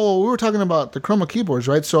 we were talking about the Chroma keyboards,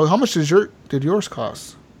 right? So how much did yours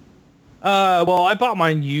cost? Well, I bought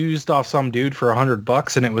mine used off some dude for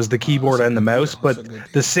 $100, and it was the keyboard and the mouse. But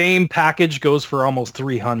the same package goes for almost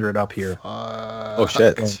 $300 up here. Oh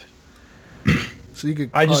shit! So you could.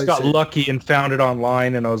 I just got lucky and found it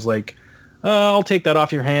online, and I was like, "I'll take that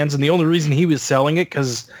off your hands." And the only reason he was selling it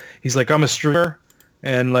because he's like, "I'm a streamer."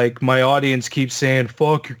 And, like, my audience keeps saying,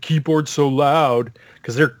 fuck, your keyboard's so loud.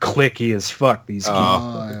 Because they're clicky as fuck, these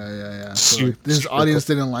keyboards. Yeah. So, like, his audience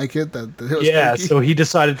didn't like it? That it was clicky? So he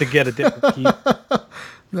decided to get a different key.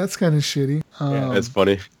 That's kind of shitty. That's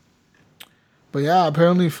funny. But yeah,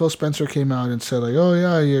 apparently Phil Spencer came out and said like, "Oh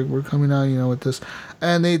yeah, we're coming out, with this."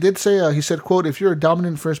 And they did say, he said, "quote If you're a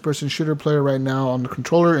dominant first-person shooter player right now on the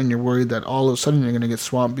controller, and you're worried that all of a sudden you're going to get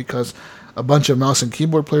swamped because a bunch of mouse and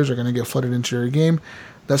keyboard players are going to get flooded into your game,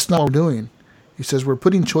 that's not what we're doing." He says, "We're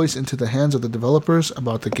putting choice into the hands of the developers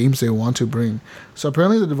about the games they want to bring." So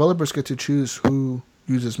apparently the developers get to choose who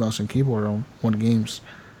uses mouse and keyboard on what games.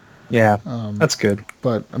 Yeah, that's good.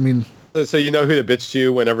 But I mean. So you know who to bitch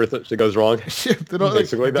to whenever it goes wrong? They don't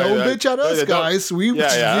bitch at us, guys. We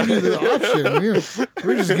just give you the option.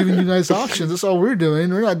 We're just giving you guys options. That's all we're doing.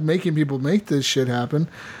 We're not making people make this shit happen.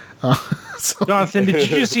 Jonathan, did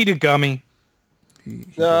you just eat a gummy?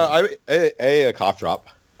 No, I ate a cough drop.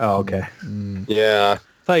 Oh, okay. Yeah.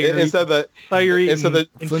 Instead you're eating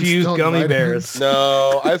infused gummy bears.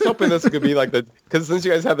 No, I was hoping this could be like because since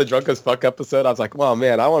you guys had the drunk as fuck episode, I was like, well,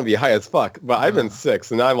 man, I want to be high as fuck. But I've been sick,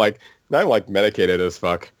 so now I'm medicated as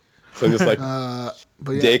fuck. So I'm just like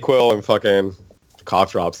Dayquil and fucking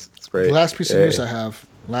cough drops. It's great. The last piece of news I have,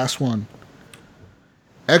 last one.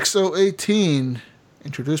 XO18,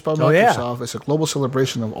 introduced by Microsoft, is a global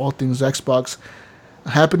celebration of all things Xbox,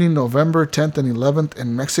 happening November 10th and 11th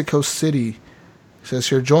in Mexico City. It says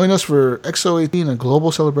here, join us for XO18, a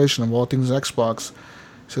global celebration of all things Xbox.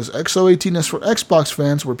 It says XO18 is for Xbox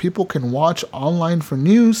fans, where people can watch online for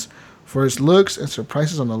news, first looks, and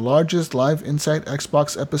surprises on the largest live Inside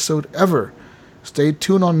Xbox episode ever. Stay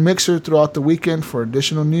tuned on Mixer throughout the weekend for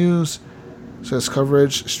additional news. It says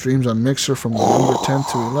coverage streams on Mixer from November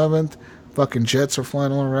 10th to 11th. Fucking jets are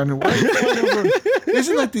flying all around here.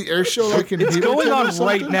 Isn't like the air show like in It's going on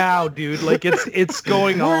right now, dude. Like it's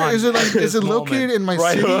going on. Is it like is it located in my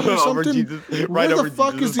city or something? Where the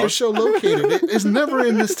fuck is the show located? It's never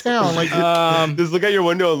in this town. Like just look at your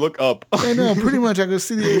window and look up. I know, pretty much I can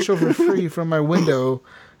see the air show for free from my window.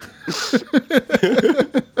 This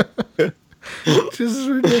is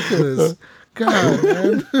ridiculous. God,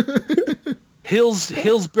 man.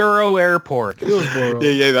 Hillsboro Airport. Hillsboro.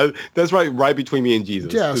 Yeah, that's right between me and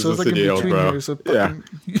Jesus. Yeah, so it's like in between here. So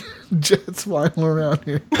jets flying around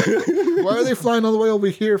here. Why are they flying all the way over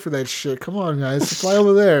here for that shit? Come on, guys, fly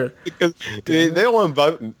over there. Because they don't want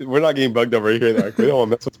we're not getting bugged over here. Like, we don't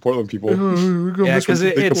want to mess with Portland people. Yeah, because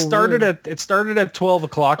it started at 12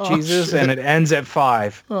 o'clock, Jesus, and it ends at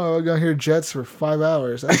 5. Oh, I got here jets for 5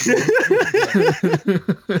 hours.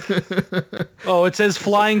 Oh, it says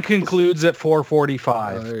flying concludes at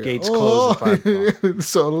 4:45. Gates close at 5 o'clock.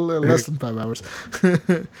 So less than 5 hours.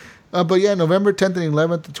 But yeah, November 10th and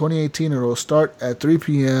 11th of 2018, it will start at 3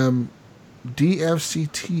 p.m.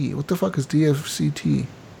 DFCT. What the fuck is DFCT?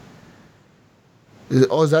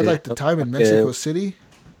 Is that like the time in Mexico City?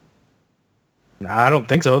 I don't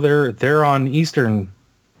think so. They're on Eastern.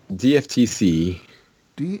 DFTC.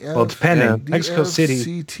 Well, it's pending. Mexico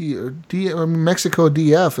City. DFCT or Mexico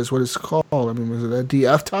DF is what it's called. I mean, was it that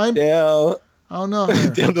DF time? Yeah. I don't know.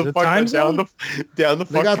 Down the time zone? Down the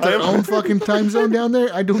They got their own fucking time zone down there?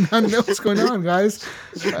 I do not know what's going on, guys.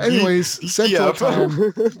 Anyways, Central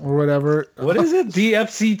Time or whatever. What is it?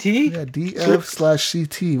 DFCT? Yeah,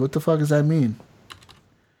 DF/CT. What the fuck does that mean?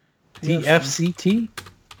 DFCT?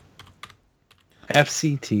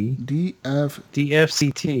 FCT?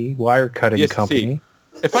 DFCT, Wire Cutting DFCT. Company.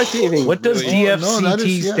 If I see anything, What does really,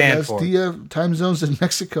 DFCT stand for? DF time zones in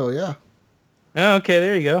Mexico, yeah. Oh, okay,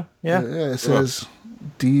 there you go. Yeah. It says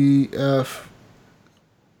DF.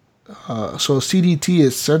 So CDT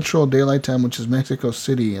is Central Daylight Time, which is Mexico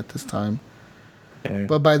City at this time. Okay.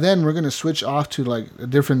 But by then we're gonna switch off to like a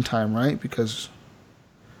different time, right? Because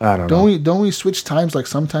I don't know. don't we switch times like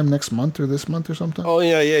sometime next month or this month or something? Oh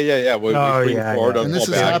yeah. We bring forward And this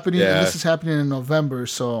is happening. Yeah. And this is happening in November,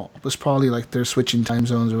 so it's probably like they're switching time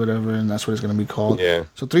zones or whatever, and that's what it's going to be called. Yeah.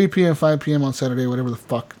 So 3 p.m., 5 p.m. on Saturday, whatever the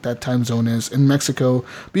fuck that time zone is in Mexico.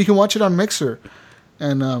 But you can watch it on Mixer,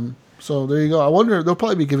 and so there you go. I wonder they'll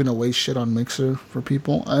probably be giving away shit on Mixer for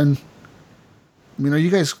people. And I mean, are you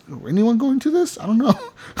guys anyone going to this? I don't know.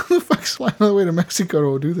 Who the fuck's flying all the way to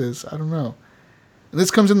Mexico to do this? I don't know. And this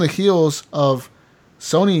comes in the heels of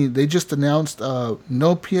Sony. They just announced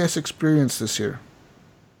no PS Experience this year.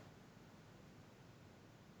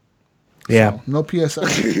 Yeah. So, no PS.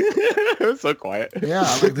 It was so quiet. Yeah,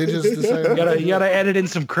 like they just decided. You gotta edit in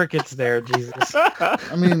some crickets there, Jesus.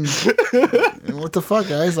 I mean, what the fuck,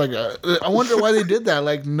 guys? Like, I wonder why they did that.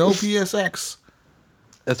 Like, no PSX.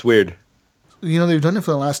 That's weird. You know, they've done it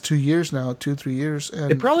for the last 2 years now, 2-3 years.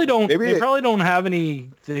 And They probably don't. They probably don't have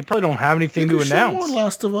anything to announce. More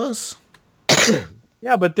Last of Us.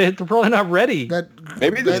 Yeah, but they're probably not ready.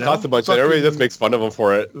 Maybe this costs a bunch, and everybody just makes fun of them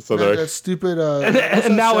for it. So that stupid.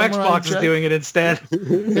 and now Xbox is doing it instead.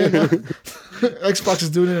 Xbox is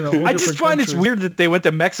doing it in a whole I just different find countries. it's weird that they went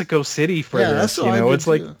to Mexico City for Yeah, this. that's You what I know, did it's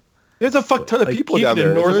like too. There's a fuck ton of like people keep down it in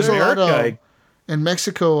there. North There's a lot America. of- In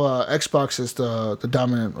Mexico, Xbox is the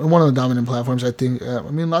dominant, one of the dominant platforms. I think. I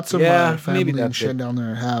mean, lots of Yeah, family maybe and that's shit it. down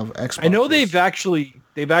there have Xbox. I know they've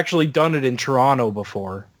actually done it in Toronto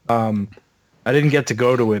before. I didn't get to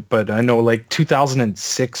go to it, but I know like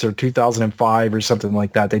 2006 or 2005 or something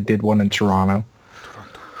like that. They did one in Toronto.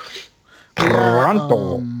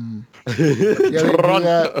 Toronto. Yeah, they do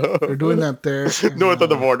that. They're doing that there. North of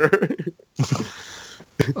the border.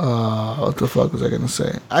 What the fuck was I gonna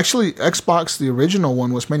say? Actually, Xbox, the original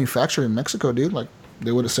one, was manufactured in Mexico, dude. Like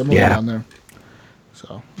they would assemble it Yeah. down there.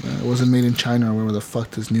 So it wasn't made in China or wherever the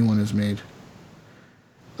fuck this new one is made.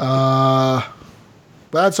 But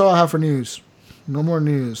that's all I have for news. No more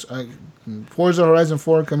news. Forza Horizon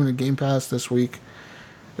 4 coming to Game Pass this week.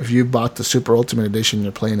 If you bought the Super Ultimate Edition,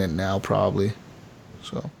 you're playing it now probably.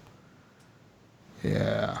 So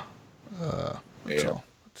yeah. That's all.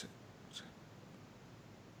 That's it.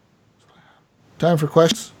 Time for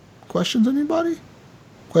questions. Questions, anybody?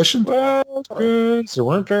 Questions? Well, there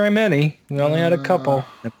weren't very many. We only had a couple.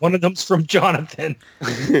 And one of them's from Jonathan.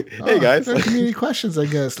 Hey guys. They're community questions, I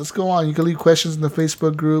guess. Let's go on. You can leave questions in the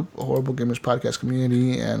Facebook group, Horrible Gamers Podcast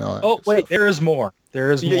community, and all that. Oh, good wait, stuff. there is more.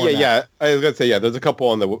 There is more. Yeah. I was gonna say there's a couple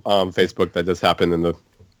on the Facebook that just happened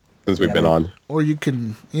since we've been on. Or you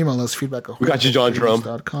can email us feedback at We got you, John Jerome.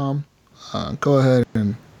 horriblegamers.com. Go ahead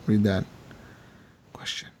and read that.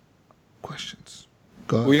 Questions.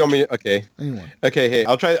 Go ahead. We want me okay. Anyone. Okay, hey,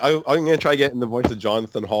 I'm gonna try getting the voice of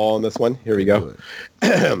Jonathan Hall on this one. Here we go.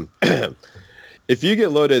 If you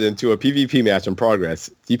get loaded into a PvP match in progress,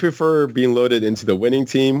 do you prefer being loaded into the winning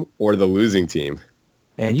team or the losing team?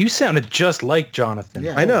 And you sounded just like Jonathan.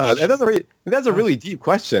 Yeah. I know that's a really deep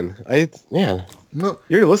question. No,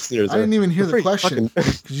 Your listeners. I didn't even hear the pretty question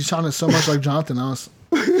fucking- because you sounded so much like Jonathan. I was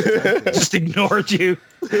Just ignored you.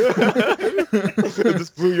 It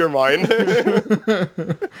just blew your mind. Can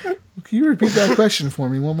you repeat that question for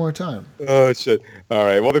me one more time? Oh shit! All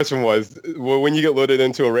right. Well, this one was when you get loaded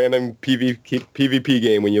into a random PvP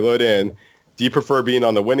game. When you load in, do you prefer being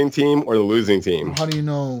on the winning team or the losing team? How do you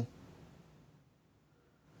know?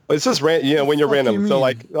 It's just when you're Fuck you random. So mean?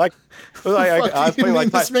 like I Fuck was you playing mean?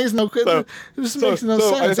 like This makes no so- this so- makes no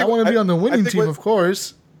so I sense. I think- want to be on the I winning think team, what- of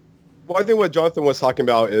course. Well, I think what Jonathan was talking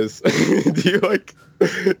about is do you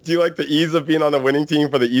like the ease of being on the winning team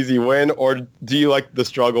for the easy win, or do you like the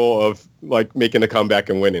struggle of like making a comeback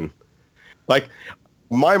and winning? Like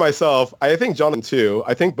myself, I think Jonathan too.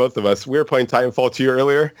 I think both of us. We were playing Titanfall 2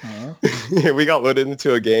 earlier. We got loaded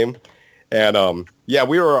into a game, and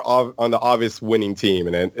we were on the obvious winning team,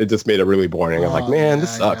 and it just made it really boring. I'm like, man,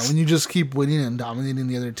 this sucks. When you just keep winning and dominating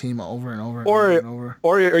the other team over and over and Or over and over.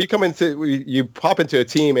 or you come into you pop into a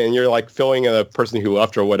team and you're like filling a person who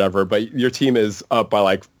left or whatever, but your team is up by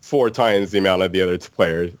like 4 times the amount of the other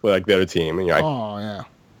players, like the other team, and you're like, Oh yeah.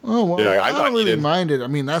 Oh well, Yeah, I I thought don't you really did. mind it. I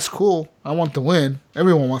mean, that's cool. I want the win.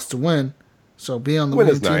 Everyone wants to win. So being on the Win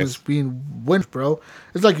winning is team nice. is being win, bro.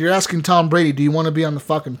 It's like you're asking Tom Brady, do you want to be on the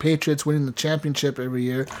fucking Patriots winning the championship every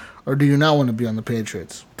year, or do you not want to be on the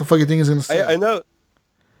Patriots? What the fuck you think he's gonna say? I know.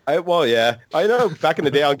 I know. Back in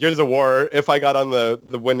the day on Gears of War, if I got on the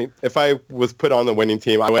winning, if I was put on the winning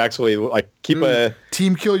team, I would actually like keep a.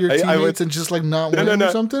 Team kill your I teammates would- and just like not No, win no.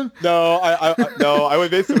 or something? No, I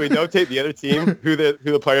would basically notate the other team who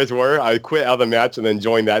the players were. I would quit out of the match and then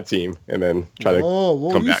join that team and then try to Oh,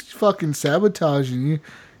 well, come you back. fucking sabotaging you,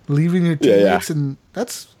 leaving your Yeah, yeah. teammates, and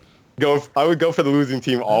that's I would go for the losing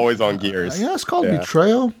team always on Gears. yeah, it's called Yeah.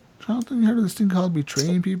 betrayal. Jonathan, you heard of this thing called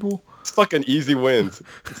betraying people? It's fucking easy wins.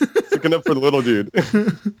 Sticking up for the little dude.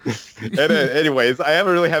 And anyways, I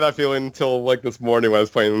haven't really had that feeling until like this morning when I was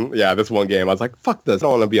playing this one game. I was like, fuck this. I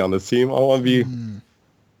don't want to be on this team. I want to be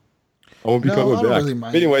No, I coming don't back. really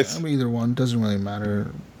mind. Anyways, I mean, either one doesn't really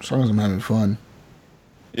matter as long as I'm having fun.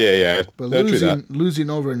 yeah. But Don't do that. losing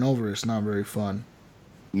over and over is not very fun.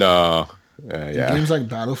 No. In Yeah. games like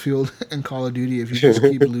Battlefield and Call of Duty, if you just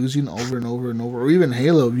keep losing over and over and over, or even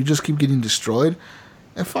Halo, if you just keep getting destroyed,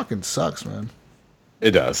 it fucking sucks, man.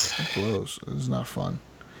 It does. It blows. It's not fun.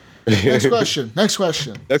 Next question. Next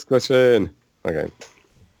question. Okay.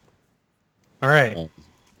 All right.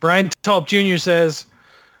 Brian Tulp Jr. says,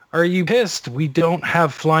 are you pissed we don't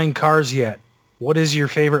have flying cars yet? What is your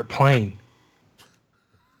favorite plane?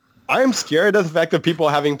 I'm scared of the fact of people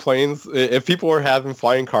having planes. If people were having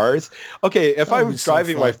flying cars, okay. If That'd I'm be so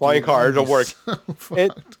driving my fucked, flying dude. car, That'd it'll be work. so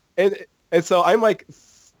And, fucked. and so I'm like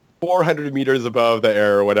 400 meters above the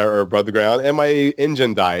air or whatever, or above the ground, and my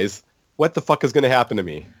engine dies. What the fuck is going to happen to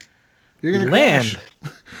me? You're gonna Land.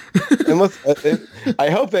 crash. Unless I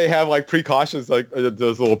hope they have like precautions, like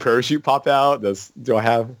does a little parachute pop out? Do I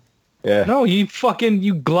have? Yeah. No, you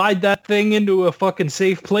glide that thing into a fucking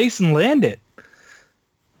safe place and land it.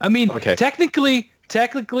 I mean, Okay. technically,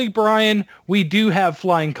 Brian, we do have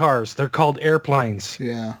flying cars. They're called airplanes.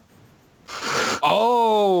 Yeah.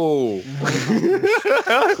 Oh.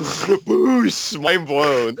 Boosh! Mind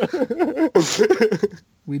blown.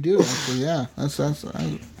 We do actually, yeah. That's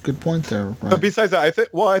a good point there. Right? But besides that, I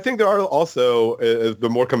think there are also the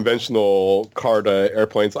more conventional car to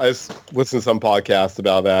airplanes. I listened to some podcasts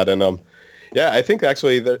about that, and yeah, I think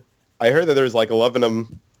actually that I heard that there's like 11 of them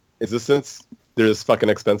in existence. They're just fucking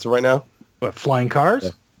expensive right now. What, flying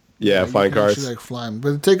cars? Yeah, you flying can cars. actually, like flying,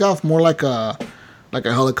 but they take off more like a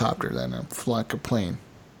helicopter than like a plane.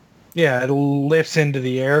 Yeah, it lifts into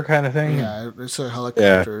the air kind of thing. Yeah, it's a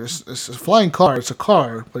helicopter. It's a flying car. It's a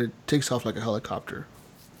car, but it takes off like a helicopter.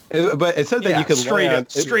 But it said that you could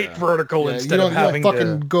land straight vertical Yeah, instead you of don't having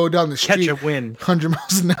fucking to go down the catch street a wind. 100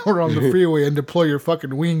 miles an hour on the freeway and deploy your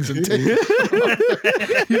fucking wings and take.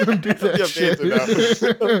 You don't do that shit.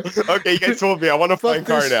 Okay, you guys told me. I want a flying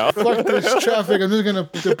car now. Fuck this traffic. I'm just gonna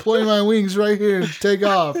deploy my wings right here and take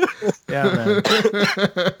off. Yeah, man.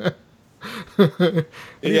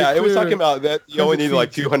 Yeah, it was clear talking about that you only 100 need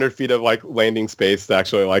like feet. 200 feet of like landing space to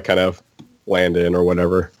actually like kind of land in or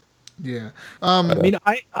whatever. Yeah. I mean,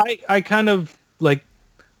 I kind of like,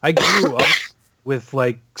 I grew up with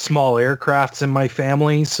like small aircrafts in my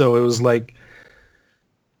family, so it was like,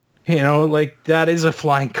 you know, like that is a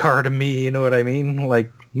flying car to me. You know what I mean?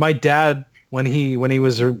 Like my dad, when he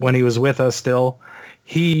was with us still,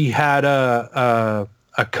 he had a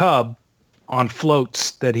Cub on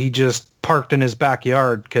floats that he just parked in his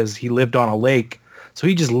backyard because he lived on a lake. So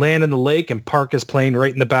he just landed in the lake and parked his plane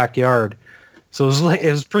right in the backyard. So it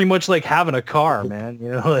was pretty much like having a car, man.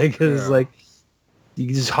 You know, like it was like you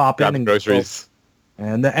can just hop Grab in and groceries. go.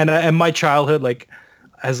 And my childhood, like,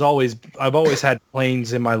 I've always had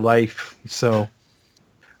planes in my life. So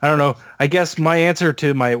I don't know. I guess my answer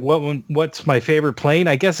to what's my favorite plane?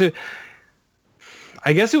 I guess it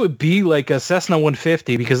would be like a Cessna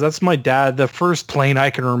 150 because that's my dad. The first plane I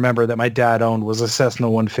can remember that my dad owned was a Cessna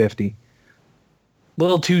 150.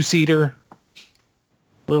 Little 2-seater,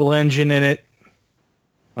 little engine in it.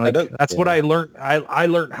 Like, that's what I learned. I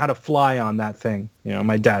learned how to fly on that thing. You know,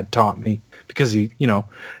 my dad taught me because he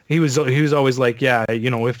was always like, yeah, you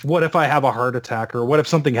know, what if I have a heart attack or what if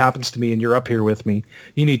something happens to me and you're up here with me?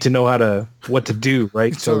 You need to know what to do,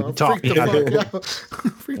 right? So he taught me how to.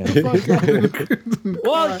 Freak the fuck out.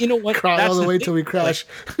 Well, you know what? Cry That's all the way thing. till we crash.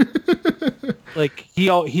 Like he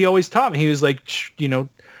always taught me. He was like, you know,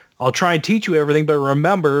 I'll try and teach you everything, but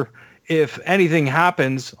remember, if anything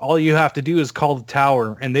happens, all you have to do is call the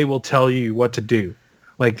tower, and they will tell you what to do.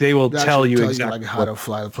 Like they will tell you exactly like how to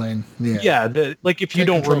fly the plane. Yeah. Yeah, like if you Take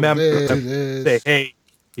don't control of remember, this. say, hey,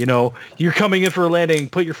 you know, you're coming in for a landing,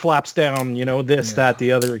 put your flaps down, you know, this, that,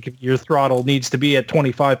 the other. Your throttle needs to be at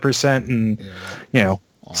 25%, and you know,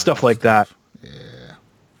 stuff like that.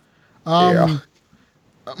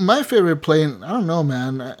 My favorite plane, I don't know,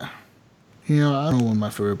 man. I don't know what my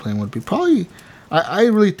favorite plane would be. Probably, I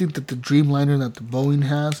really think that the Dreamliner that the Boeing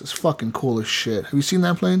has is fucking cool as shit. Have you seen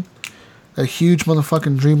that plane? That huge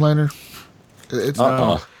motherfucking Dreamliner?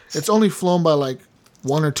 It's only flown by like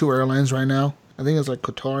 1 or 2 airlines right now. I think it's like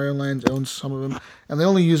Qatar Airlines owns some of them, and they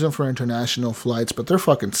only use them for international flights. But they're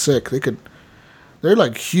fucking sick. They're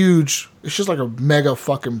like huge. It's just like a mega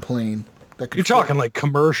fucking plane. You're talking like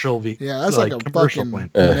commercial Yeah, that's like a fucking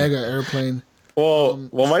mega airplane.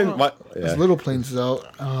 There's little planes though.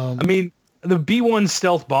 I mean, the B-1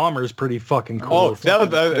 stealth bomber is pretty fucking cool. Oh,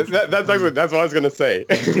 that's what I was gonna say.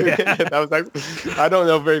 That was actually, I don't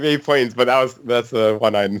know very many planes, but that's the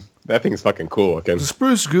one that thing's fucking cool looking. The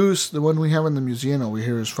Spruce Goose, the one we have in the museum over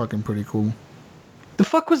here, is fucking pretty cool. The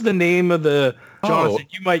fuck was the name of the Jonathan?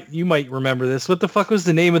 You might remember this. What the fuck was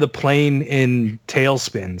the name of the plane in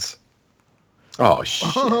Tailspins? Oh shit!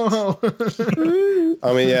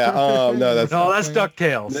 I mean, yeah. No, that's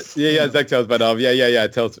DuckTales. Yeah, DuckTales. But yeah.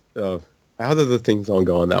 Tells. How does the thing song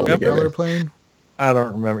go on that one? Propeller plane. I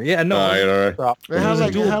don't remember. Yeah, no. It had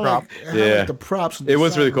like the props. It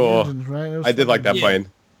was really cool. Engines, right? I did like that plane.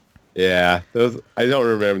 Yeah, I don't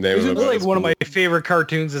remember the name of it. It was like one of my favorite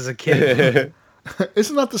cartoons as a kid.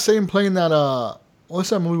 Isn't that the same plane that what's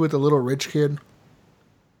that movie with the little rich kid?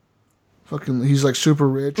 Fucking, he's like super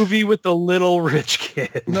rich. Movie with the little rich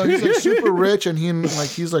kid. No, he's like super rich, and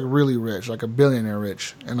he's like really rich, like a billionaire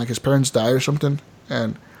rich, and like his parents die or something.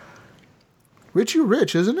 And Richie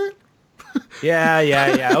Rich, isn't it?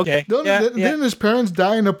 Yeah. Okay. Didn't his parents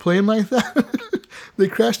die in a plane like that? They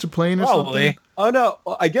crashed a plane or something. Oh no,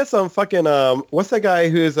 I guess I'm fucking what's that guy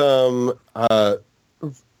who's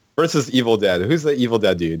versus Evil Dead? Who's the Evil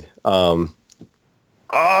Dead dude? Why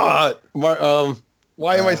am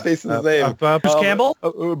I spacing his name? Bruce Campbell?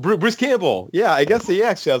 Bruce Campbell. Yeah, I guess he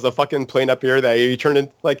actually has a fucking plane up here that he turned in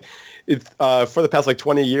like it's for the past like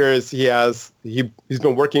 20 years he's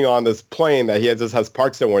been working on this plane that just has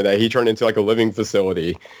parts somewhere that he turned into like a living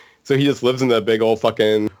facility. So he just lives in the big old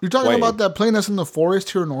fucking You're talking plane. about that plane that's in the forest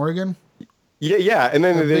here in Oregon? Yeah. And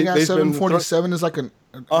then the big ass 747 is like an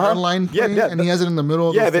airline plane, and he has it in the middle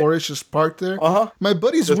of the forest, just parked there. My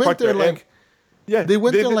buddies went there like. Yeah, they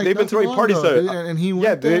went there like they've been throwing parties out of it, and he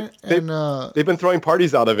went there. They've been throwing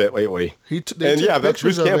parties out of it lately. That's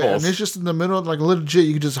Bruce Campbell's. And it's just in the middle of like a legit.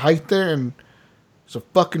 You can just hike there, and there's a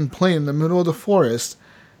fucking plane in the middle of the forest,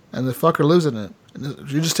 and the fucker lives in it. And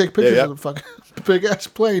you just take pictures of the fucking big ass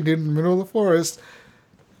plane, dude, in the middle of the forest,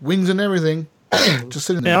 wings and everything, just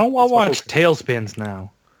sitting there. I'll watch Tailspins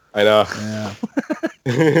now. I know.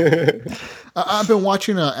 Yeah. I've been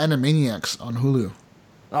watching Animaniacs on Hulu.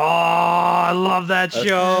 Oh, I love that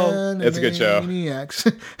show. It's a good show. That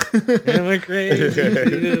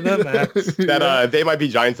They Might Be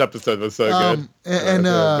Giants episode was so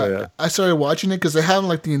good. I started watching it because they have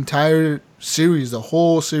like the entire series, the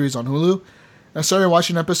whole series on Hulu. I started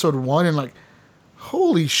watching episode 1 and like,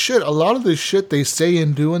 holy shit, a lot of the shit they say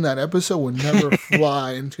and do in that episode would never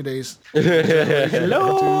fly in today's Hello,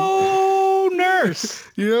 nurse.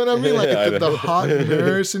 You know what I mean? Like the hot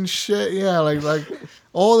nurse and shit. Yeah, like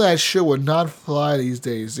all that shit would not fly these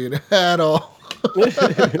days, dude, at all.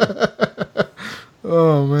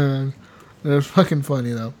 Oh man, they're fucking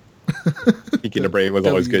funny though. Speaking of Brain was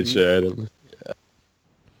always good shit.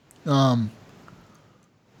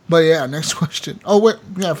 But yeah, next question. Oh wait,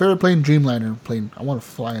 yeah, favorite plane, Dreamliner plane. I want to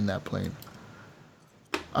fly in that plane.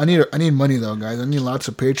 I need money though, guys. I need lots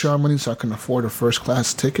of Patreon money so I can afford a first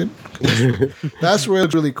class ticket. That's where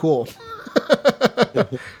it's really cool.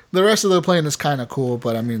 The rest of the plane is kind of cool,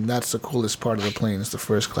 but I mean that's the coolest part of the plane is the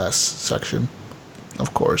first class section,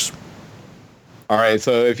 of course. All right,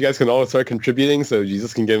 so if you guys can all start contributing, so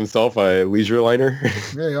Jesus can get himself a leisure liner.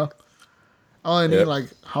 There you go. I need like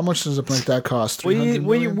how much does a plane like that cost? Where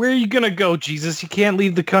are you gonna go, Jesus? You can't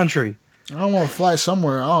leave the country. I don't want to fly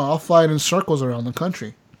somewhere. I'll fly it in circles around the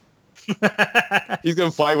country. He's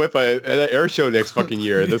gonna fly with an air show next fucking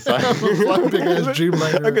year. This time, I'm gonna fly big ass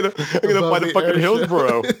Dreamliner. I'm gonna fly the fucking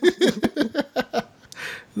Hillsborough.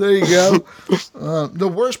 There you go. The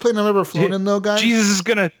worst plane I've ever flown in, though, guys. Jesus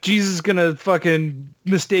is gonna fucking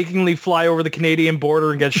mistakenly fly over the Canadian border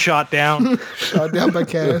and get shot down. Shot down by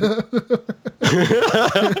Canada.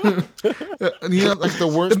 You know, like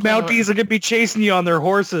the worst. The Mounties are gonna be chasing you on their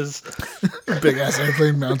horses. Big ass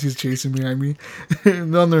airplane Mounties chasing behind me,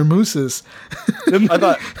 and on their mooses. I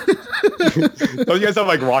thought. Don't you guys have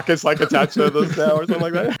like rockets like attached to this now or something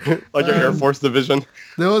like that? Like your Air Force division?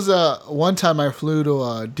 There was one time I flew to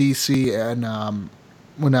DC and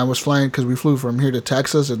when I was flying, because we flew from here to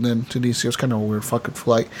Texas and then to DC. It was kind of a weird fucking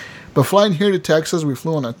flight. But flying here to Texas, we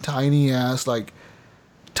flew on a tiny ass, like,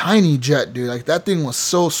 tiny jet, dude. Like, that thing was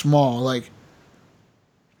so small. Like,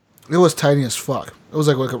 it was tiny as fuck. It was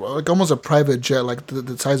like almost a private jet, like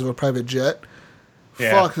the size of a private jet.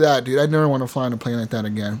 Yeah. Fuck that, dude. I never want to fly on a plane like that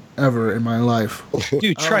again, ever in my life.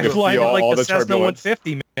 Dude, try flying it like the Cessna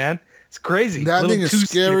 150, man. It's crazy. That thing is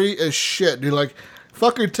scary as shit, dude. Like,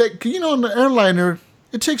 fucker, you know, on the airliner,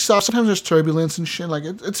 it takes off. Sometimes there's turbulence and shit. Like,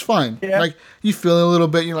 it's fine. Yeah. Like, you feel it a little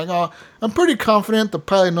bit. You're like, oh, I'm pretty confident the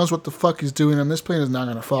pilot knows what the fuck he's doing, and this plane is not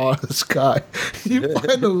going to fall out of the sky. You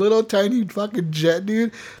find a little tiny fucking jet,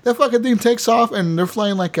 dude. That fucking thing takes off, and they're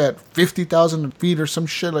flying, like, at 50,000 feet or some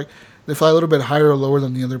shit. Like, they fly a little bit higher or lower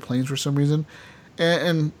than the other planes for some reason.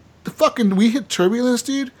 And the fucking, we hit turbulence,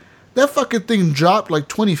 dude. That fucking thing dropped like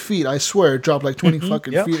 20 feet. I swear, it dropped like 20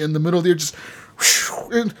 fucking feet in the middle of the air. Just,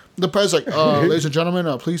 and the pilot's like, ladies and gentlemen,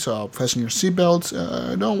 please fasten your seatbelts.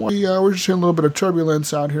 Don't worry, we're just hitting a little bit of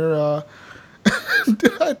turbulence out here.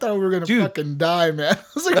 Dude, I thought we were going to fucking die, man. I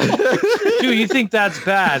was like, oh. Dude, you think that's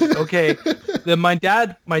bad? Okay. My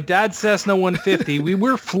dad's Cessna 150, we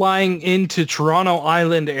were flying into Toronto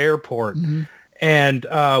Island Airport, and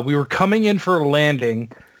we were coming in for a landing.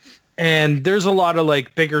 And there's a lot of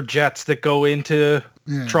like bigger jets that go into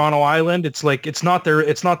Toronto Island. It's like it's not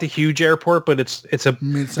the huge airport, but it's a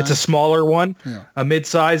mid-size. It's a smaller one, a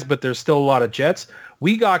mid-size, but there's still a lot of jets.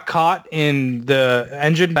 We got caught in the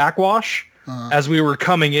engine backwash as we were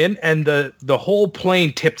coming in, and the whole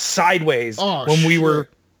plane tipped sideways when we were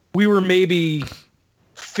maybe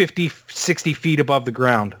 50, 60 feet above the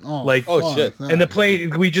ground. Shit. And the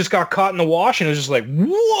plane, we just got caught in the wash, and it was just like,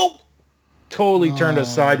 whoa. Totally turned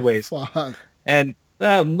us sideways. Fuck. And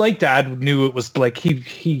like Dad knew it was like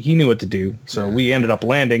he knew what to do, so we ended up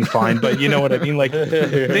landing fine. But you know what I mean, like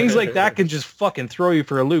things like that can just fucking throw you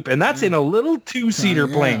for a loop, and that's in a little 2-seater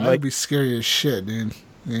plane. That'd Like be scary as shit, dude.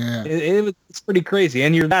 Yeah, it's pretty crazy,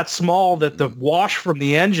 and you're that small that the wash from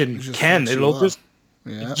the engine it'll just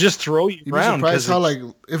throw you You'd around. be surprised how like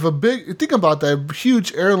if a big think about that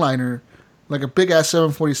huge airliner, like a big ass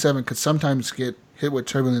 747 could sometimes get hit with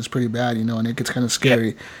turbulence pretty bad, you know, and it gets kind of scary.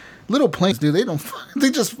 Yeah. Little planes, dude,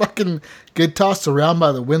 they just fucking get tossed around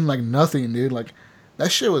by the wind like nothing, dude. Like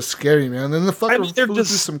that shit was scary, man. And then the fucker flew through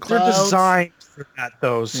some clouds. They're designed for that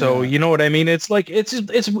though, so you know what I mean. It's like it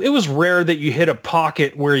was rare that you hit a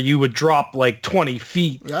pocket where you would drop like 20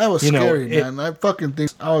 feet. That was scary, man. I fucking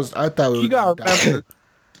think I thought you gotta remember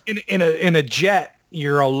in a jet.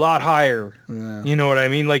 You're a lot higher. Yeah. You know what I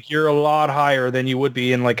mean? Like you're a lot higher than you would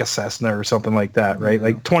be in like a Cessna or something like that, right? Yeah.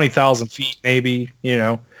 Like 20,000 feet, maybe. You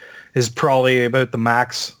know, is probably about the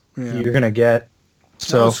max you're gonna get.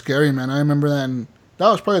 So that was scary, man. I remember that, and that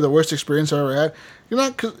was probably the worst experience I ever had. You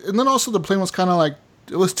know, and then also the plane was kind of like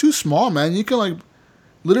it was too small, man. You can like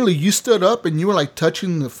literally you stood up and you were like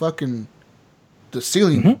touching the ceiling.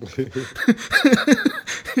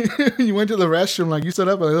 Mm-hmm. You went to the restroom, like you stood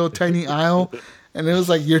up in a little tiny aisle. And it was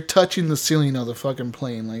like you're touching the ceiling of the fucking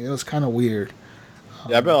plane. Like it was kind of weird.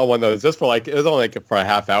 Yeah, I've been on one of those just for like it was only like for a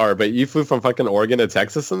half hour. But you flew from fucking Oregon to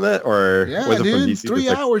Texas in that, or was it from DC 3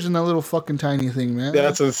 hours in that little fucking tiny thing, man. Yeah,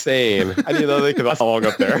 that's insane. I didn't know they could last so long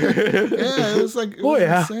up there. Yeah, it was like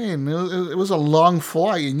insane. It was a long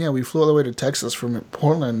flight, and we flew all the way to Texas from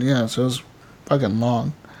Portland. Yeah, so it was fucking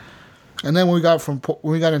long. And then when we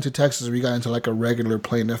got into Texas, we got into like a regular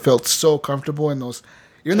plane. It felt so comfortable in those,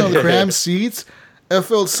 even though crammed seats. It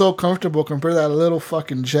felt so comfortable compared to that little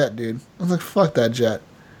fucking jet, dude. I was like, fuck that jet.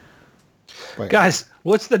 But, guys,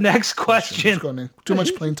 what's the next question? Too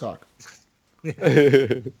much plane talk.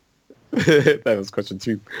 That was question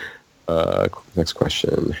 2. Next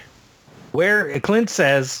question. Clint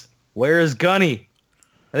says, where is Gunny?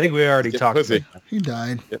 I think we already talked about that. He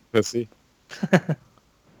died. Yeah, pussy. Next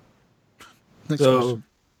question.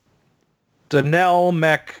 Danelle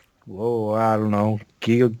Mech. Whoa, I don't know.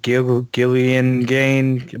 Gillian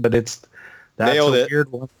Gain, but that's nailed a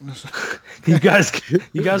weird one. You guys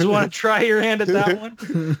want to try your hand at that one?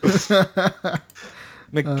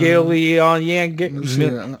 McGilly on Yang.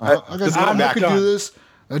 I could do this.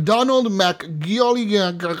 Donald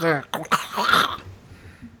McGillian.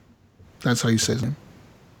 That's how you say his name.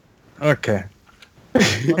 Okay.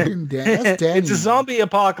 That's Danny. It's a zombie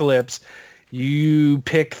apocalypse. You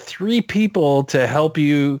pick 3 people to help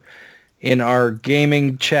you in our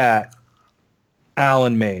gaming chat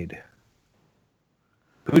Alan made.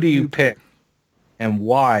 Who do you pick and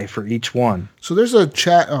why for each one? So there's a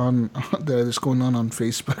chat that's going on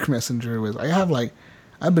Facebook Messenger with I've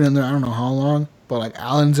been in there I don't know how long, but like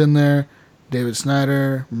Alan's in there, David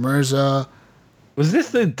Snyder, Mirza. Was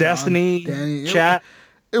this the Destiny chat?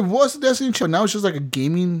 It was a Destiny chat. Now it's just like a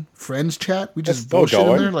gaming friends chat. We just bullshit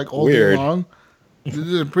in there like all day long.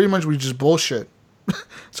 Pretty much we just bullshit.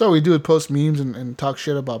 That's all we do is post memes and talk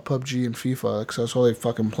shit about PUBG and FIFA. Because that's all they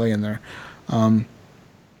fucking play in there.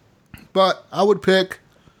 But I would pick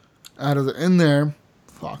in there.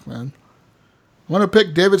 Fuck, man. I want to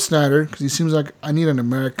pick David Snyder because he seems like I need an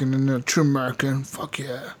American and a true American. Fuck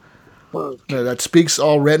yeah. That speaks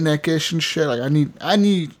all redneckish and shit. Like I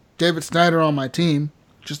need David Snyder on my team.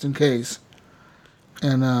 Just in case.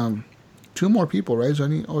 And 2 more people, right? So I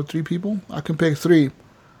need 3 people? I can pick 3.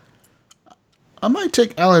 I might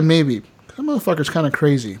take Alan maybe. That motherfucker's kind of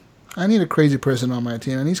crazy. I need a crazy person on my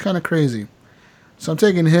team, and he's kind of crazy. So I'm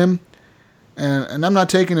taking him, and I'm not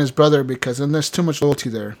taking his brother because then there's too much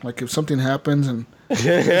loyalty there. Like if something happens and he's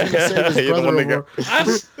gonna save his brother over.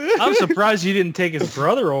 I'm surprised you didn't take his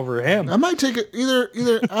brother over him. I might take it either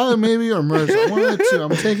Alan maybe or Mirza. One of the 2. I'm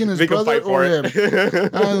taking his brother or him. I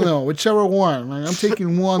don't know, whichever one. Like, I'm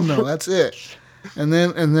taking one though. That's it. And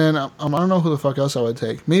then I don't know who the fuck else I would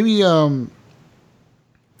take. Maybe I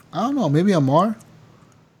don't know. Maybe Amar.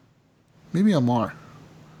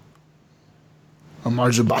 Amar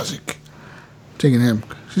Zubazic. Taking him.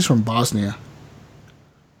 He's from Bosnia.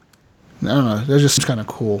 I don't know. They're just kind of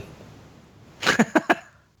cool. I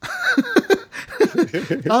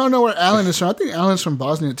don't know where Alan is from. I think Alan's from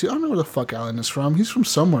Bosnia too. I don't know where the fuck Alan is from. He's from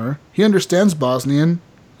somewhere. He understands Bosnian.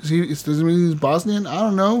 Does it mean he's Bosnian? I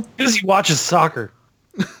don't know. Because he watches soccer.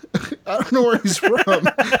 I don't know where he's from.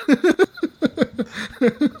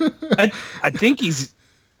 I think he's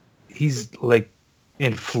like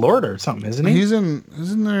in Florida or something, isn't he?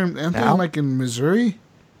 Isn't there Anthony like in Missouri?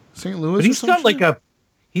 St. Louis? But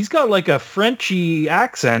He's got like a Frenchy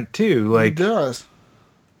accent too. He Like, does.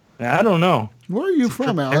 I don't know. Where are you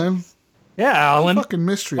from, Alan? Yeah, Alan. Fucking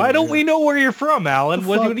mystery. Why over don't here. we know where you're from, Alan?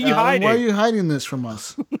 What Fuck, are you Alan, hiding? Why are you hiding this from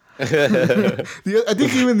us? I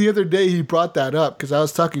think even the other day he brought that up because I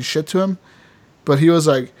was talking shit to him, but he was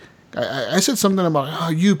like, I said something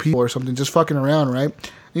about you people or something, just fucking around, right?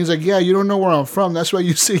 And he's like, yeah, you don't know where I'm from. That's why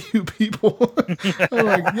you say you people. I'm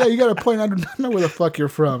like, yeah, you got a point. I don't know where the fuck you're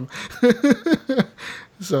from.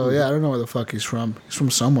 So yeah, I don't know where the fuck he's from. He's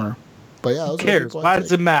from somewhere. But yeah, Who cares? Why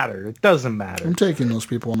does it matter? It doesn't matter. I'm taking those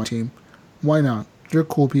people on my team. Why not? They're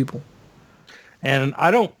cool people. And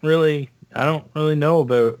I don't really know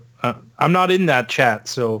about. I'm not in that chat,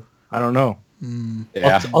 so I don't know.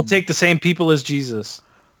 Yeah. I'll take the same people as Jesus.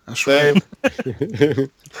 That's right.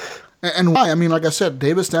 Same. And why? I mean, like I said,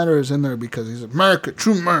 David Standard is in there because he's American,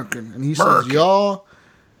 true American, and he says y'all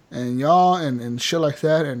and shit like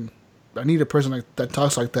that. And I need a person that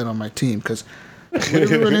talks like that on my team because we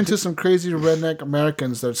run into some crazy redneck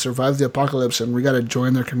Americans that survived the apocalypse, and we got to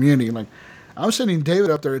join their community. Like, I'm sending David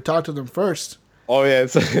up there to talk to them first. Oh yeah,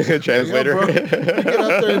 it's a translator. Yeah, bro. Get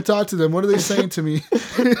up there and talk to them. What are they saying to me?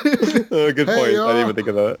 Oh, good point. y'all. I didn't even think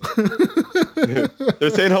of that. They're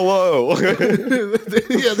saying hello.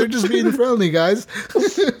 Yeah, they're just being friendly, guys.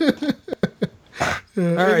 All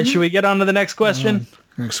right, should we get on to the next question?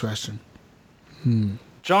 Next question.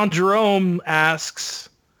 John Jerome asks,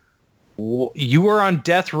 you were on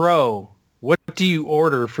death row. What do you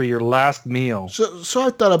order for your last meal? So I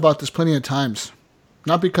thought about this plenty of times.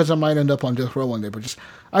 Not because I might end up on death row one day, but just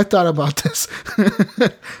I thought about this.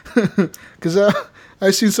 Because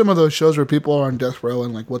I've seen some of those shows where people are on death row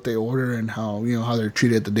and like what they order and how how they're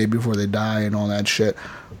treated the day before they die and all that shit.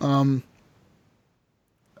 I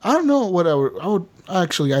don't know what I would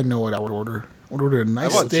actually I know what I would order. I would order a I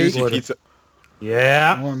nice want steak. sushi pizza.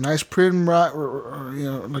 Yeah. I want a nice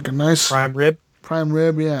like a nice Prime rib. prime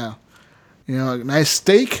rib, yeah. A nice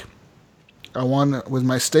steak. I want with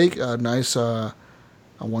my steak a nice. I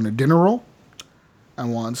want a dinner roll. I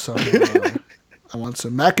want some. I want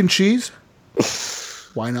some mac and cheese.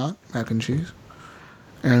 Why not mac and cheese?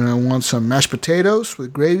 And I want some mashed potatoes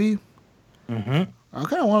with gravy. I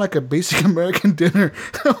kind of want like a basic American dinner.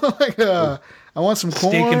 I want some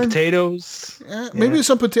corn. Steak and potatoes. Maybe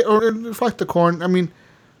some potato or fuck the corn. I mean,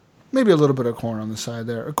 maybe a little bit of corn on the side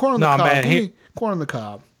there. Corn on the cob. Man, Give me corn on the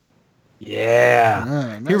cob. Yeah.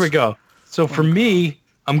 Nice. Here we go. So for me,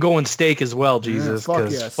 I'm going steak as well, Jesus, fuck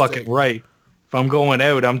because yeah, fuck steak. it right. If I'm going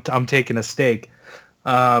out, I'm taking a steak.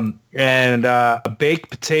 And a baked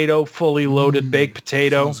potato, fully loaded baked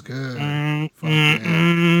potato. Sounds good. Fuck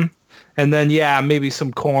yeah. And then, maybe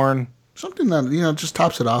some corn. Something that just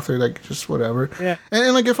tops it off there, like just whatever. Yeah.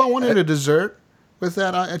 And like if I wanted a dessert with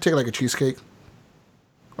that, I'd take like a cheesecake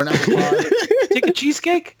or an apple pie. Take a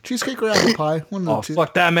cheesecake? Cheesecake or apple pie. One of the Oh, two.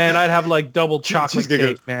 fuck that, man. I'd have like double chocolate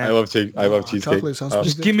cake, man. I love cheesecake. Chocolate sounds pretty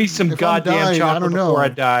Just good. give me some If I'm goddamn dying, I chocolate don't know. before I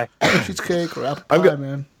die. Cheesecake or apple I'm pie, go-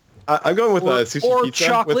 man. I'm going with Or sushi pizza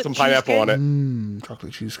chocolate with some pineapple on it.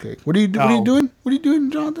 Chocolate cheesecake. What are you doing? What are you doing,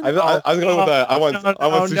 Jonathan? I was going with I want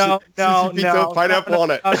sushi pizza with pineapple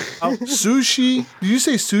on it. Sushi? Did you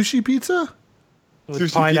say sushi pizza?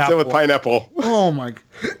 Sushi pizza with pineapple. Oh my!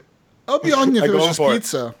 I'll be on you if it was just going for it.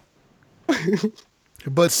 pizza.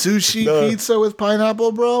 But sushi No. pizza with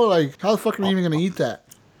pineapple, bro? Like, how the fuck are you even gonna eat that?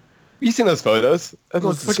 You seen those photos? That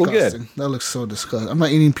looks fucking disgusting. good. That looks so disgusting. I'm not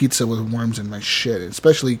eating pizza with worms in my shit,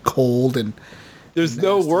 especially cold and. There's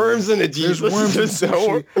no worms in it, There's Jesus. worms in There's no sushi.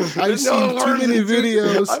 worms. I've There's seen no too worms many in sushi.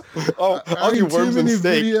 videos. I'll I've eat seen too worms in many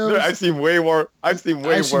steak. videos. I've seen way more. I've seen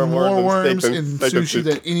way I've seen more more worms worms in in steak than sushi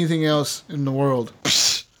than anything else in the world.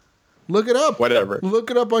 Look it up. Whatever.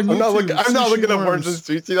 Look it up on YouTube. I'm not Sushi looking at worms in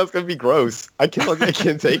sushi. That's gonna be gross. I can't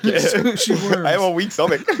take it. Sushi worms. I have a weak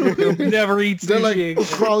stomach. Never eat They're sushi. like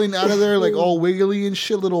crawling out of there like all wiggly and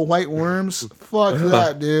shit, little white worms. Fuck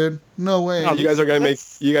that, dude. No way. You guys are gonna make.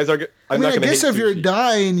 You guys are. I I'm mean, not I gonna guess hate if you're sushi.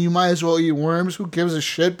 dying, you might as well eat worms. Who gives a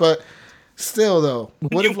shit? But still, though,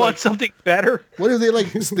 what You if want something better? what if they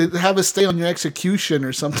like they have a stay on your execution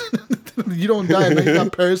or something? You don't die, and then you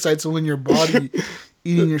got parasites all in your body,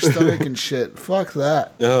 eating your stomach and shit. Fuck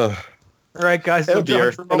that. Ugh. All right, guys. And a so John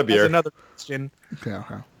beer. Jerome And a has beer. Another question. Okay.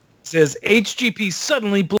 It says HGP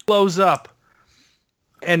suddenly blows up,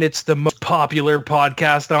 and it's the most popular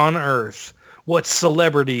podcast on Earth. What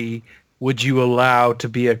celebrity would you allow to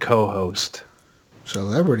be a co-host?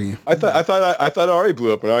 Celebrity. I thought it already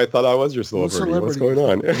blew up, and I thought I was your celebrity. What's going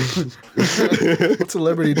on? What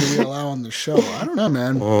celebrity do we allow on the show? I don't know,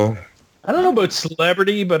 man. I don't know about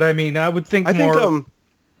celebrity, but I mean, I would think I more think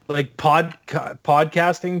like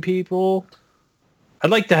podcasting people.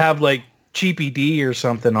 I'd like to have like Cheapy D or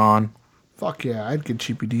something on. Fuck yeah, I'd get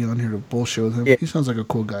Cheapy D on here to bullshit with him. Yeah. He sounds like a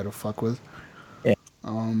cool guy to fuck with. Yeah.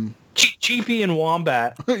 Cheapy and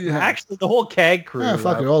Wombat. Yeah. Actually, the whole CAG crew. Yeah,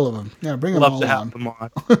 fuck it, all of them. Yeah, bring them Love all to have on. them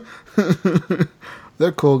on.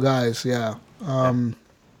 They're cool guys, yeah.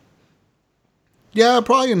 Yeah,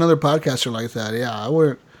 probably another podcaster like that. Yeah, I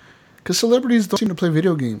would, because celebrities don't seem to play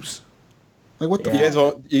video games. Like, what the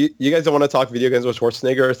You guys don't want to talk video games with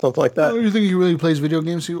Schwarzenegger or something like that? Do you think he really plays video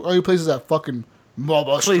games? All he plays is that fucking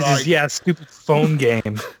Mobile Strike. Plays his, stupid phone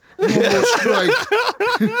game. Mobile Strike.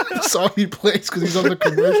 That's all he plays because he's on the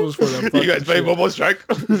commercials for that. You guys play Mobile Strike?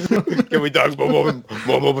 Can we talk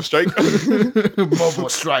Mobile Strike? Mobile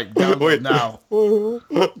Strike. Download Wait. now.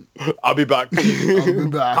 I'll be back.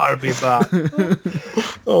 I'll be back.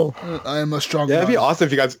 Oh, I am a strong yeah, it'd be man. awesome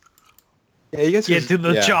if you guys. Yeah, you guys Get to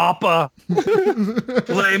the chopper.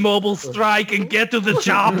 Play Mobile Strike and get to the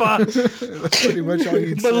chopper. That's pretty much all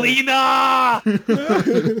you'd say. Melina!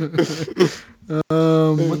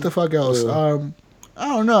 What the fuck else? I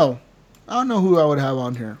don't know. I don't know who I would have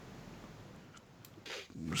on here.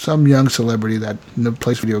 Some young celebrity that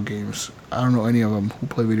plays video games. I don't know any of them who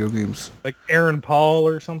play video games. Like Aaron Paul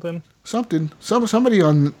or something? Somebody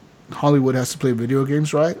on Hollywood has to play video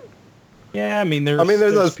games, right? Yeah, I mean, there's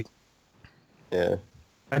those. Yeah.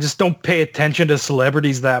 I just don't pay attention to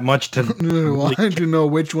celebrities that much to... Want to know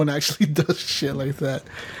which one actually does shit like that.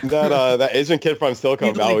 That Asian kid from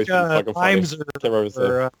Silicon Valley is fucking funny. Iams Can't remember his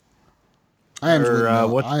name.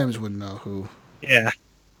 Iams wouldn't know who. Yeah.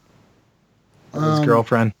 His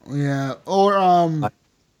girlfriend. Yeah, or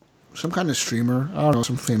some kind of streamer. I don't know,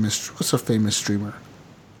 what's a famous streamer?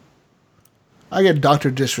 I get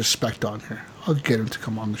Dr. Disrespect on here. I'll get him to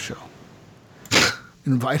come on the show.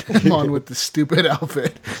 Invite him on with the stupid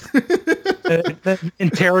outfit. Then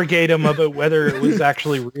interrogate him about whether it was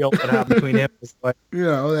actually real what happened between him.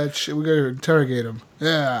 All that shit. We gotta interrogate him.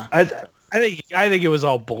 Yeah. I think it was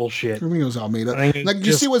all bullshit. I think it was all made up. I think Like, you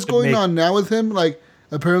just see what's to going make- on now with him? Like,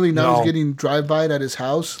 apparently now No. he's getting drive-by at his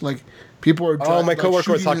house. Like, people are my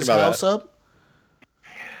coworker was shooting talking his about house that. up.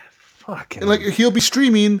 Fucking. And, like, he'll be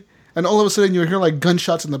streaming, and all of a sudden you'll hear, like,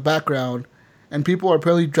 gunshots in the background, and people are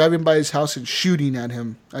apparently driving by his house and shooting at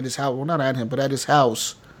him, at his house. Well, not at him, but at his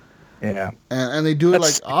house. Yeah. And they do it,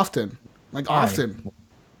 like, That's often. Like, fine. often.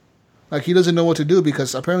 Like, he doesn't know what to do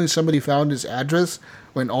because apparently somebody found his address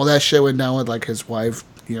when all that shit went down with, like, his wife,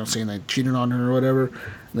 saying they cheated on her or whatever, and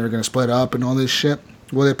they were going to split up and all this shit.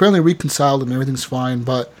 Well, they apparently reconciled and everything's fine,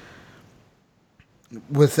 but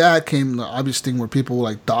with that came the obvious thing where people,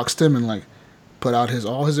 like, doxed him and, like, put out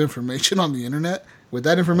all his information on the internet. With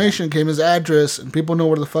that information came his address, and people know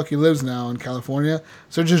where the fuck he lives now in California.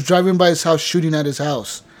 So they're just driving by his house, shooting at his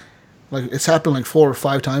house. Like, it's happened like 4 or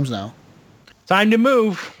 5 times now. time to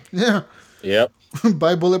move. Yeah. Yep.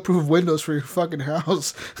 Buy bulletproof windows for your fucking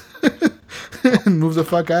house. And move the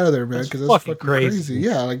fuck out of there, man, because that's fucking fucking crazy. crazy.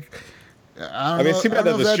 Yeah, like, I mean, it's too bad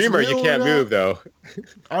as a streamer you can't move, though.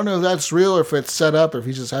 I don't know if that's real or if it's set up or if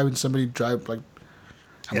he's just having somebody drive, like,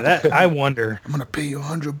 Yeah, that I wonder. I'm going to pay you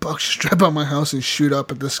 $100 to drive out my house and shoot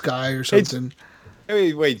up at the sky or something.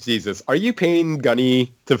 Wait, Jesus. Are you paying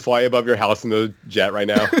Gunny to fly above your house in the jet right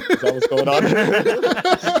now? Is that what's going on?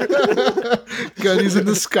 Gunny's in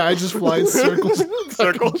the sky just flying circles.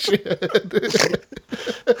 Circles.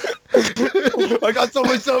 I got so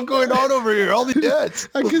much stuff going on over here. All the jets.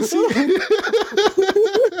 I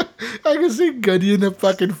can see Gunny in a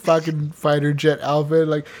fucking fighter jet outfit,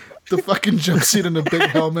 like the fucking jumpsuit and a big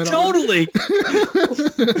helmet on. Totally.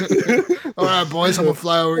 All right, boys, I'm gonna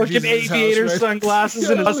fly over Fucking Jesus' aviator house, right? sunglasses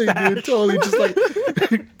and a Totally, mustache. dude, totally, just like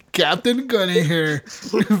Captain Gunny here,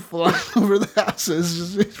 flying over the houses,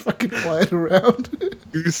 just he's fucking flying around.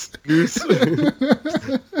 Goose.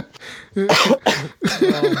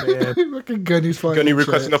 Oh man. Fucking Gunny's flying. Gunny in a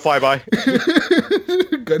requesting jet. a flyby.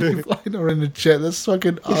 Gunny flying around in a jet. That's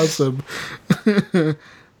fucking awesome.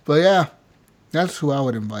 But yeah, that's who I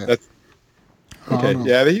would invite. That's- Okay,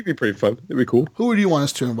 yeah, he'd be pretty fun. It'd be cool. Who would you want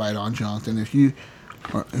us to invite on, Jonathan? If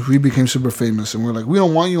we became super famous and we're like, we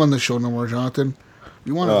don't want you on the show no more, Jonathan.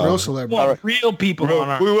 We want a real celebrity. Want real people on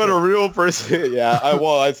our We want a real person. Yeah,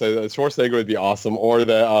 I'd say that Schwarzenegger would be awesome, or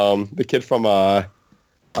the kid from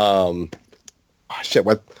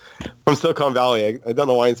from Silicon Valley. I don't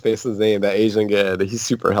know why I'm spacing his name. That Asian guy. He's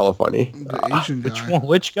super hella funny. The Asian guy.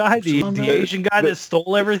 Which guy? The Some guy. Asian guy that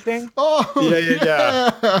stole everything? Oh,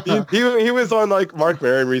 Yeah. He was on like Mark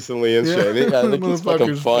Maron recently and shit. Yeah, I think he's fucking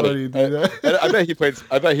Motherfucker's funny. dude. I bet he plays.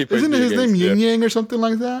 Isn't his name Yin Yang or something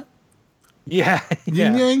like that? Yeah.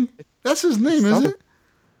 Yin Yang? That's his name, is it?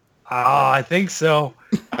 Oh, I think so.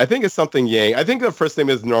 I think it's something Yang. I think the first name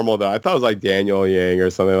is normal though. I thought it was like Daniel Yang or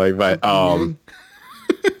something like that.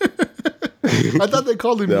 I thought they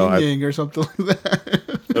called him Yang or something like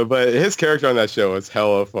that. But his character on that show is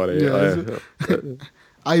hella funny. Yeah,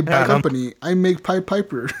 I buy company. I make Pied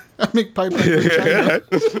Piper. I make Pied Piper in China.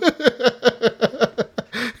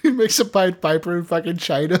 He makes a Pied Piper in fucking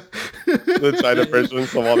China. The China version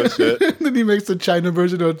of all this shit. And then he makes the China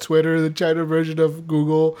version of Twitter, the China version of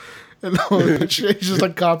Google. And all that shit. He's just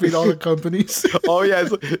like copied all the companies. Oh yeah,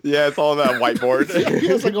 it's all on that whiteboard. He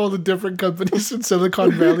has like all the different companies in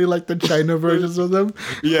Silicon Valley, like the China versions of them.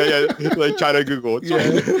 Yeah, like China Google.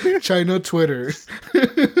 China Twitter.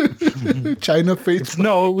 China Facebook.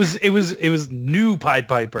 No, it was new Pied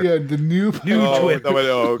Piper. Yeah, the new Twitter.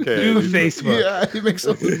 Okay. New Facebook. Yeah, he makes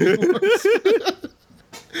up the new ones.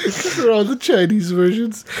 They're all the Chinese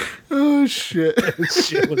versions. Oh shit! That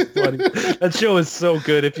shit was funny. That show is so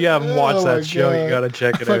good. If you haven't watched that show, you gotta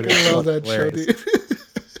check it out. I fucking love that show, dude.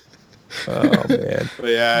 Oh man.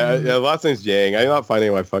 But yeah, last name's Yang. I'm not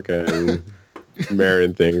finding my fucking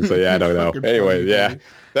Marion thing, so yeah, I don't know. Anyway, yeah,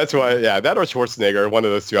 that's why. Yeah, that or Schwarzenegger. One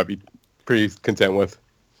of those two, I'd be pretty content with.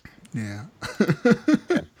 Yeah.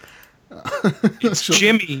 It's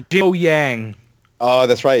Jimmy Yang. Oh,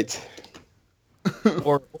 that's right.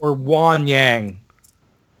 or Wan Yang.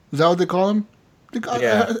 Is that what they call him?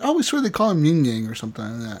 Yeah. I always swear they call him Yin Yang or something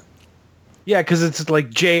like that. Yeah, because it's like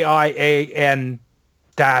JIAN-YANG,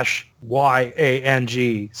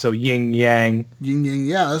 so Yin Yang. Yin Yang,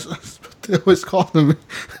 yeah, that's what they always call him.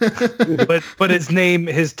 but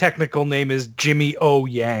his technical name is Jimmy O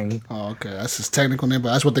Yang. Oh, okay, that's his technical name,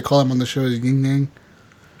 but that's what they call him on the show, is Yin Yang.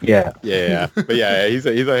 Yeah. But yeah, he's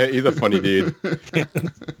a funny dude.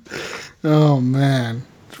 Oh man,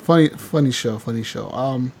 funny show.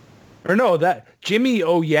 Or no, that Jimmy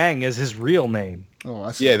O Yang is his real name. Oh,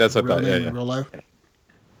 that's what real that. name Yeah. in real life.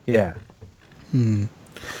 Yeah.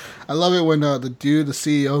 I love it when the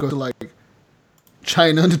CEO, goes to like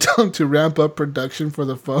China to tell him to ramp up production for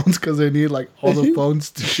the phones because they need like all the phones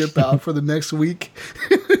to ship out for the next week.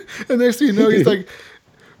 And next thing you know, he's like,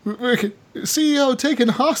 CEO taken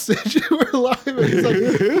hostage. We're alive. And he's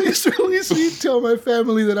like, please release me. Tell my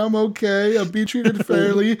family that I'm okay. I'll be treated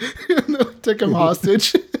fairly. And they'll take him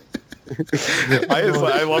hostage. I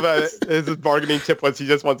love that his bargaining tip was he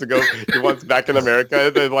just wants to go. He wants back in America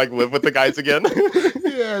to like live with the guys again.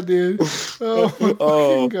 Yeah, dude.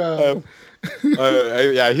 Oh god.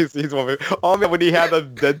 Yeah, he's one of it. Oh man, when he had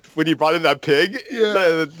when he brought in that pig,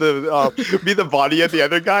 Yeah. be the body of the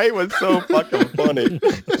other guy was so fucking funny.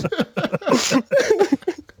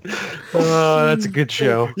 Oh, that's a good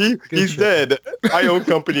show. He said, "I own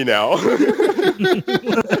company now."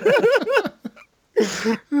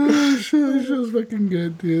 That show's fucking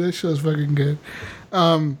good, dude. That show's fucking good.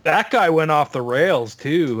 That guy went off the rails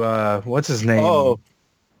too. What's his name? Oh.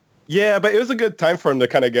 Yeah, but it was a good time for him to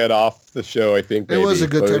kind of get off the show, I think. It was a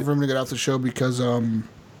good time for him to get off the show because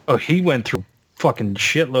he went through fucking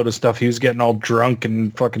shitload of stuff. He was getting all drunk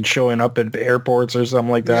and fucking showing up at airports or something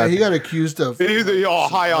like that. Yeah, he got accused of. He was all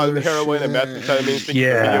high on heroin and methamphetamine.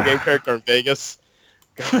 Yeah. Video game character in Vegas.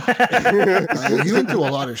 He went through a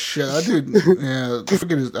lot of shit. That dude, yeah,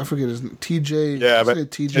 I forget his TJ. Yeah, but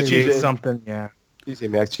TJ something, yeah. TJ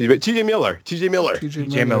Maxx, TJ Miller. TJ Miller,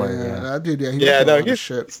 yeah. That dude, yeah, he went through a lot of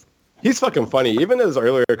shit. He's fucking funny. Even his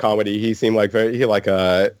earlier comedy, he seemed like he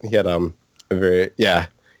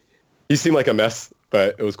seemed like a mess,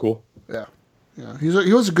 but it was cool. Yeah. He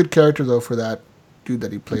was a good character though for that dude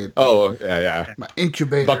that he played. Oh yeah. My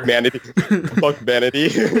incubator. Buck Vanity.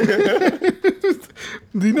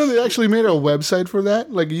 Do you know they actually made a website for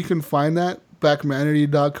that? Like you can find that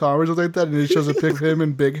backmanity.com or something like that, and it shows a picture of him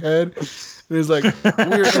in Big Head. And it's like,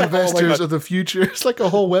 we're investors of the future. It's like a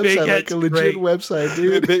whole website, like a legit website,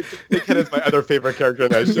 dude. Big Head is my other favorite character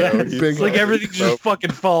in that show. Yeah, it's like everything just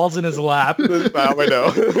fucking falls in his lap. I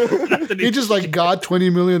know. He just like got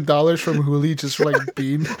 $20 million from Huli just for like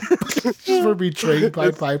being, just for betraying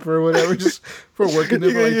Pied Piper or whatever, just for working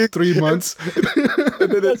there for like 3 months.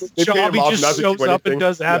 His job, he just shows up and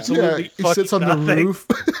does absolutely fucking he sits on the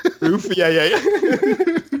roof. Yeah.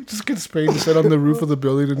 Just gets paid to sit on the roof of the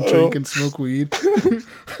building and drink and smoke weed.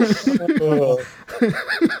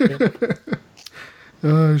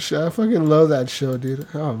 Oh shit! I fucking love that show, dude.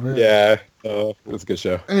 Oh man. Yeah, it's a good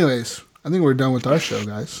show. Anyways, I think we're done with our show,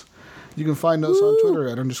 guys. You can find us on Twitter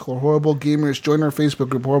at _HorribleGamers. Join our Facebook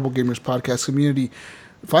group, Horrible Gamers Podcast Community.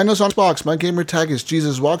 Find us on Xbox. My gamer tag is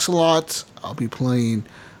Jesus Walks a Lot. I'll be playing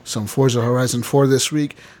some Forza Horizon 4 this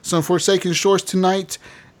week, some Forsaken Shores tonight,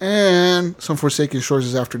 and some Forsaken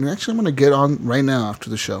Shores this afternoon. Actually, I'm going to get on right now after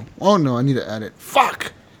the show. Oh, no, I need to edit.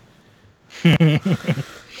 Fuck!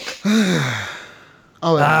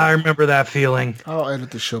 I remember that feeling. I'll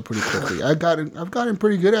edit the show pretty quickly. I've gotten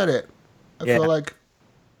pretty good at it. I feel like.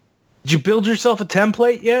 Did you build yourself a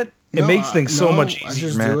template yet? It makes things so much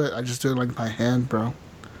easier, man. I just do it like by hand, bro.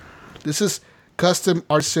 This is custom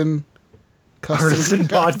artisan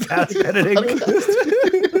podcast editing.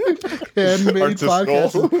 Handmade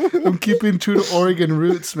podcast. I'm keeping true to Oregon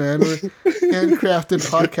roots, man. We're handcrafted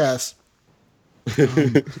podcasts.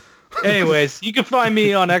 Anyways, you can find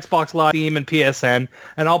me on Xbox Live, Steam, and PSN,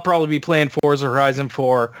 and I'll probably be playing Forza Horizon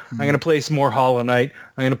 4. I'm going to play some more Hollow Knight.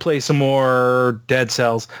 I'm going to play some more Dead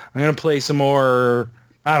Cells. I'm going to play some more,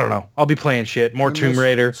 I don't know. I'll be playing shit. More Tomb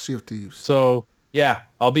Raider. Sea of Thieves. So, yeah,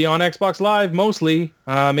 I'll be on Xbox Live mostly.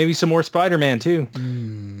 Maybe some more Spider-Man, too.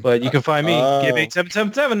 But you can find me,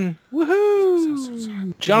 Give8777.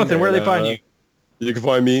 Woohoo! Jonathan, where do they find you? You can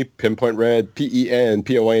find me, Pinpoint Red,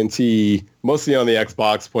 PENPOINT, mostly on the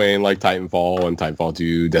Xbox, playing like Titanfall and Titanfall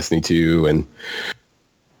 2, Destiny 2, and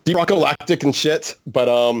Deep Rock Galactic and shit. But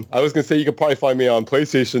I was going to say you could probably find me on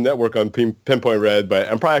PlayStation Network on Pinpoint Red, but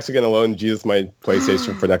I'm probably actually going to loan Jesus my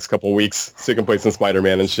PlayStation for the next couple of weeks so you can play some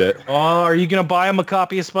Spider-Man and shit. Oh, are you going to buy him a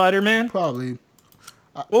copy of Spider-Man? Probably.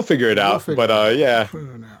 We'll figure it out. Yeah.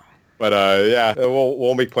 But yeah,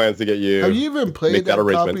 we'll make plans to get you. Have you even played that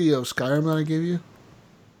copy of Skyrim that I gave you?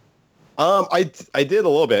 I did a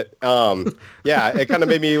little bit. Yeah, it kind of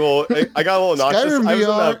made me I got a little nauseous. Skyrim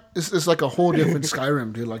VR is like a whole different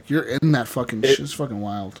Skyrim, dude. Like you're in that fucking shit. It's fucking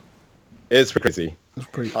wild. It's crazy. It's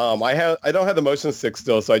pretty. I don't have the motion stick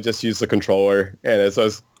still, so I just use the controller, and it's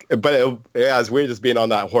weird just being on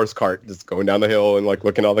that horse cart, just going down the hill and like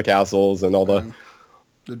looking at all the castles and all the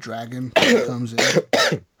dragon comes in.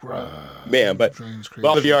 Man, but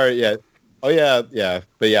well, the VR, yeah. Oh yeah.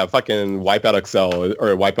 But yeah, fucking Wipeout XL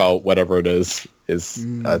or Wipeout whatever it is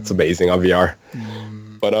that's amazing on VR.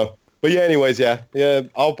 But yeah, anyways, yeah.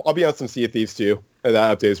 I'll be on some Sea of Thieves too. And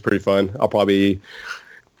that update is pretty fun. I'll probably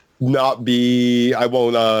not be. I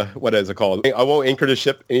won't. What is it called? I won't anchor the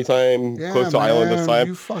ship anytime close to island this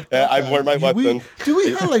time. I've learned my lesson.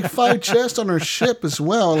 We had like 5 chests on our ship as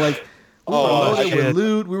well. Like we were loaded with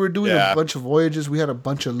loot. We were doing a bunch of voyages. We had a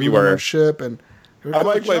bunch of loot on our ship and. I'm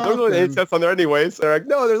like, wait, there's only 8 chests on there anyways. They're like,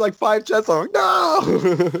 no, there's like 5 chests. I'm like, no.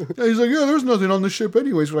 He's like, yeah, there's nothing on the ship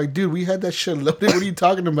anyways. We're like, dude, we had that shit loaded. What are you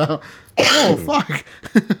talking about? Oh, fuck.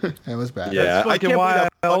 That was bad. Yeah, that's fucking why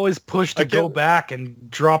I always push to go back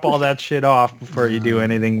and drop all that shit off before you do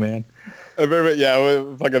anything, man. Yeah,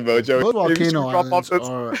 fucking Mojo. Those volcano islands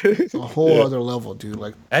are a whole other level, dude.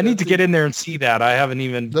 Like, I need to get in there and see that. I haven't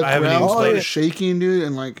even played it. Shaking, dude,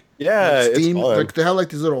 and like steam. Like they have like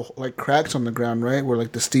these little like cracks on the ground, right, where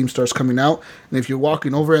like the steam starts coming out, and if you're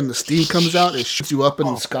walking over and the steam comes out, it shoots you up in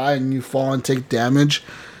the sky and you fall and take damage.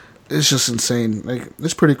 It's just insane. Like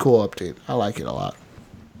it's pretty cool update. I like it a lot.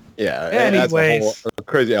 Yeah. Anyways, that's a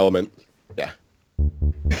crazy element. Yeah.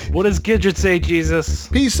 What does Gidget say, Jesus?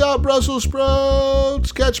 Peace out, Brussels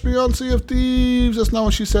sprouts. Catch me on Sea of Thieves. That's not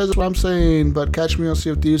what she says. That's what I'm saying. But catch me on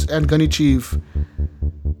Sea of Thieves and Gunny Chief.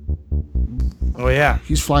 Oh, yeah.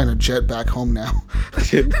 He's flying a jet back home now.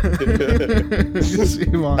 See him How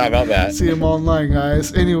about that? See him online,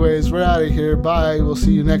 guys. Anyways, we're out of here. Bye. We'll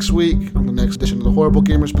see you next week on the next edition of the Horrible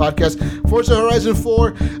Gamers Podcast. Forza Horizon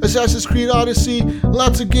 4, Assassin's Creed Odyssey,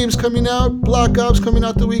 lots of games coming out. Black Ops coming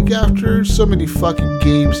out the week after. So many fucking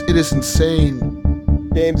games. It is insane.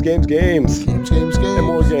 Games. And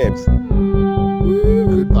more games.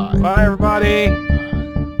 Goodbye. Bye, everybody.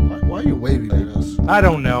 Why are you waving at us? I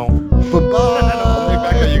don't know. Bye-bye.